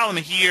 My problem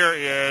here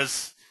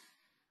is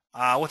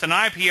with an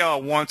IPO, I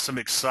want some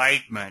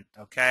excitement,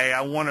 okay?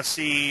 I want to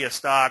see a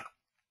stock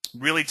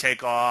really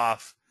take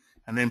off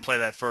and then play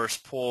that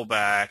first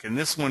pullback. And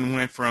this one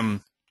went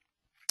from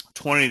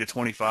 20 to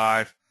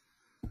 25.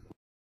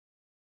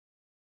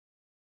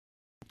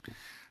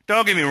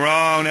 Don't get me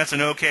wrong, that's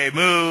an okay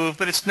move,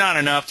 but it's not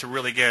enough to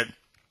really get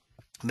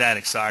that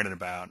excited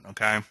about,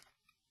 okay?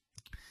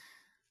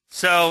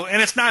 So,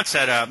 and it's not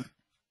set up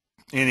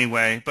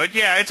anyway, but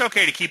yeah, it's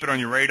okay to keep it on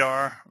your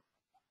radar,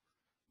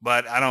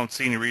 but I don't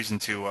see any reason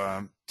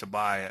to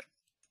buy it,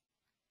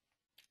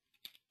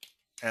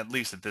 at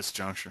least at this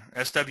juncture.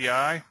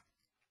 SWI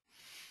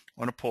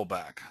on a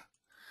pullback.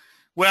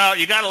 Well,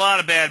 you got a lot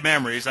of bad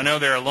memories. I know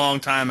they're a long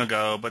time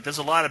ago, but there's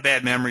a lot of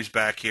bad memories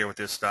back here with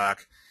this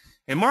stock.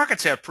 And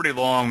markets have pretty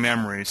long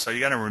memories, so you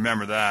got to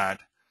remember that.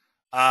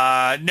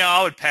 No,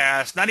 I would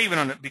pass. Not even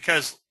on it,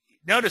 because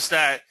notice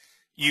that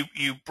you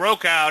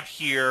broke out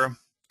here,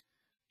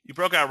 you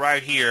broke out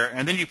right here,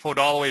 and then you pulled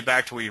all the way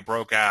back to where you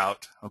broke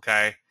out.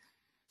 Okay.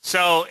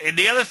 So, and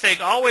the other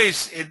thing,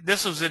 always,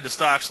 this was in the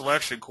stock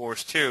selection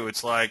course too.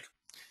 It's like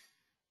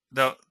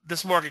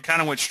this market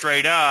kind of went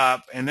straight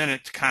up, and then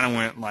it kind of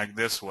went like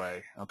this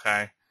way.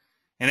 Okay,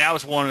 and that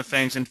was one of the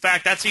things. In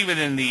fact, that's even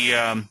in the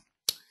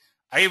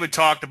I even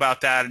talked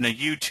about that in the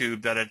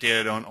YouTube that I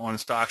did on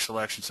stock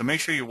selection. So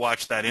make sure you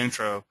watch that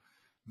intro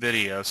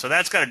video. So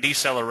that's got a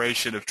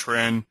deceleration of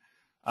trend.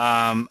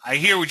 I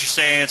hear what you're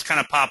saying. It's kind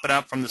of popping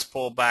up from this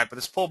pullback, but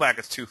this pullback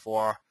is too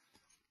far.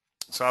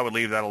 So I would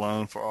leave that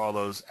alone for all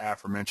those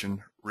aforementioned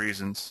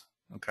reasons.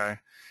 Okay.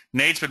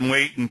 Nate's been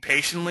waiting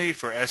patiently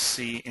for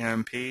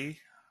SCMP.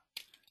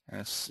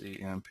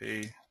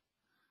 SCMP.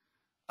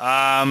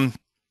 Yeah,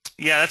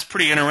 that's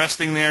pretty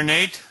interesting there,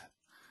 Nate.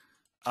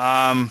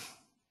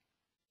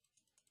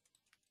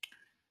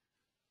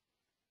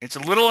 It's a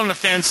little on the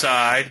thin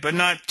side, but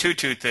not too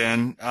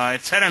thin.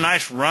 It's had a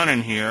nice run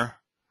in here.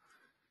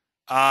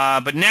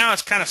 But now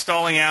it's kind of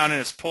stalling out in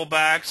its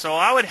pullback. So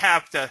I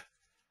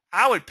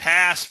would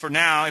pass for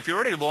now. If you're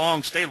already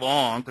long, stay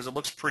long because it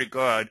looks pretty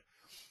good.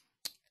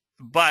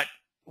 But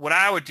what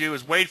I would do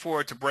is wait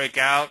for it to break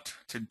out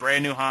to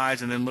brand new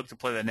highs and then look to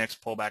play that next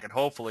pullback. And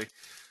hopefully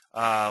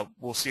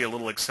we'll see a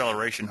little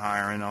acceleration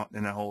higher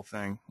in the whole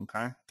thing.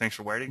 Okay? Thanks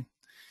for waiting.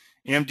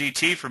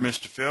 MDT for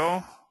Mr.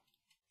 Phil.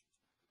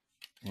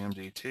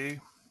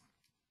 MDT.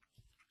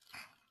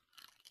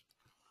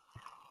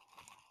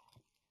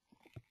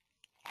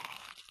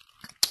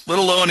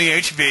 Little low on the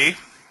HV.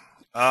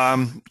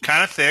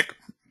 Kind of thick,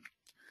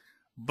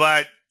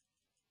 but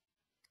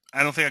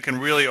I don't think I can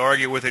really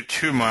argue with it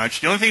too much.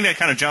 The only thing that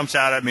kind of jumps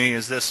out at me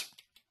is this.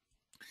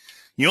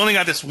 You only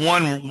got this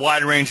one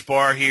wide range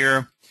bar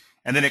here,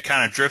 and then it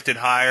kind of drifted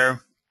higher.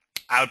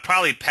 I would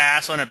probably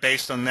pass on it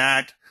based on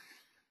that.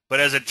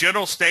 But as a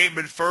general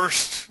statement,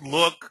 first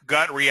look,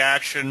 gut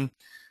reaction,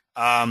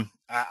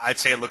 I'd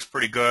say it looks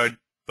pretty good.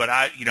 But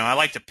I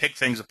like to pick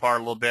things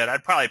apart a little bit.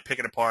 I'd probably pick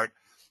it apart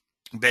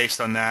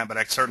based on that, but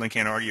I certainly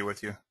can't argue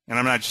with you. And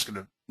I'm not just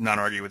going to not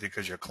argue with you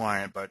because you're a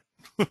client, but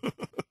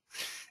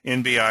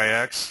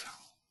NBIX.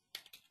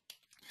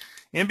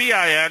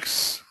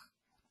 NBIX,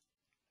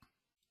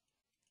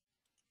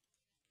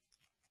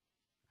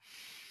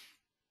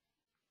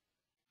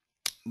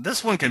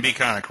 this one can be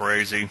kind of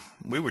crazy.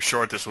 We were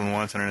short this one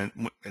once, and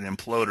it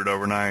imploded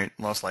overnight,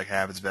 lost like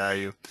half its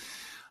value.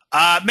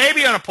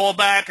 Maybe on a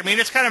pullback. I mean,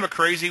 it's kind of a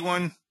crazy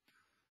one.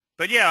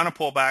 But, yeah, on a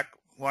pullback,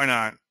 why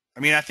not? I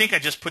mean, I think I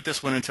just put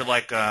this one into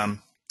like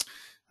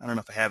I don't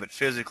know if I have it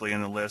physically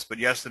in the list, but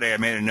yesterday I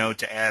made a note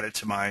to add it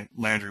to my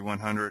Landry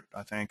 100,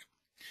 I think.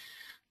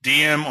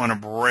 DM on a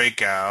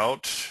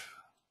breakout.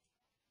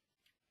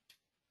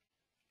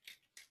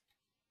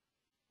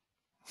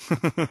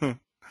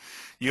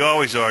 You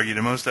always argue.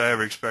 The most I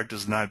ever expect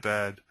is not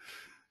bad.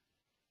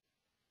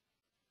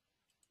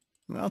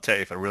 I'll tell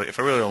you if I really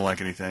don't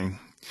like anything.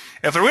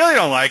 If I really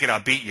don't like it,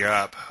 I'll beat you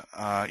up,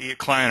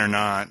 client or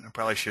not. I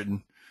probably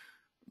shouldn't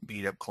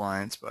beat up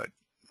clients, but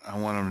I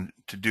want them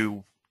to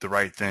do the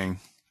right thing.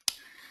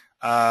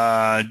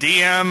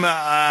 DM,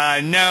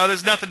 no,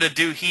 there's nothing to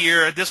do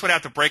here. This would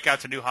have to break out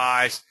to new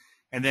highs,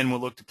 and then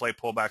we'll look to play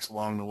pullbacks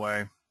along the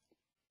way.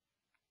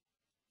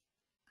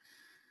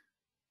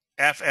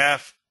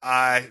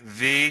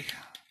 FFIV.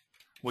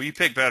 Well, you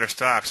pick better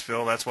stocks,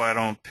 Phil. That's why I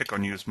don't pick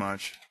on you as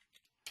much.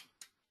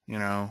 You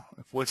know,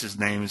 if what's his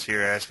name is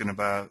here asking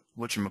about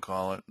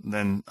whatchamacallit,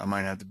 then I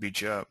might have to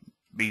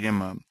beat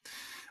him up.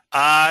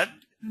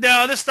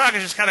 No, this stock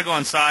is just kind of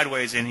going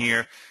sideways in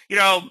here. You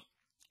know,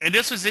 and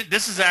this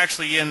is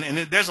actually in, and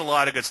there's a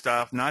lot of good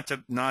stuff. Not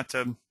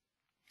to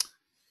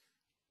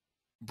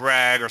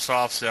brag or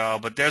soft sell,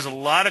 but there's a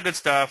lot of good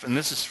stuff, and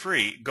this is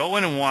free. Go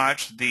in and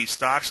watch the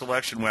stock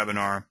selection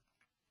webinar,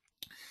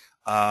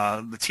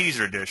 the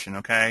teaser edition,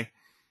 okay?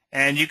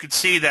 And you can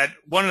see that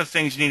one of the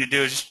things you need to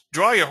do is just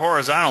draw your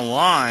horizontal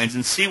lines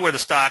and see where the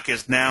stock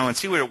is now and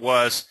see where it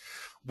was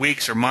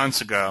weeks or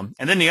months ago.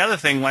 And then the other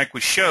thing, like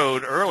we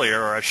showed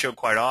earlier, or I show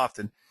quite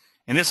often,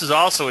 and this is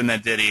also in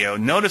that video,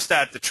 notice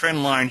that the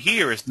trend line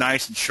here is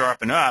nice and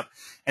sharp and up,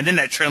 and then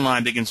that trend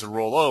line begins to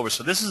roll over.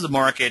 So this is a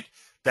market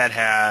that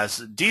has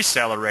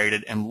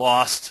decelerated and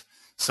lost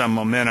some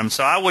momentum.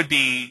 So I would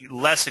be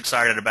less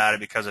excited about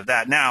it because of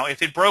that. Now,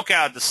 if it broke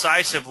out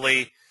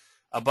decisively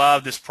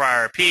above this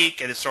prior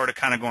peak and it's sort of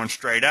kind of going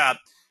straight up,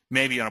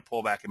 maybe on a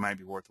pullback it might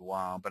be worth a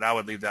while, but I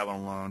would leave that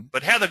one alone.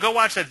 But Heather, go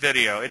watch that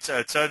video.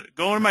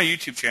 Go on my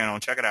YouTube channel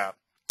and check it out.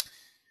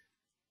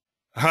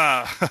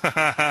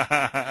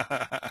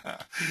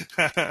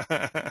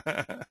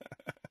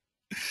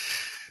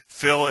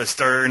 Phil is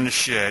stirring the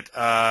shit.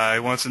 He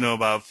wants to know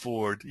about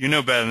Ford. You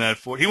know better than that,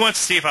 Ford. He wants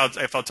to see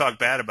if I'll talk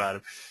bad about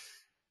him.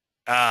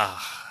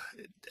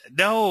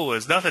 No,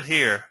 there's nothing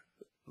here.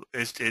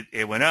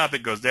 It went up.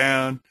 It goes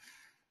down.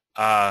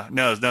 No,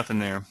 there's nothing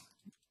there.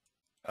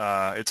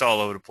 It's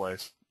all over the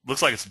place.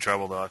 Looks like it's in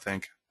trouble though, I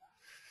think.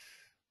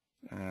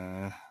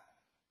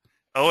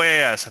 OAS.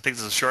 I think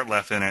there's a short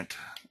left in it.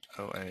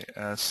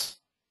 OAS.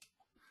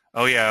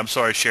 Oh yeah, I'm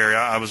sorry, Sherry.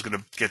 I was going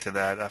to get to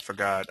that. I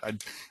forgot. I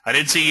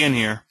didn't see you in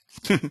here.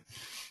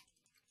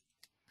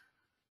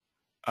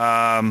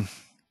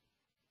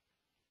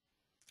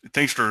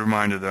 Thanks for the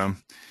reminder, though.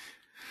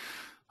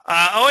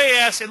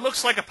 OAS, it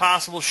looks like a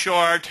possible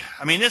short.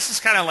 I mean, this is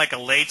kind of like a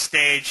late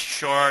stage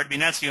short. I mean,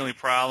 that's the only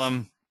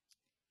problem.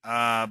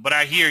 But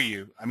I hear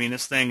you. I mean,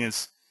 this thing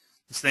is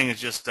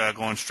just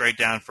going straight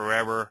down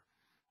forever.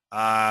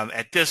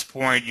 At this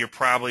point, you're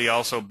probably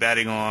also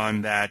betting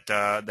on that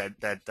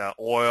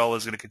oil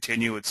is going to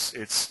continue its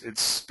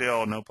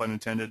spill. No pun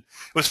intended.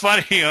 It was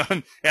funny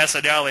on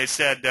SNL. They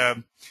said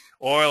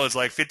oil is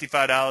like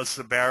 $55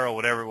 a barrel,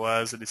 whatever it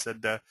was, and they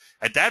said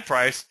at that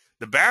price,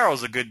 the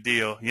barrel's a good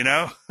deal. You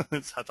know, I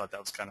thought that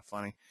was kind of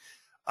funny.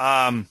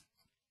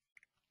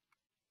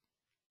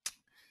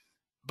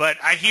 But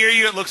I hear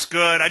you. It looks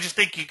good. I just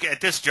think you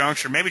at this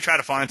juncture maybe try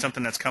to find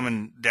something that's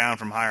coming down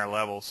from higher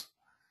levels.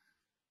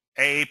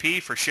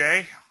 AAP for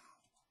Shay.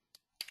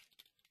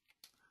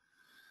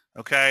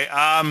 Okay.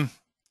 I mean,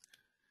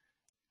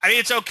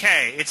 it's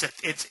okay.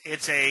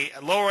 It's a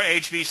lower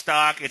HV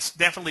stock. It's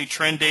definitely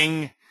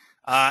trending,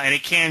 and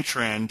it can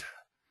trend.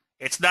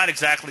 It's not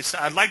exactly.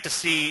 I'd like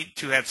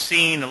to have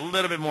seen a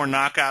little bit more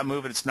knockout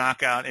move, and it's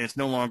knockout, and it's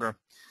no longer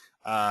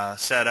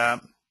set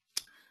up.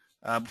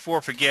 Before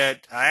I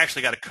forget, I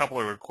actually got a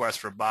couple of requests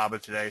for BABA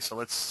today, so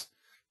let's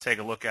take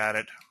a look at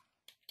it.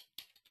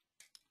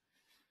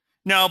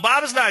 No,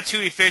 BABA's not too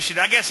efficient.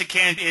 I guess it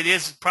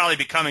is probably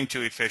becoming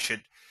too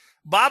efficient.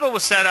 BABA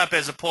was set up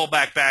as a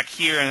pullback back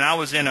here, and I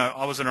was in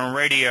a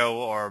radio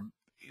or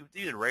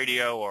either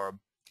radio or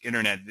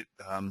internet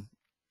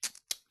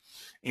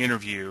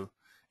interview,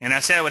 and I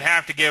said I would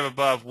have to give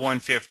above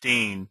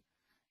 115,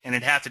 and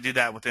it'd have to do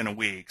that within a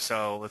week.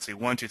 So let's see,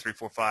 1, 2, 3,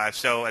 4, 5.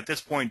 So at this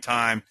point in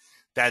time,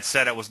 that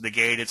setup was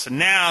negated. So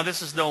now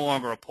this is no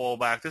longer a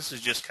pullback. This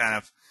is just kind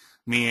of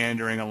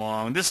meandering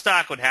along. This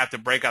stock would have to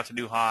break out to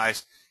new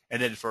highs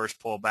and then first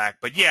pull back.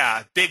 But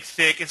yeah, big,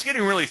 thick. It's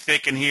getting really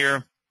thick in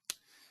here.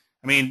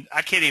 I mean,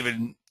 I can't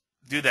even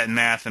do that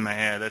math in my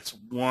head. That's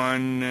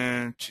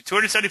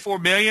 274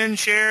 million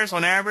shares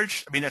on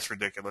average. I mean, that's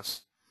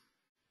ridiculous.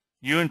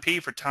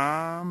 UNP for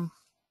Tom.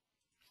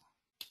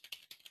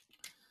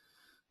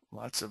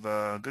 Lots of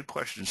good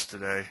questions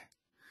today.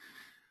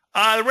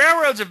 The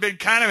railroads have been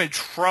kind of in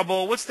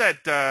trouble. What's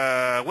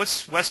that?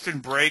 What's Western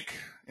Break?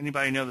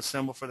 Anybody know the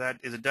symbol for that?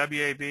 Is it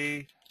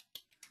WAB?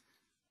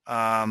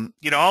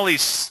 You know, all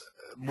these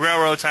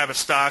railroad type of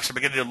stocks are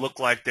beginning to look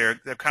like they're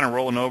kind of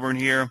rolling over in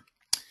here.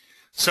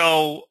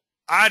 So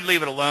I'd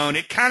leave it alone.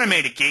 It kind of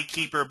made a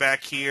gatekeeper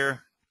back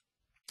here,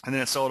 and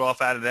then it sold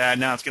off out of that.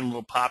 Now it's getting a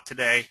little pop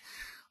today.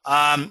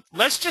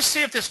 Let's just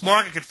see if this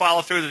market can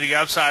follow through to the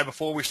upside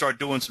before we start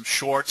doing some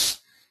shorts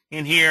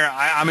in here.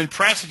 I'm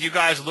impressed with you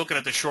guys looking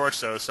at the shorts,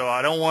 though, so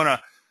I don't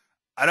want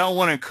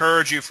to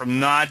encourage you from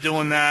not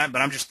doing that,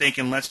 but I'm just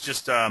thinking let's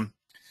just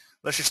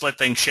let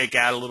things shake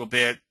out a little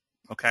bit.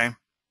 Okay.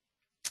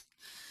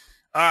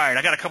 All right,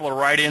 I got a couple of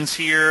write-ins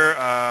here.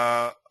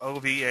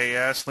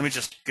 OVAS. Let me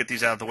just get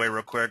these out of the way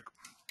real quick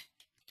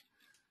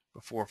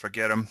before I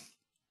forget them.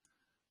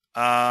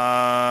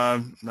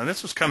 Now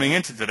this was coming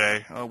into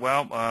today. Oh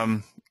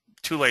well,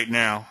 too late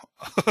now.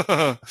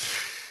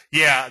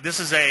 Yeah,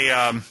 this is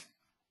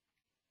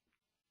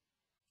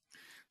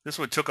this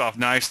one took off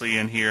nicely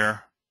in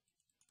here,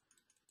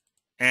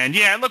 and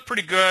yeah, it looked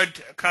pretty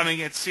good coming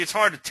in. See, it's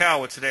hard to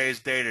tell with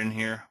today's data in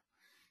here.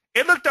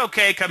 It looked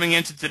okay coming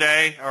into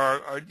today,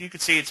 or you can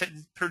see it's a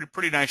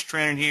pretty nice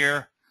trend in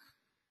here.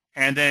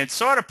 And then it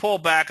sort of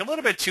pulled back a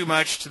little bit too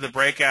much to the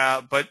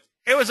breakout, but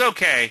it was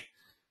okay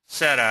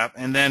setup.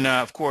 And then,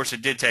 of course,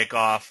 it did take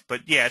off.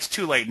 But, yeah, it's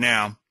too late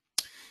now.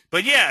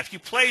 But, yeah, if you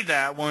played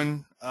that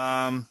one, who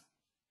are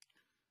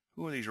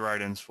these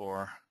write-ins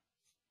for?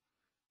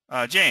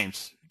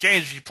 James.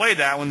 James, if you played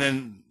that one,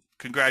 then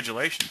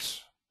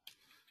congratulations.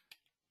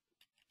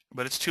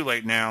 But it's too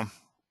late now.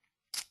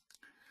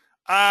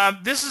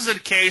 This is a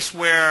case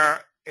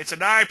where it's an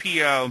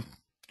IPO,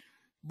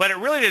 but it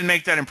really didn't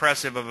make that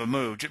impressive of a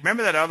move.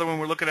 Remember that other one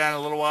we were looking at a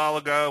little while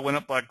ago? It went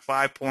up like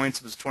 5 points.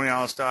 It was a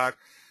 $20 stock.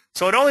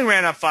 So it only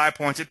ran up 5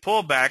 points. It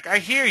pulled back. I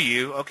hear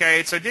you,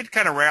 okay? So it did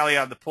kind of rally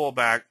out of the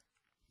pullback.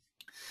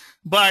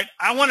 But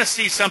I want to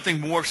see something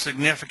more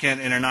significant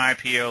in an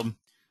IPO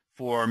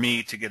for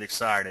me to get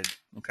excited,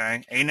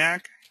 okay?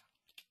 ANAC?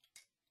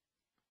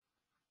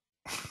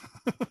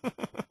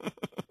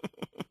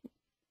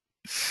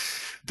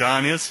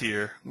 Don is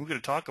here. We're going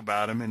to talk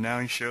about him, and now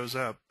he shows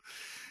up.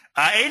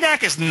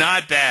 ANAC is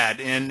not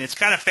bad, and it's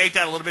kind of faked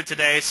out a little bit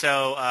today,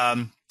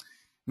 so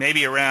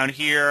maybe around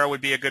here would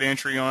be a good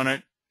entry on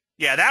it.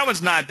 Yeah, that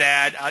one's not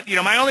bad.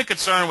 My only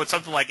concern with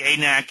something like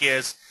ANAC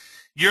is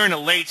you're in a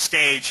late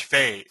stage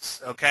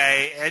phase,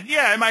 okay? And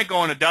yeah, it might go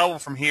on a double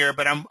from here,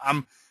 but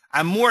I'm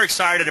more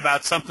excited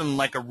about something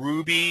like a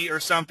Ruby or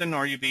something,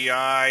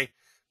 RUBI,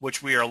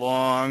 which we are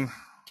long.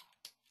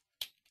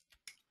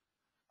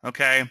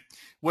 Okay,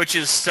 which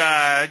is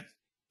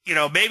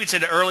maybe it's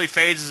in the early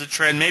phases of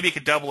trend. Maybe it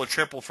could double or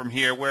triple from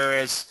here.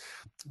 Whereas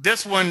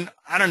this one,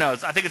 I don't know.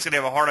 I think it's going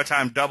to have a harder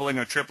time doubling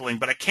or tripling.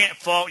 But I can't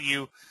fault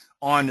you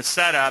on the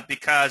setup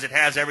because it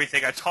has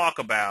everything I talk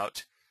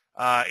about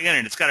in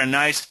it. It's got a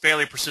nice,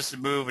 fairly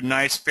persistent move, a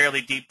nice,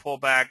 fairly deep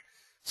pullback.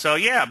 So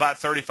yeah, about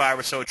 35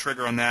 or so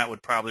trigger on that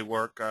would probably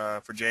work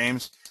for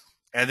James.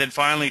 And then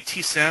finally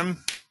TSIM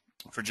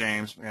for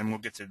James, and we'll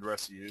get to the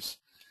rest of these.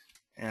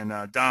 And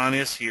Don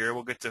is here.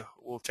 We'll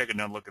take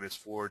another look at his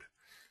Ford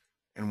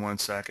in 1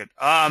 second.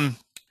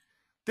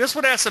 This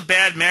one has some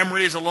bad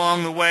memories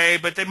along the way,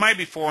 but they might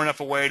be far enough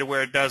away to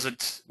where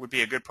it would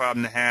be a good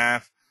problem to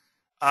have.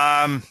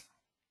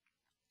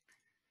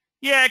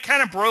 Yeah, it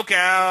kind of broke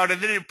out,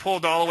 and then it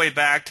pulled all the way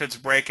back to its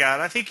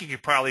breakout. I think you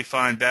could probably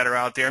find better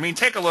out there. I mean,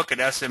 take a look at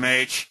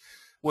SMH,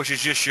 which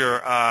is just your,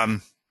 if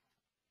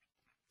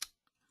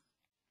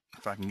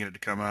I can get it to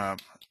come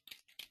up,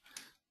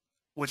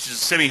 which is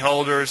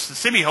semi-holders. The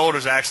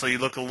semi-holders actually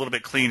look a little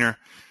bit cleaner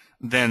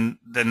than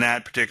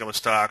that particular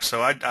stock,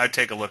 so I'd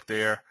take a look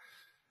there.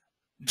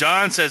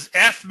 John says,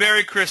 F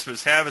Merry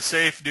Christmas. Have a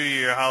safe New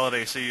Year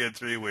holiday. See you in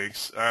 3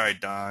 weeks. All right,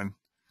 Don.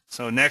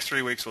 So next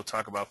 3 weeks we'll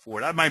talk about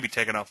Ford. I might be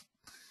taking off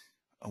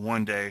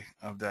one day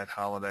of that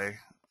holiday.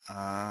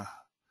 Yeah,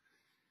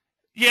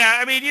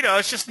 I mean,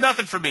 it's just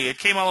nothing for me. It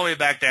came all the way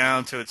back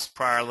down to its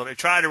prior level. It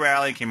tried to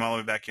rally and came all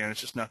the way back in.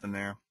 It's just nothing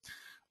there.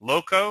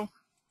 Loco.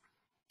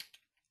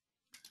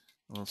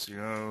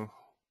 LCO.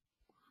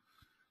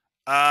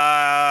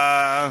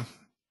 Yeah,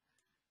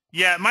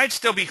 it might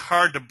still be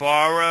hard to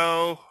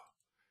borrow,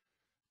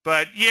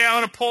 but yeah,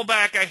 on a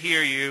pullback, I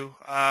hear you.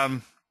 I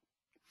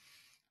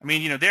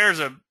mean, there's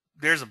a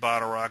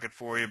bottle rocket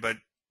for you, but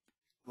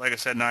like I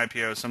said in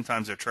IPO,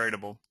 sometimes they're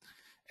tradable.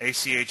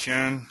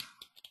 ACHN.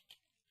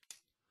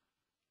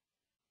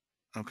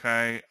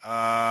 Okay.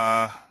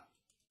 No,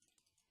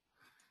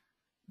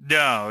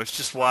 it's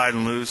just wide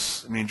and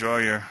loose. I mean,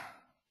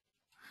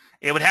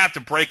 it would have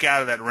to break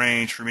out of that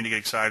range for me to get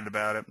excited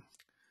about it.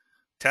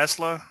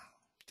 Tesla,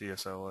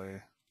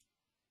 DSLA.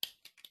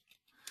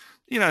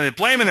 They're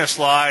blaming their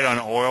slide on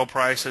oil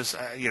prices.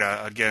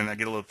 Again, I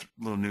get a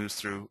little news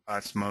through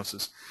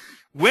osmosis.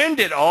 When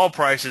did oil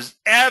prices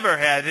ever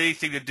have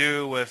anything to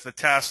do with the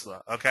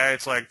Tesla? Okay,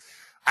 it's like,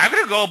 I'm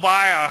going to go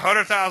buy a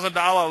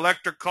 $100,000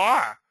 electric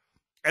car.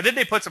 And then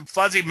they put some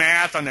fuzzy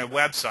math on their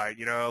website,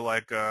 you'd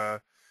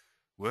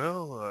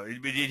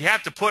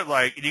have to put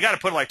you got to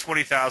put like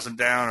 20,000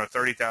 down or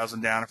 30,000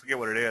 down. I forget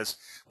what it is.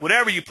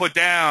 Whatever you put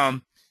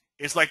down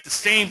is like the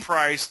same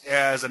price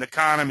as an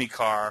economy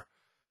car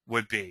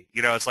would be.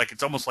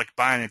 It's almost like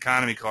buying an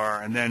economy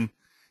car. And then,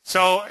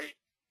 so,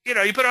 you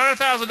put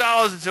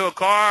 $100,000 into a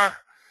car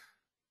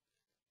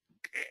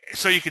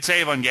so you could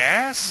save on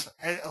gas.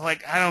 I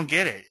don't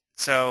get it.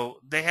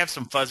 So they have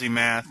some fuzzy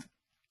math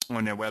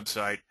on their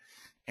website.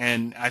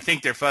 And I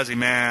think their fuzzy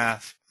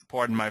math,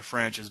 pardon my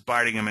French, is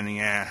biting them in the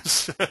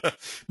ass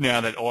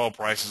now that oil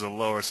prices are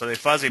lower. So the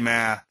fuzzy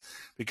math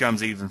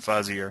becomes even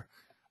fuzzier.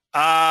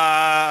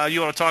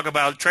 You want to talk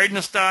about trading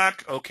the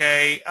stock?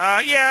 Okay.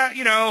 Yeah,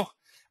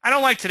 I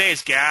don't like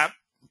today's gap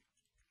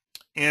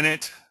in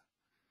it.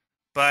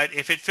 But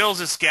if it fills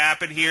this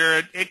gap in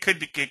here, it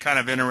could get kind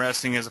of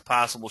interesting as a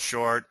possible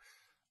short.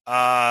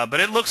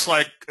 But it looks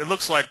like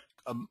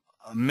a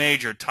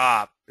major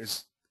top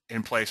is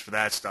in place for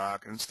that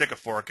stock, and stick a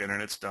fork in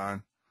it, it's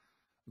done.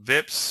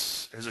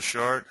 Vips is a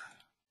short.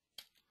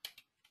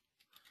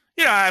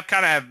 I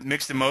kind of have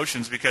mixed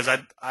emotions because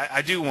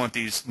I do want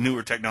these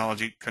newer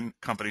technology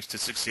companies to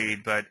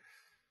succeed, but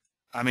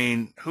I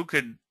mean, who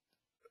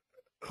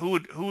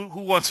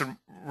wants to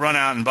run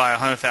out and buy a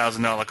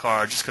 $100,000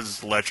 car just because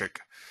it's electric?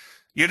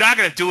 You're not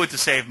going to do it to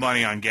save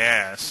money on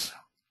gas.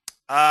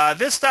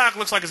 This stock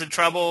looks like it's in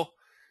trouble,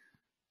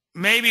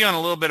 maybe on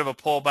a little bit of a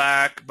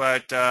pullback,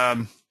 but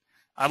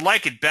I'd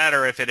like it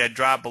better if it had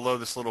dropped below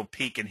this little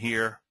peak in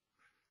here,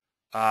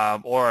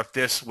 or if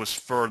this was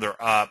further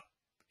up.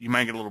 You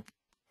might get a little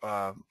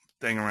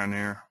thing around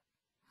here.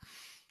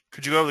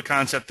 Could you go over the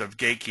concept of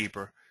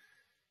gatekeeper?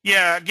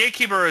 Yeah,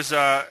 gatekeeper is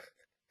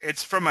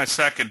it's from my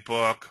second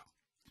book,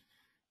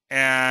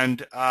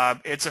 and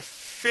it's a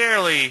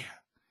fairly.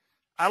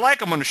 I like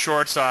them on the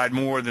short side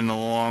more than the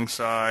long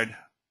side.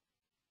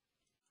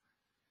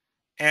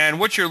 And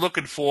what you're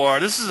looking for,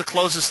 this is the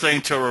closest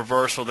thing to a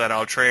reversal that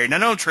I'll trade. And I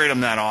don't trade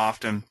them that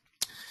often.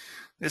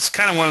 It's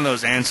kind of one of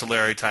those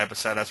ancillary type of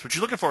setups. But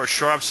you're looking for a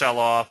sharp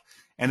sell-off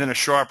and then a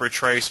sharp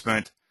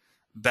retracement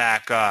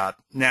back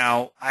up.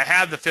 Now, I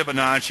have the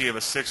Fibonacci of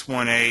a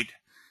 618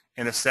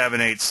 and a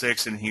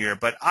 786 in here.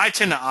 But I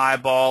tend to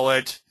eyeball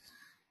it,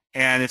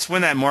 and it's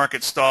when that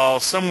market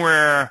stalls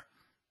somewhere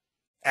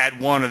at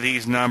one of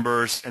these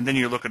numbers, and then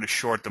you're looking to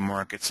short the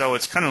market. So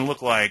it's kind of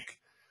look like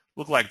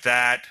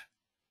that.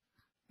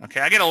 Okay,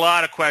 I get a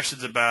lot of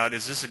questions about,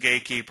 is this a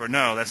gatekeeper?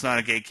 No, that's not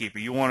a gatekeeper.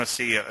 You want to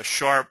see a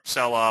sharp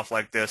sell-off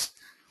like this.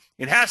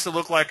 It has to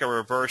look like a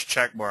reverse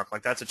check mark.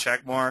 Like that's a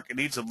check mark. It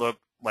needs to look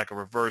like a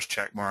reverse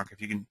check mark,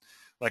 if you can,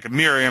 like a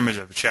mirror image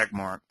of a check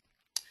mark.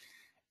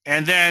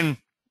 And then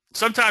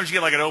sometimes you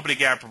get like an opening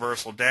gap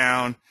reversal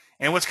down.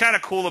 And what's kind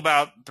of cool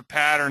about the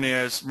pattern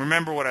is,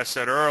 remember what I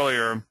said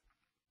earlier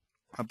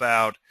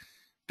about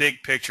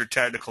big picture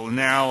technical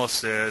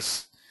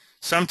analysis.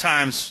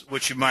 Sometimes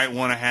what you might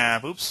want to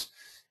have,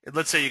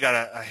 let's say you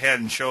got a head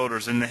and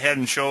shoulders, and the head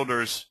and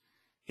shoulders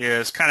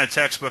is kind of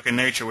textbook in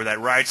nature, where that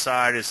right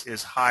side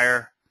is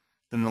higher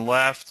than the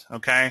left,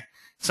 okay?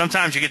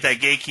 Sometimes you get that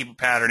gatekeeper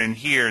pattern in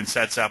here and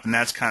sets up, and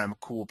that's kind of a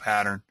cool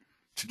pattern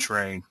to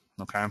trade,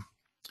 okay?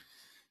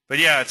 But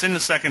yeah, it's in the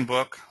second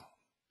book.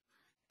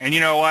 And you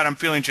know what? I'm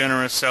feeling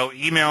generous, so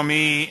email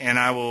me, and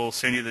I will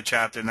send you the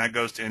chapter, and that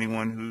goes to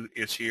anyone who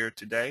is here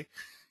today.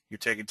 You're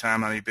taking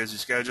time out of your busy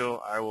schedule.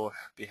 I will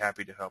be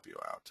happy to help you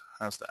out.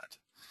 How's that?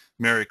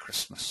 Merry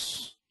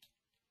Christmas.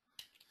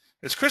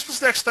 Is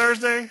Christmas next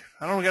Thursday?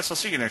 I don't guess I'll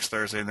see you next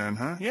Thursday then,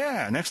 huh?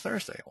 Yeah, next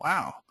Thursday.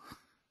 Wow.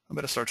 I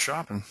better start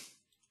shopping.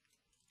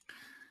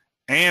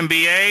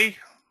 AMBA.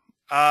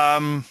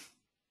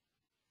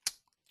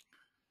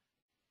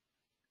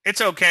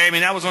 It's okay. I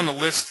mean, that was on the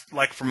list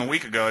like from a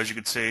week ago, as you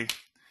can see.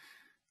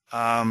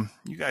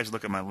 You guys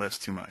look at my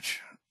list too much.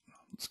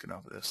 Let's get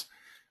off of this.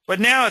 But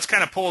now it's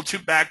kind of pulled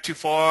back too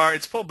far.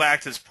 It's pulled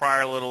back to this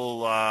prior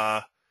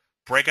little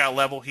breakout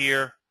level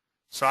here.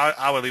 So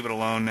I would leave it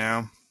alone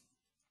now.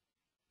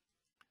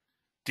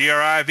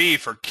 DRIV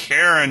for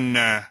Karen.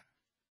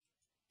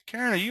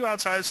 Karen, are you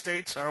outside the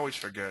States? I always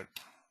forget.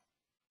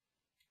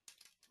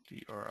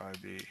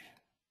 DRIV.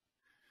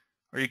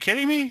 Are you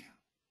kidding me?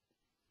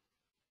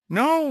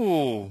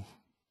 No.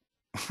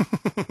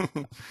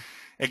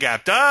 It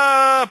gapped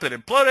up. It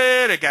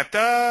imploded. It gapped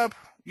up.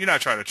 You're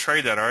not trying to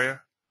trade that, are you?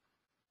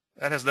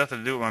 That has nothing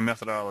to do with my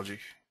methodology.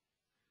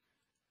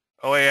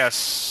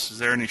 OAS. Is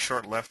there any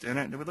short left in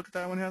it? Did we look at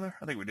that one, Heather?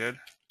 I think we did.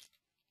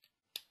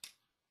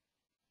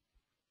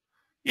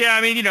 Yeah,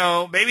 I mean, you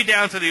know, maybe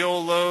down to the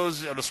old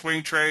lows of the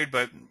swing trade,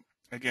 but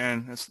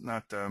again, it's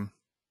not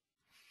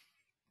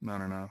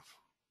enough.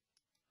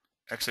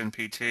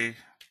 XNPT.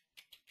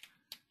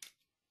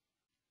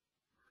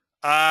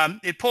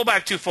 It pulled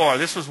back too far.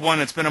 This was one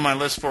that's been on my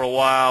list for a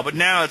while, but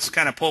now it's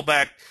kind of pulled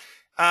back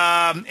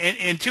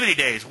in too many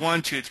days.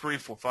 1, 2, 3,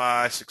 4,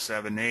 5, 6,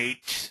 7,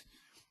 8,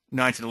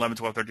 9, 10, 11,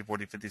 12, 13,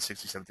 14, 15,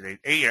 16, 17,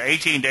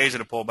 18 days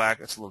of a pullback.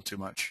 That's a little too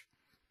much.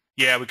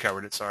 Yeah, we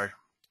covered it. Sorry.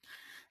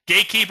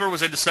 Gatekeeper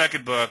was in the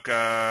second book,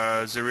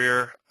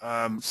 Zarir.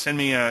 Send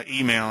me an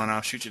email, and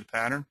I'll shoot you the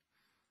pattern.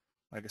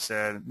 Like I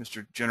said,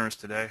 Mr. Generous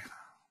today.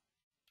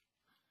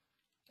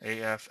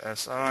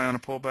 AFSI on a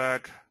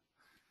pullback.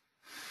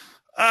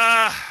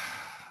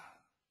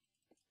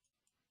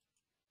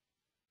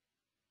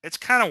 It's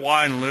kind of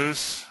wide and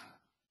loose.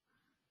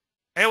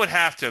 It would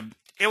have to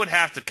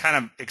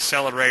kind of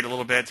accelerate a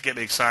little bit to get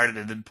me excited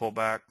and then pull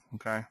back.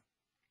 Okay.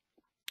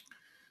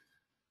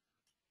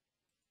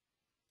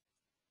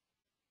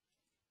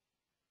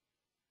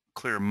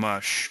 Clear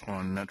Mush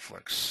on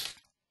Netflix.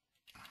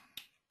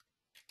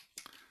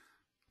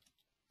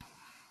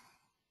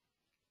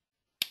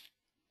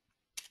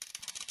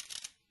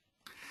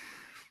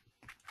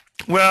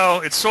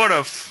 Well, it's sort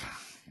of,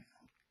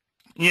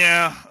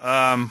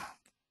 yeah.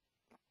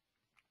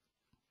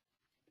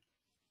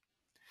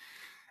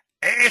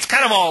 It's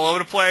kind of all over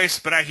the place,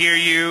 but I hear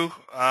you,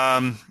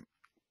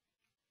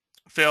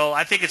 Phil.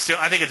 I think it's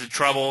in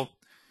trouble,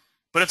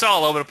 but it's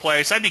all over the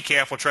place. I'd be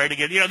careful trading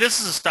it. You know, this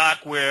is a stock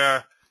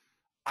where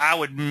I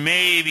would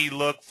maybe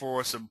look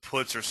for some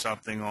puts or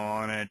something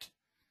on it,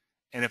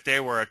 and if they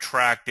were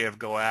attractive,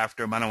 go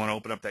after them. I don't want to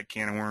open up that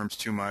can of worms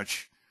too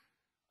much,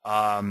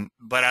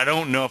 but I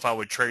don't know if I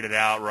would trade it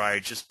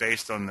outright just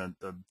based on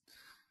the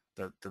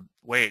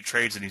way it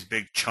trades in these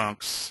big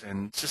chunks,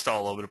 and it's just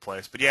all over the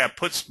place. But yeah,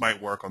 puts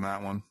might work on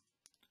that one.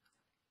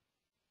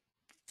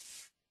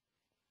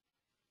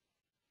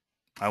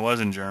 I was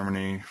in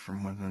Germany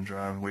from Within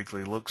Drive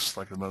weekly. Looks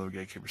like another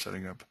gatekeeper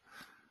setting up.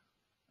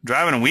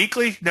 Driving a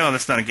weekly? No,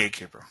 that's not a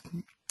gatekeeper.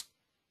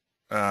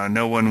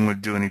 No one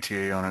would do any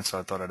TA on it, so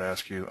I thought I'd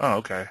ask you. Oh,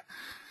 okay.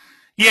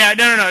 Yeah,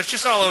 no. It's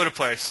just all over the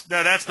place.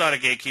 No, that's not a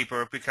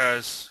gatekeeper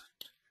because,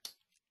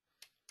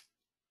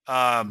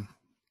 no,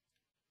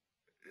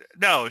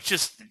 it's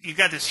just you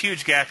got this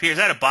huge gap here. Is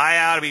that a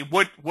buyout? I mean,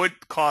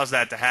 what caused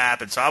that to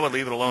happen? So I would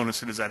leave it alone as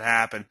soon as that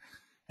happened,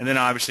 and then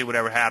obviously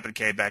whatever happened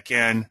came back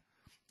in,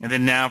 and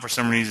then now for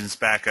some reason it's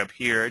back up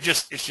here.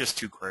 It's just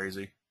too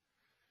crazy.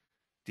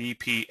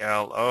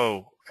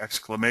 DPLO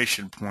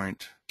exclamation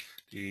point.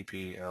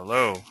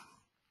 DPLO.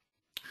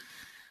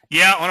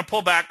 Yeah, I want to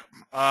pull back.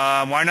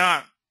 Why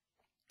not?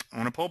 I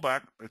want to pull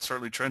back. It's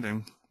certainly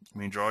trending. I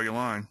mean, draw your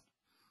line.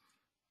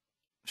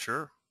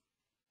 Sure.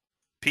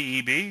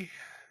 PEB,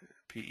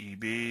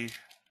 PEB,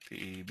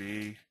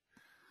 PEB.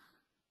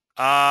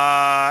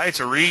 It's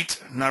a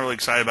REIT. I'm not really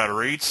excited about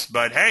REITs,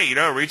 but hey, you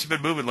know, REITs have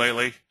been moving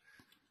lately.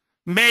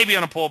 Maybe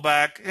on a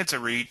pullback. It's a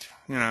REIT,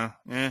 you know.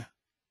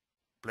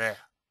 Blah.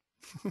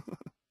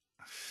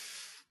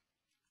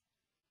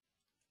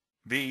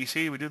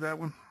 VEC, we do that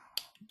one?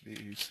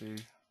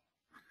 VEC.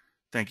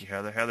 Thank you,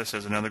 Heather. Heather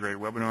says another great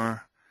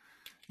webinar.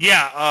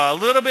 Yeah, a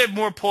little bit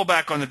more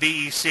pullback on the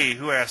VEC.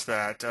 Who asked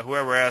that?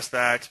 Whoever asked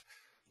that.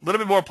 A little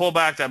bit more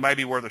pullback. That might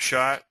be worth a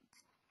shot.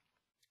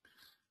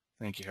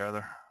 Thank you,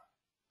 Heather.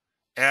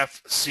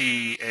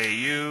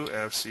 FCAU,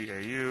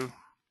 FCAU.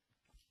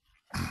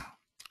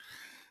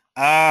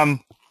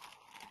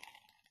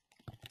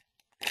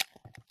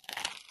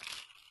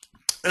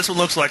 This one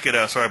looks like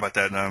it. Sorry about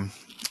that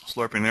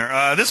slurping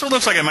there. This one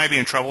looks like it might be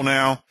in trouble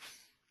now.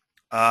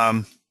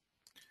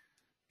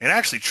 It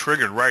actually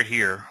triggered right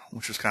here,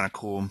 which is kind of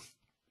cool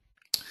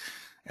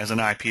as an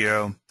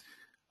IPO.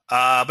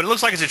 But it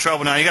looks like it's in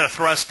trouble now. You got to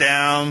thrust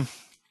down.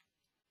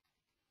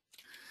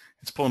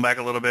 It's pulling back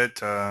a little bit.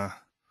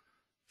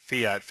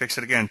 Fiat, fix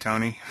it again,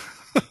 Tony.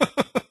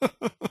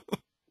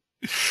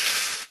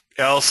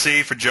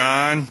 LC for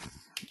John.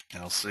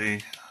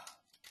 LC.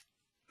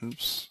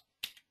 Oops.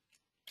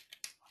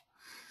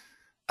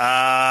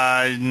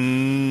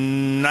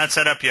 Not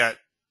set up yet.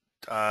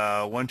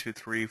 1, 2,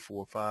 3,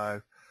 4,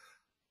 5.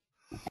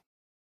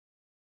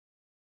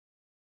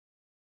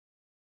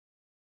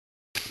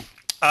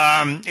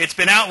 It's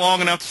been out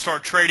long enough to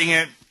start trading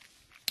it,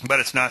 but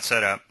it's not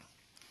set up.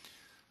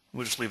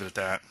 We'll just leave it at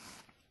that.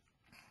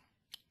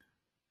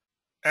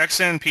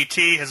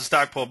 XNPT has a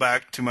stock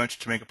pullback too much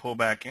to make a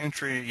pullback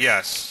entry.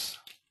 Yes.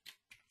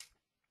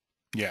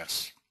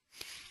 Yes.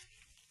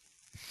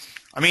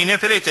 I mean,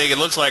 if anything, it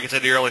looks like it's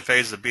in the early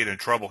phases of being in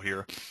trouble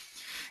here.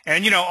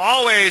 And, you know,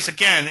 always,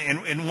 again,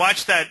 and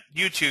watch that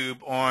YouTube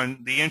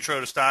on the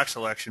intro to stock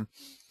selection,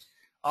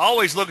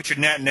 always look at your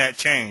net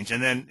change.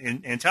 And then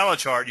in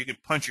IntelliChart, you can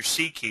punch your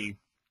C key,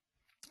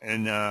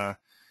 and your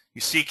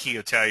C key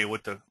will tell you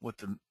what the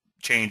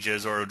change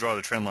is, or it'll draw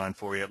the trend line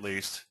for you at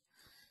least.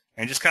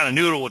 And just kind of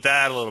noodle with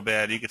that a little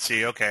bit. You can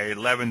see, okay,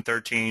 11,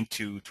 13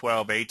 to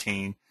 12,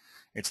 18,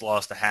 it's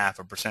lost a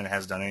 0.5%. It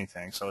hasn't done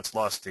anything, so it's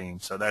lost steam.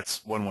 So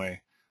that's one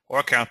way.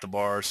 Or count the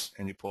bars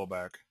and you pull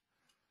back.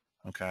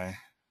 Okay.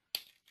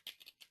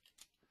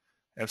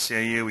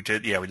 FCAU, we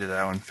did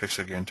that one. Fix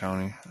it again,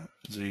 Tony.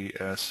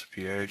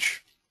 ZSPH.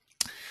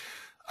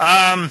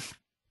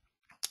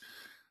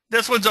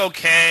 This one's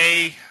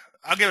okay.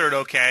 I'll give it an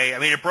okay. I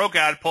mean, it broke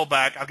out, pulled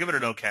back. I'll give it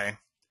an okay.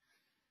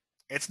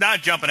 It's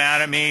not jumping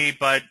out at me,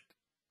 but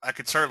I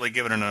could certainly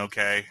give it an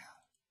okay.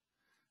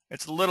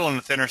 It's a little on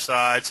the thinner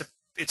side.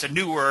 It's a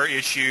newer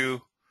issue.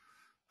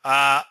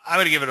 I'm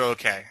going to give it an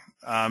okay.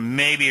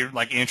 Maybe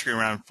like entry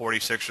around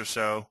 46 or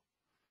so.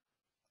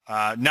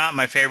 Not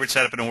my favorite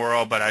setup in the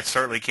world, but I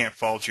certainly can't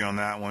fault you on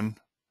that one.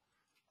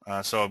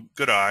 So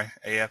good eye.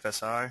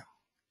 AFSI.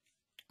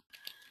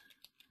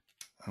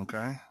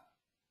 Okay.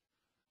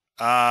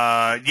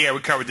 Yeah, we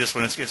covered this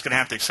one. It's going to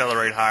have to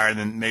accelerate higher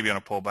than maybe on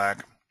a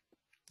pullback.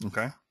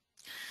 Okay.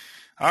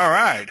 All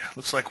right.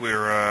 Looks like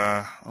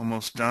we're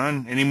almost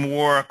done. Any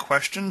more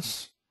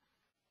questions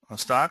on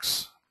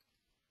stocks?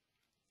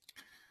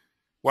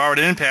 While we're at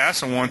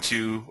impasse, I want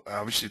to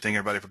obviously thank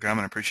everybody for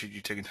coming. I appreciate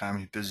you taking time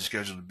in your busy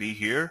schedule to be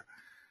here.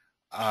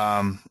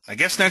 I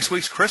guess next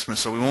week's Christmas,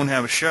 so we won't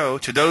have a show.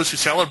 To those who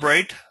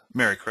celebrate,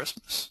 Merry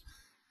Christmas.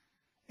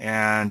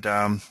 And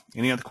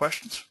any other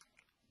questions?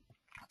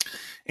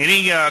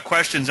 Any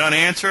questions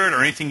unanswered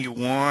or anything you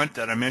want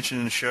that I mentioned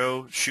in the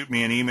show, shoot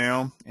me an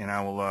email, and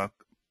I will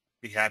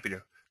be happy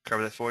to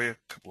cover that for you. A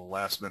couple of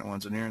last-minute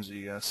ones in here.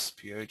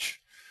 ZSPH.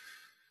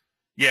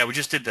 Yeah, we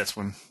just did this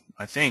one,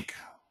 I think.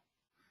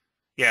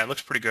 Yeah, it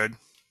looks pretty good.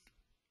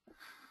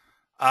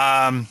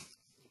 Yeah,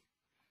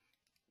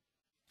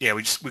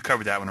 we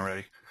covered that one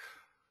already.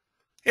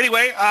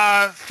 Anyway,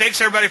 thanks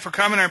everybody for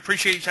coming. I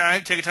appreciate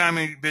you taking time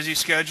in your busy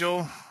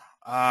schedule.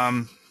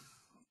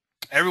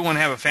 Everyone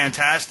have a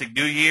fantastic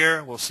New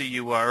Year. We'll see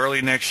you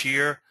early next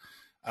year.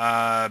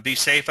 Be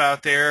safe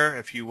out there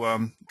if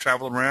you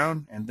travel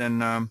around. And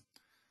then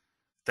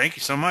thank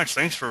you so much.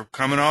 Thanks for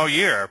coming all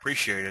year. I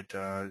appreciate it.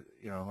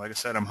 You know, like I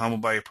said, I'm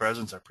humbled by your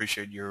presence. I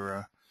appreciate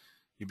your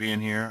you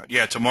being here.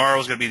 Yeah,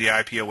 tomorrow's going to be the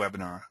IPO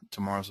webinar.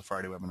 Tomorrow's the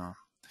Friday webinar.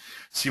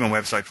 See my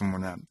website for more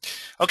on that.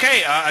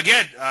 Okay,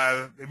 again,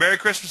 Merry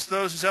Christmas to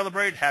those who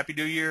celebrate. Happy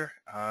New Year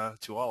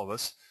to all of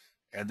us.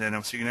 And then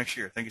I'll see you next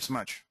year. Thank you so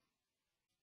much.